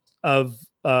of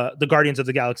the Guardians of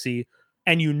the Galaxy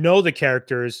and you know the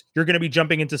characters, you're going to be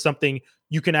jumping into something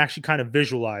you can actually kind of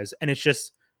visualize. And it's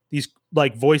just these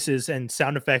like voices and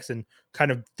sound effects and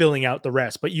kind of filling out the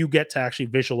rest, but you get to actually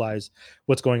visualize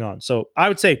what's going on. So I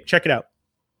would say check it out.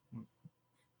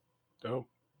 Dope.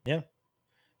 Yeah.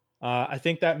 I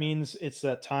think that means it's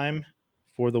that time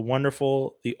for the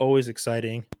wonderful, the always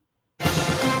exciting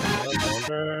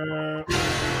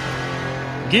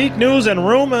geek news and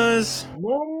rumors.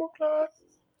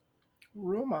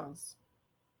 Rumors.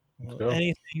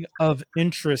 Anything of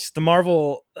interest? The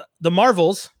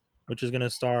Marvels, which is going to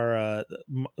star,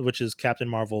 which is Captain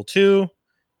Marvel 2,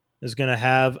 is going to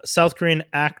have South Korean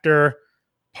actor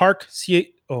Park Seo.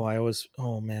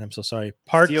 Oh man, I'm so sorry.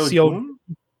 Park Seo.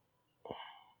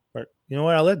 You know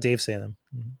what? I'll let Dave say them.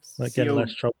 Like get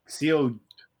less trouble. Seo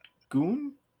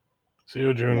Goon?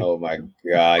 Seo Jun. Oh my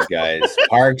god, guys.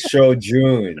 Park Seo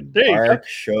Joon. Park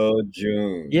Seo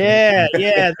Joon. Yeah,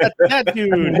 that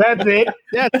dude. That's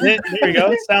it. There you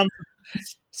go. Sounds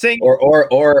sing.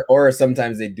 Or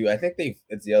sometimes they do. I think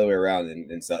it's the other way around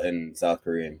in South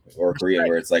Korean or Korean,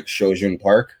 where it's like Seo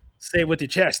Park. Say it with your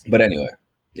chest. But anyway,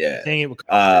 yeah. Saying it with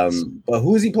but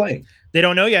who is he playing? They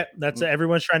don't know yet. That's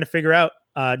everyone's trying to figure out.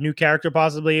 New character,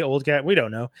 possibly old cat. We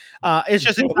don't know. It's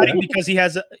just exciting because he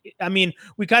has. I mean,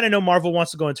 we kind of know Marvel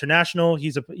wants to go international.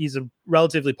 He's a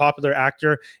relatively popular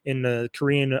actor in the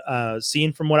Korean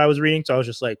scene, from what I was reading. So I was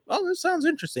just like, oh, this sounds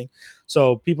interesting.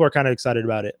 So people are kind of excited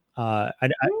about it. I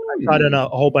saw it on a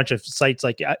whole bunch of sites.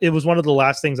 Like it was one of the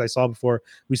last things I saw before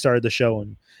we started the show,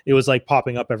 and it was like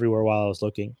popping up everywhere while I was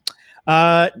looking.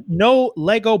 No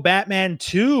Lego Batman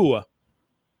 2.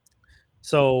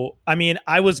 So, I mean,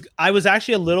 I was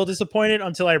actually a little disappointed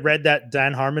until I read that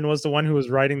Dan Harmon was the one who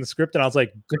was writing the script, and I was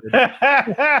like, good.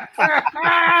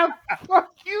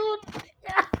 Fuck you.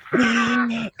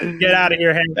 Get out of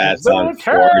here, Hank. That's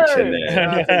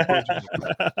unfortunate.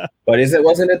 But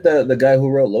wasn't it the guy who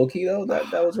wrote Loki though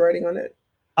that was writing on it?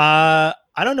 I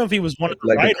don't know if he was one of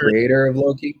the writers. The creator of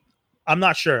Loki. I'm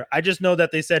not sure. I just know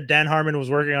that they said Dan Harmon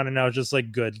was working on it, and I was just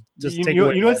like, good. Just you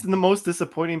know what's the most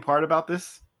disappointing part about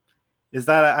this? Is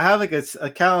that I have like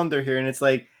a calendar here, and it's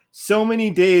like so many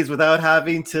days without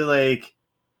having to like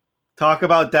talk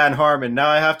about Dan Harmon. Now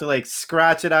I have to like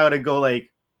scratch it out and go like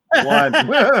one.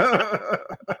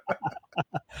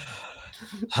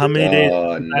 How many days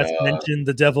has mentioned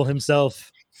the devil himself?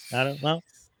 I don't know.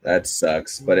 That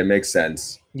sucks, but it makes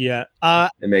sense. Yeah.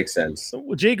 It makes sense.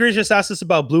 Jay Grease just asked us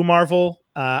about Blue Marvel.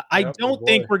 I don't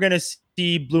think we're going to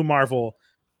see Blue Marvel.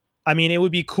 I mean, it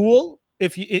would be cool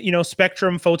if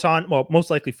Spectrum, Photon, well, most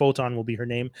likely Photon will be her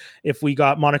name, if we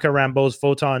got Monica Rambeau's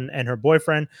Photon and her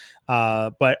boyfriend.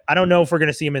 But I don't know if we're going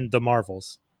to see him in the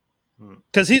Marvels.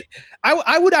 Because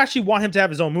I would actually want him to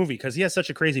have his own movie, because he has such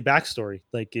a crazy backstory.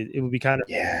 Like it would be kind of.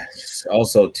 Yeah.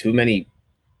 Also, too many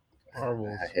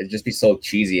Marvels. It'd just be so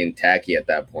cheesy and tacky at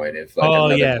that point if like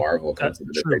another Marvel comes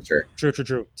into the picture.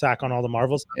 True. Tack on all the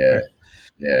Marvels. Yeah.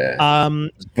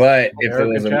 But if it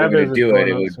was a movie to do it,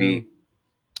 it would be.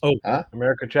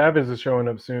 America Chavez is showing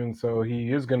up soon, so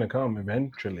he is going to come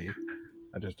eventually.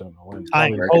 I just don't know when.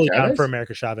 I'm totally down for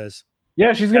America Chavez.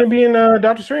 Yeah, she's going to be in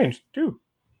Doctor Strange too.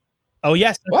 Oh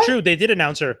yes, that's true. They did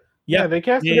announce her. Yeah, they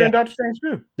casted her in Doctor Strange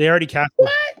too. They already cast her.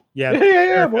 What?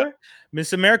 Yeah, boy.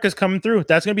 Miss America's coming through.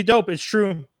 That's gonna be dope. It's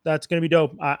true. That's gonna be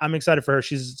dope. I'm excited for her.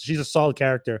 She's a solid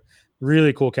character.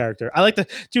 Really cool character. I like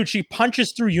dude. She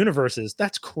punches through universes.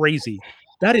 That's crazy.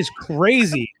 That is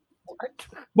crazy.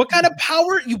 What kind of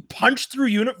power? You punch through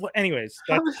universe? Anyways,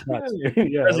 that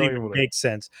doesn't even make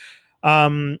sense.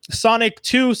 Sonic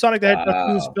the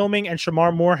Hedgehog 2 is filming, and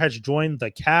Shamar Moore has joined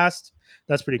the cast.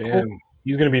 That's pretty cool.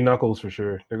 He's gonna be Knuckles for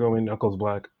sure. They're going to be Knuckles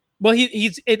Black. Well,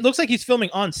 he's. It looks like he's filming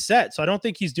on set, so I don't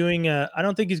think he's doing. I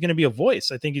don't think he's going to be a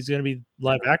voice. I think he's going to be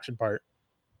live action part.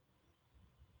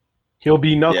 He'll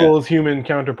be Knuckles' human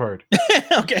counterpart.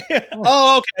 Okay.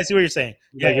 Oh, okay. I see what you're saying.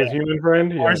 Yeah, like his human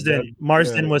friend.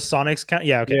 Marsden was Sonic's count.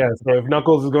 Yeah. Okay. Yeah. So if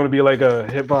Knuckles is going to be like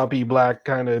a hip hoppy black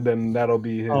kind of, then that'll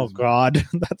be his. Oh God,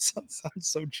 that sounds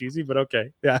so cheesy, but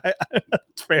okay. Yeah,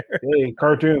 that's fair. Hey,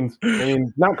 cartoons. I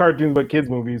mean, not cartoons, but kids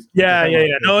movies. Yeah.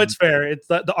 No, it's fair. It's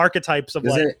the archetypes of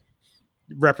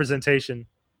representation.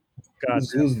 God.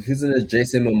 Who's in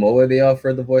Jason Momoa they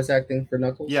offer the voice acting for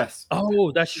Knuckles? Yes.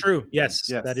 Oh, that's true. Yes.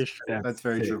 That is true. Yeah, that's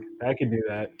very true. I can do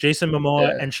that. Jason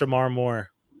Momoa and Shamar Moore.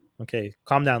 Okay,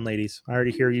 calm down, ladies. I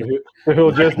already hear you. He'll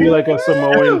just be like a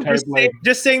Samoan type.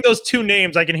 Just saying those two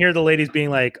names, I can hear the ladies being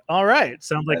like, "All right,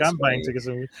 sounds like I'm buying tickets."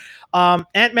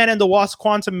 Ant-Man and the Wasp: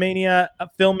 Quantumania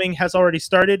filming has already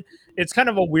started. It's kind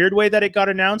of a weird way that it got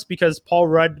announced because Paul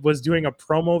Rudd was doing a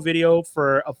promo video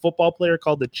for a football player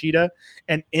called the Cheetah,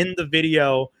 and in the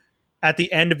video, at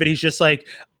the end of it, he's just like,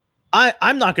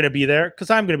 I'm not going to be there because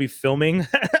I'm going to be filming.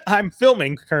 I'm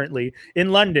filming currently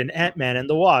in London, Ant-Man and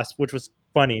the Wasp, which was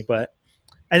funny,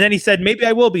 and then he said, maybe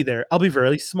I will be there. I'll be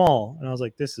very small. And I was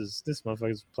like, this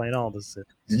motherfucker's playing all this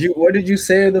shit. What did you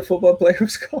say the football player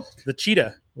was called? The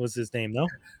Cheetah was his name, no?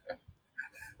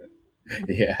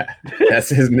 Yeah, that's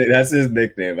his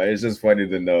nickname. It's just funny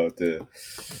to know to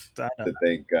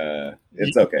think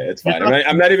it's okay. It's fine.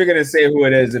 I'm not even gonna say who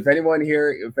it is. If anyone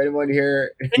here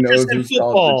knows who's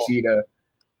called the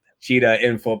Cheetah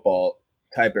in football,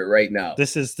 type it right now.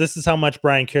 This is how much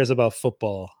Brian cares about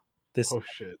football. Oh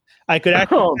shit! I could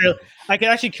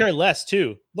actually care less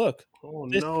too. Look. Oh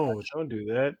no! Don't do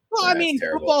that. Well, I mean,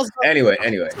 football's anyway.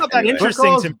 It's not that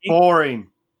interesting to me. Boring.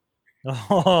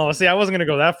 Oh, see, I wasn't gonna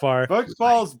go that far.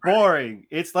 Football's boring.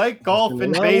 It's like golf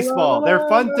and baseball. They're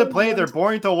fun to play. They're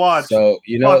boring to watch. So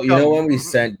you know when we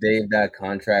sent Dave that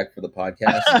contract for the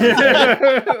podcast,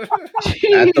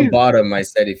 at the bottom I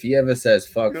said if he ever says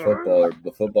 "fuck football" or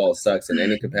 "the football sucks" in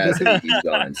any capacity, he's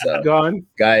gone. So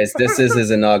guys, this is his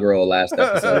inaugural last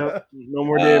episode. No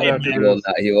more Dave.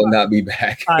 He will not be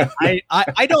back.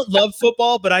 I don't love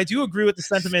football, but I do agree with the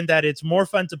sentiment that it's more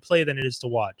fun to play than it is to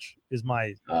watch. Is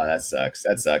my that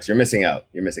sucks. You're missing out.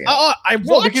 I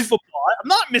watch football. I'm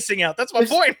not missing out. That's my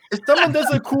point. If someone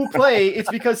does a cool play, it's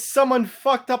because someone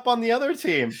fucked up on the other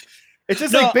team. It's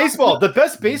just like baseball. The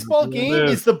best baseball game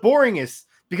is the boringest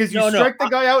because you strike the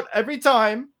guy out every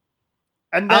time,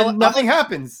 and then nothing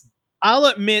happens. I'll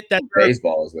admit that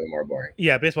baseball is way more boring.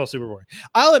 Yeah, baseball's super boring.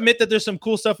 I'll admit that there's some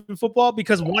cool stuff in football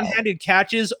because one-handed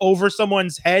catches over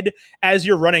someone's head as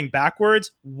you're running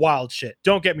backwards, wild shit.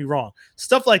 Don't get me wrong.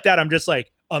 Stuff like that, I'm just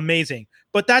like, amazing.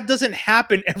 But that doesn't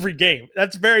happen every game.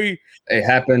 It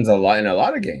happens a lot in a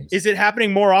lot of games. Is it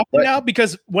happening more often now?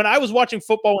 Because when I was watching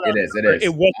football, it is.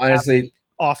 It was honestly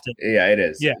often. Yeah, it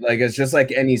is. Yeah. Like it's just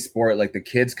like any sport. Like the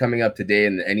kids coming up today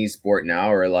in any sport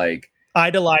now are like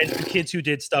idolize the kids who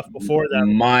did stuff before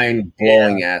them.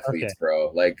 Mind-blowing athletes, bro.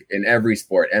 Like in every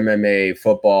sport, MMA,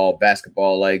 football,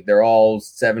 basketball, like they're all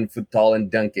 7 foot tall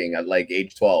and dunking at like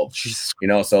age 12. Jesus.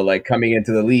 So like coming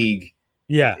into the league,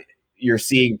 you're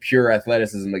seeing pure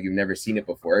athleticism like you've never seen it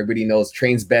before. Everybody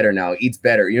trains better now, eats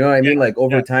better. You know what I mean? Like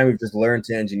over time, we've just learned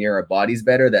to engineer our bodies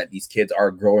better, that these kids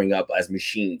are growing up as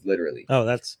machines, literally. Oh,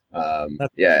 that's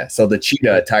So the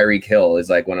Cheetah, Tyreek Hill, is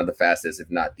like one of the fastest,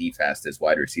 if not the fastest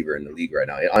wide receiver in the league right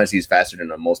now. Honestly, he's faster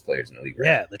than most players in the league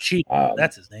right now. The Cheetah.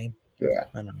 That's his name. Yeah.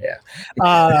 I don't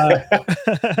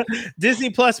know. Disney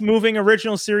Plus moving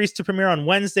original series to premiere on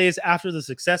Wednesdays after the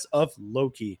success of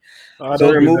Loki. So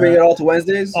they're moving it all to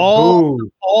Wednesdays? All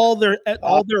their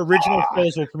original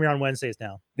shows will premiere on Wednesdays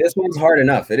now. This one's hard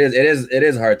enough. It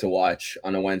is hard to watch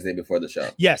on a Wednesday before the show.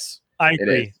 Yes. I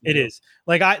agree. It is.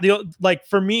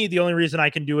 For me, the only reason I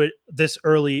can do it this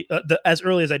early, as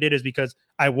early as I did, is because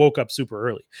I woke up super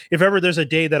early. If ever there's a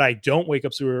day that I don't wake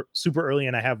up super early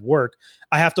and I have work,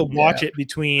 I have to watch it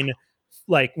between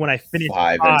like when I finish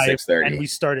 5 and 6:30, and we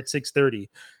start at 6:30.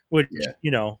 Which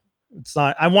it's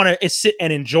not. I want to sit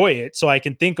and enjoy it so I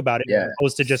can think about it, as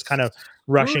opposed to just kind of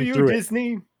rushing through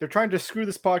Disney. They're trying to screw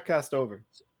this podcast over.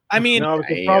 I mean,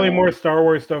 because probably more Star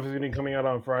Wars stuff is going to be coming out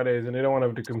on Fridays, and they don't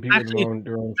want to compete with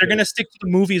their own. They're going to stick to the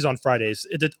movies on Fridays.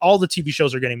 All the TV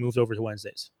shows are getting moved over to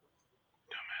Wednesdays.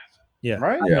 Yeah,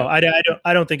 right. No, I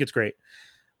don't think it's great.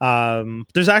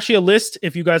 There's actually a list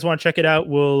if you guys want to check it out.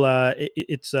 We'll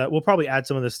probably add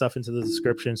some of this stuff into the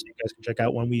description so you guys can check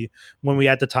out when we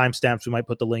add the timestamps. We might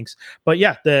put the links. But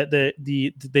yeah,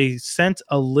 they sent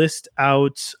a list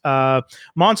out.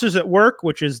 Monsters at Work,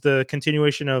 which is the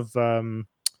continuation of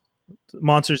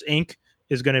Monsters Inc.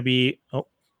 is going to be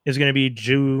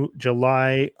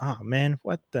July. Oh man,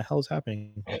 what the hell is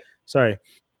happening? Sorry,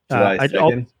 July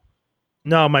 2nd.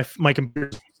 No, my computer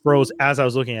froze as I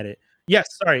was looking at it.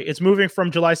 Yes, sorry. It's moving from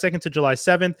July 2nd to July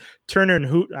 7th. Turner and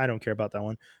Hoot. I don't care about that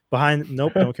one.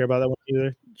 Nope, don't care about that one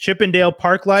either. Chippendale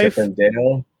Park Life.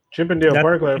 Chippendale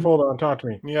Park Life. Hold on, talk to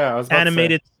me. Yeah, I was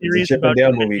animated series Chippendale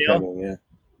about movie coming.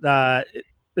 Yeah.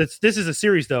 This is a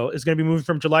series though. It's going to be moving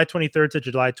from July 23rd to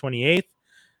July 28th.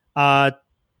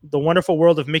 The Wonderful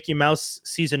World of Mickey Mouse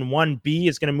season 1B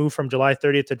is going to move from July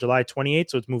 30th to July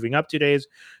 28th, so it's moving up 2 days.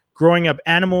 Growing Up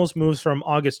Animals moves from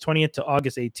August 20th to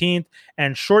August 18th,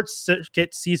 and Short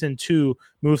Circuit season 2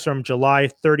 moves from July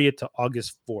 30th to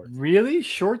August 4th. Really?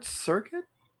 Short Circuit?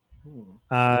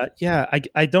 Yeah,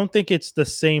 I don't think it's the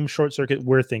same Short Circuit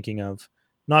we're thinking of.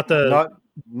 Not the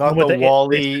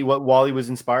Wall-E, what Wall-E was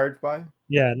inspired by?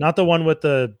 Yeah, not the one with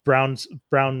the brown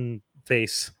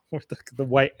face. The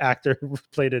white actor who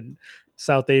played in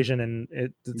South Asian, and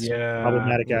it's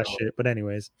problematic ass shit. But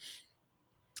anyways,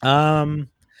 but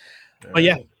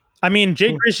yeah, I mean,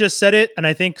 Jake Chris just said it, and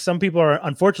I think some people are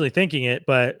unfortunately thinking it.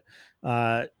 But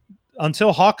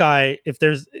until Hawkeye, if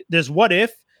there's What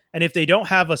If, and if they don't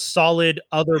have a solid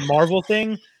other Marvel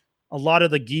thing, a lot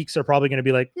of the geeks are probably going to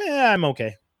be like, I'm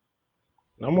okay.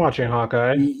 I'm watching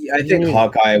Hawkeye. I think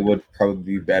Hawkeye would probably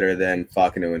be better than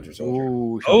Falcon and Winter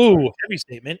Soldier. Heavy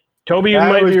statement. Toby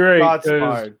might be right.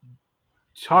 Hawkeye's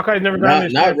never gotten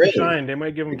his chance to shine. They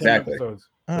might give him 10 episodes.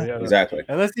 Exactly.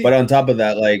 But on top of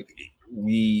that,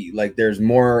 there's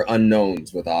more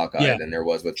unknowns with Hawkeye than there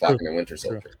was with Falcon and Winter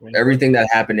Soldier. Everything that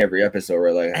happened every episode,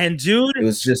 dude, it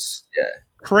was just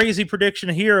crazy prediction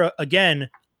here again.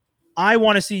 I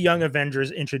want to see Young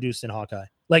Avengers introduced in Hawkeye,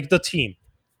 like the team.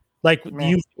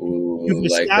 You've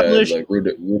established the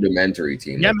rudimentary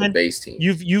team, the base team.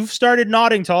 You've started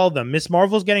nodding to all of them. Miss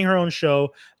Marvel's getting her own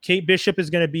show. Kate Bishop is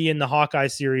going to be in the Hawkeye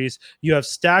series. You have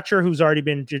Stature, who's already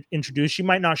been introduced. She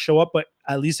might not show up, but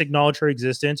at least acknowledge her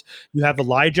existence. You have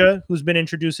Elijah, who's been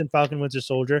introduced in Falcon Winter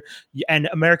Soldier, and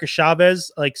America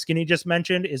Chavez, like Skinny just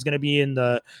mentioned, is going to be in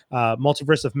the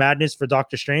Multiverse of Madness for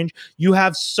Doctor Strange. You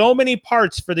have so many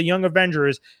parts for the Young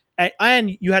Avengers.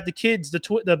 And you had the kids,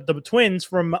 the twins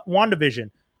from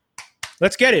WandaVision.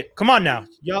 Let's get it. Come on now.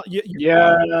 Don't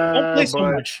play so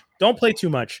much. Don't play too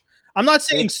much. I'm not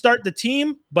saying start the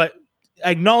team, but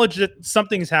acknowledge that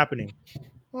something's happening.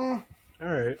 All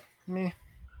right.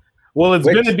 Well, it's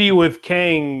going to be with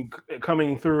Kang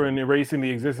coming through and erasing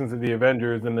the existence of the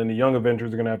Avengers, and then the Young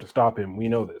Avengers are going to have to stop him. We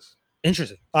know this.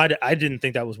 Interesting. I didn't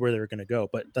think that was where they were going to go,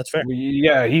 but that's fair.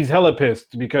 Yeah, he's hella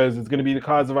pissed because it's going to be the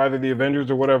cause of either the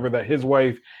Avengers or whatever that his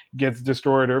wife gets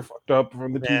destroyed or fucked up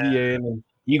from the TVA, and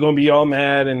he's going to be all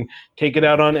mad and take it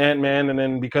out on Ant-Man, and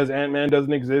then because Ant-Man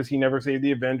doesn't exist, he never saved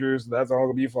the Avengers. So that's all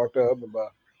going to be fucked up.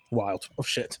 Wild. Oh,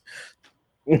 shit.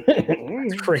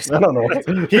 That's crazy. I don't know.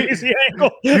 Crazy angle.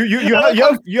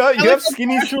 You have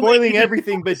Skinny spoiling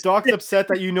everything, but Doc's upset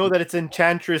that you know that it's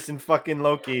Enchantress and fucking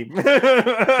Loki. I'm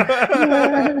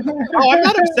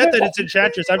not upset that it's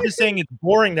Enchantress. I'm just saying it's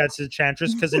boring that's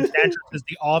Enchantress because Enchantress is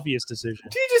the obvious decision.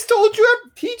 He just told you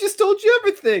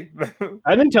everything.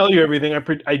 I didn't tell you everything.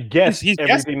 I guessed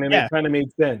everything, and it kind of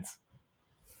made sense.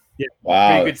 Yeah.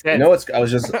 Wow. You know what's?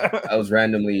 I was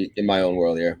randomly in my own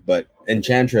world here, but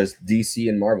Enchantress, DC,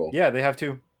 and Marvel. Yeah, they have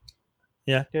two.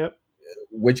 Yeah. Yep.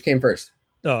 Which came first?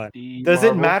 Does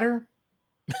it matter?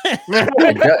 It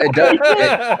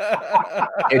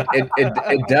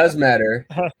does matter.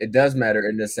 It does matter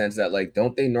in the sense that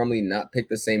don't they normally not pick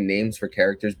the same names for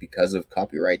characters because of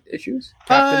copyright issues?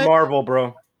 Captain Marvel,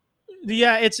 bro.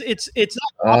 Yeah, it's not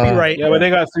copyright. Yeah, but they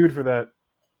got sued for that.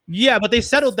 Yeah, but they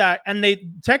settled that, and they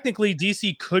technically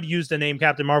DC could use the name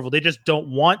Captain Marvel. They just don't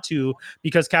want to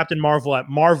because Captain Marvel at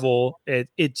Marvel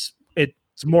it's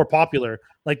more popular.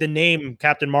 Like the name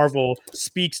Captain Marvel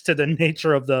speaks to the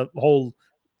nature of the whole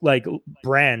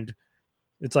brand.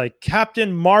 It's like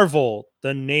Captain Marvel,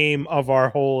 the name of our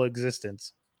whole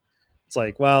existence. It's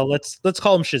like, well, let's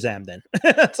call him Shazam then.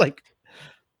 It's like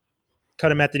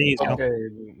cut him at the knees. Okay,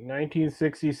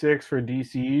 1966 for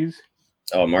DC's.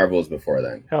 Oh, Marvel's before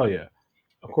then. Hell yeah.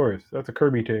 Of course. That's a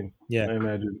Kirby thing. Yeah. I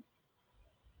imagine.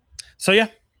 So yeah,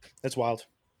 that's wild.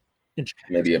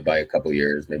 Maybe by a couple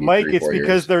years, maybe Mike, 3-4 it's because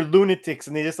years. they're lunatics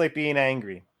and they just like being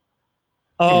angry.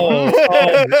 Oh.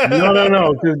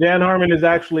 No, because Dan Harmon is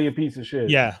actually a piece of shit.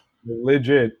 Yeah.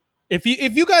 Legit. If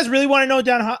you guys really want to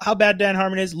know how bad Dan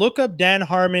Harmon is, look up Dan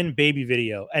Harmon baby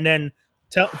video, and then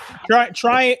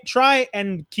try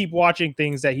and keep watching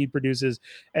things that he produces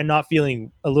and not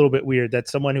feeling a little bit weird that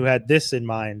someone who had this in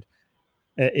mind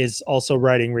is also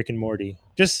writing Rick and Morty.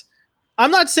 Just,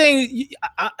 I'm not saying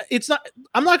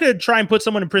I'm not going to try and put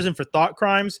someone in prison for thought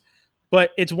crimes,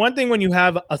 but it's one thing when you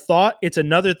have a thought. It's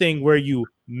another thing where you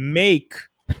make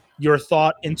your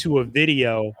thought into a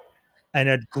video, and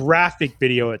a graphic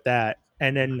video at that.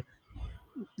 And then,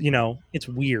 it's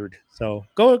weird. So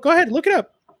go ahead, look it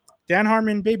up. Dan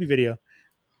Harmon baby video.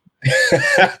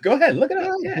 Go ahead, look it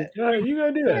up. Yeah, you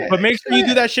gotta do that. But make sure you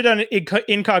do that shit on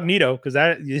incognito, because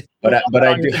that. But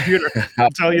I do.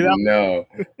 I'll tell you that. No.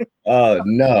 Oh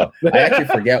no! I actually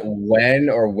forget when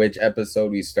or which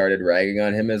episode we started ragging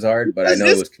on him as hard, but I know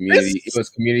it was Community. It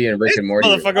was Community and Rick and Morty.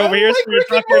 Motherfucker over here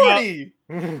talking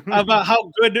about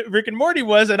how good Rick and Morty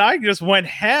was, and I just went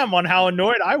ham on how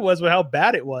annoyed I was with how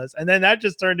bad it was, and then that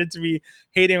just turned into me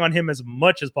hating on him as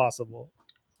much as possible.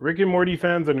 Rick and Morty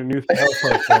fans and a new South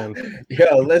Park fans.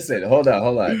 Yo, listen, hold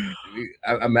on.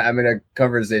 I'm in a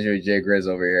conversation with Jay Grizz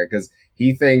over here because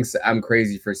he thinks I'm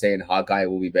crazy for saying Hawkeye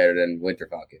will be better than Winter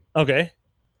Falcon. Okay.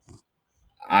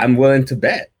 I'm willing to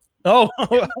bet. Oh.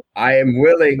 I am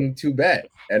willing to bet.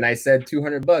 And I said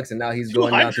 $200, and now he's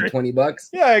going down to $20.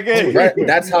 Yeah, I get it. Right?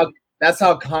 That's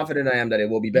how confident I am that it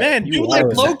will be better. Man, do like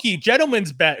Loki,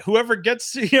 gentleman's bet.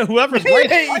 Whoever's whoever's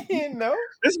right. No.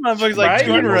 This motherfucker's like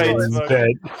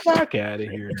right. Fuck out of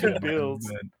here.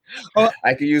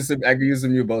 I could use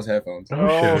some new Bose headphones.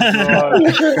 Oh god.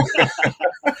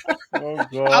 Oh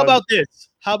god.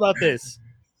 How about this?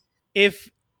 If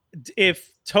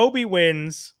Toby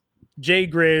wins, Jay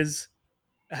Grizz,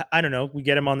 I don't know, we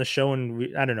get him on the show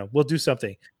and I don't know, we'll do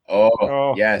something.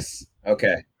 Oh. Yes.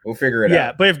 Okay. We'll figure it out.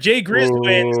 Yeah, but if Jay Grizz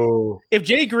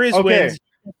wins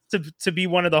to be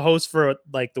one of the hosts for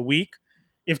like the week,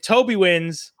 if Toby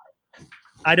wins,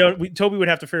 Toby would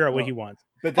have to figure out what he wants.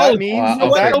 But that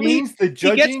means the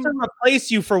judging, he gets to replace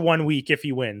you for 1 week if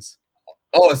he wins.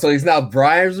 Oh, so he's not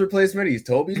Brian's replacement; he's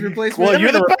Toby's replacement. Well,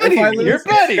 you're the betting. You're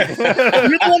betting. You're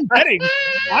the one betting.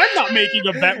 I'm not making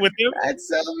a bet with him.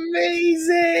 That's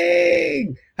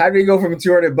amazing. How do you go from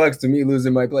 $200 to me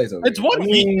losing my place? It's 1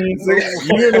 week.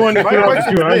 You're the one that put up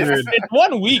 200. It's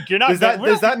 1 week. You're not.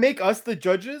 Does that make us the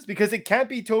judges? Because it can't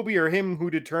be Toby or him who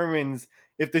determines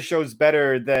if the show's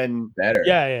better than better.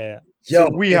 Yeah. Yo,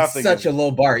 so we have such a low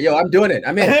bar. Yo, I'm doing it.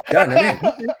 I'm in. Done. I'm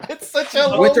in. It's such a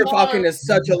low Winter bar. Falcon is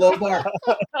such a low bar.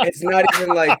 It's not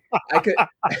even like I could.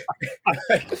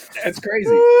 It's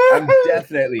crazy. I'm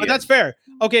definitely. But that's fair.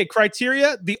 Okay,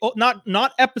 criteria: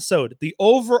 not episode. The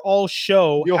overall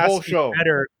show has to be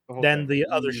better than the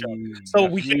other show. So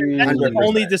we can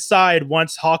only decide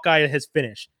once Hawkeye has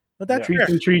finished. But that's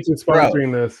treats and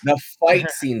sponsoring this. The fight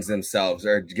scenes themselves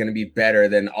are going to be better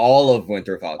than all of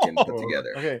Winter Falcon put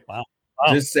together. Okay. Wow.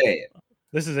 Just saying.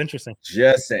 This is interesting.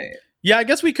 Just saying. Yeah, I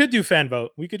guess we could do fan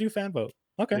vote.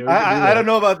 Okay. Yeah, I don't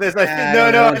know about this. I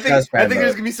think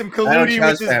there's gonna be some colluding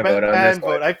with this fan vote.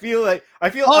 I feel us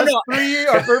three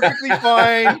are perfectly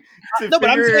fine to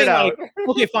figure it out.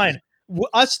 Okay, fine.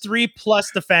 Us three plus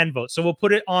the fan vote. So we'll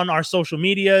put it on our social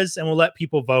medias and we'll let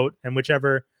people vote, and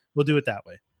whichever, we'll do it that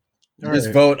way.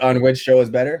 Just vote on which show is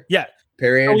better? Yeah.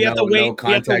 Period. So we have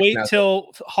to wait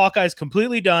till Hawkeye's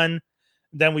completely done.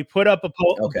 Then we put up a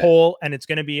poll, and it's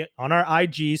going to be on our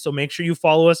IG. So make sure you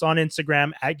follow us on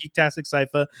Instagram at Geektastic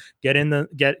Cypher.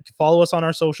 Follow us on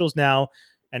our socials now,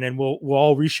 and then we'll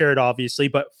all reshare it, obviously.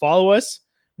 But follow us.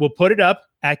 We'll put it up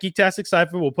at Geektastic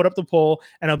Cypher. We'll put up the poll,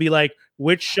 and I'll be like,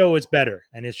 which show is better?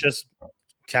 And it's just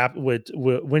with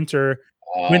Winter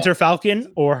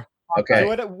Falcon or. Okay.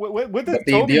 What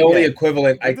the only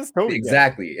equivalent,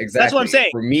 exactly. That's what I'm saying.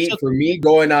 For me,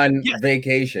 going on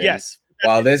vacation. Yes.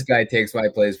 While this guy takes my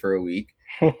place for a week,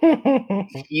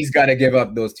 he's got to give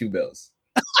up those $2 bills.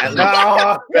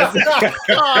 Damn. That's not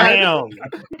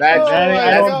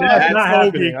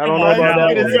happening. I don't know about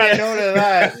that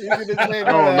one. I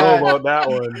don't know about that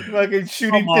one. Fucking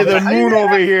shooting to the moon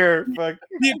over here. Fuck.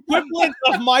 The equivalent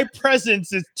of my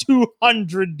presence is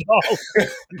 $200.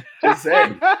 Just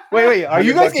saying. Wait. Are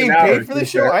you guys getting paid for the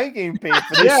show? I ain't getting paid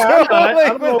for the show. I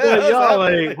don't know what y'all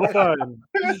like. Hold on.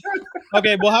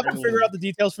 Okay, we'll have to figure out the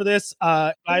details for this.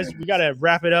 Guys, we got to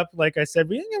wrap it up. Like I said,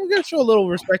 we got to show a little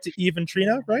respect to Eve and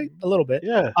Trina, right? A little bit.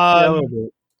 Yeah, a little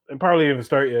bit. And probably even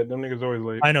start yet. Them niggas always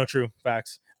late. I know, true.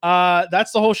 Facts.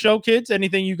 That's the whole show, kids.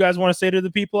 Anything you guys want to say to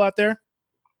the people out there?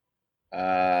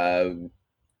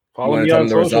 Follow me on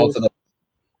the results of the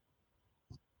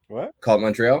what? Call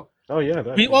Montreal? Oh, yeah.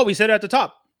 We said it at the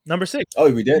top. Number 6.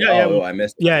 Oh, we did? Yeah, I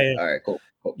missed it. Yeah. All right, cool.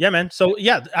 Yeah, man. So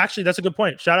yeah, actually, that's a good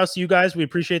point. Shout outs to you guys. We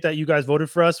appreciate that you guys voted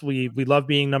for us. We love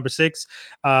being number 6.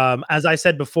 As I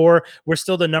said before, we're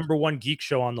still the number 1 geek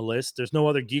show on the list. There's no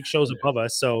other geek shows above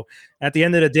us. So at the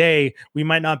end of the day, we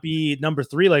might not be number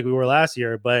 3 like we were last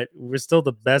year, but we're still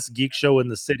the best geek show in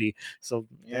the city. So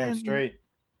yeah, straight.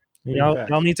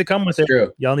 Y'all need to come with it.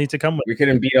 True. Y'all need to come with. We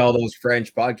couldn't beat all those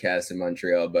French podcasts in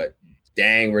Montreal, but.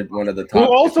 Dang, we're one of the top.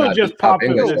 Who also just popped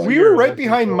in. We were right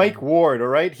behind Mike Ward. All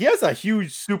right, he has a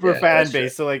huge super fan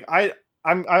base. So like, I'm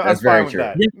fine with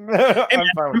that. Yeah.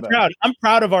 I'm proud. I'm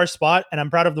proud of our spot, and I'm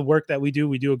proud of the work that we do.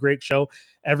 We do a great show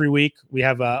every week. We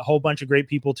have a whole bunch of great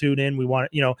people tune in. We want,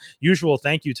 usual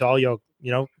thank you to all y'all.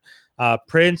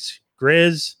 Prince,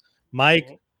 Grizz,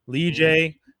 Mike, Lee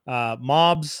J,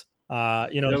 Mobs.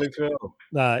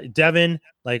 Devin,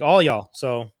 like all y'all.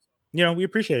 So we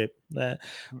appreciate it.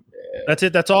 That's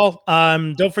it. That's all.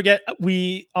 Don't forget,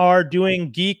 we are doing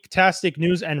Geek-tastic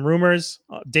news and rumors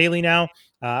daily now.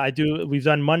 We've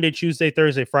done Monday, Tuesday,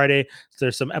 Thursday, Friday. So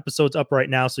there's some episodes up right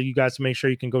now, so you guys make sure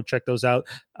you can go check those out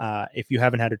if you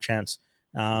haven't had a chance.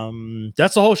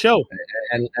 That's the whole show.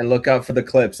 And look out for the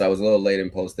clips. I was a little late in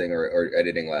posting or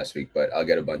editing last week, but I'll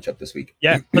get a bunch up this week.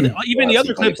 Yeah, but even the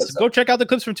other clips, go check out the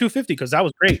clips from 250 because that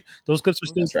was great. Those clips are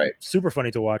still super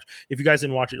funny to watch if you guys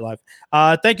didn't watch it live.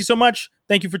 Thank you so much.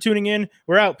 Thank you for tuning in.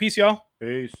 We're out. Peace, y'all.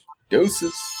 Peace.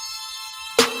 Deuces.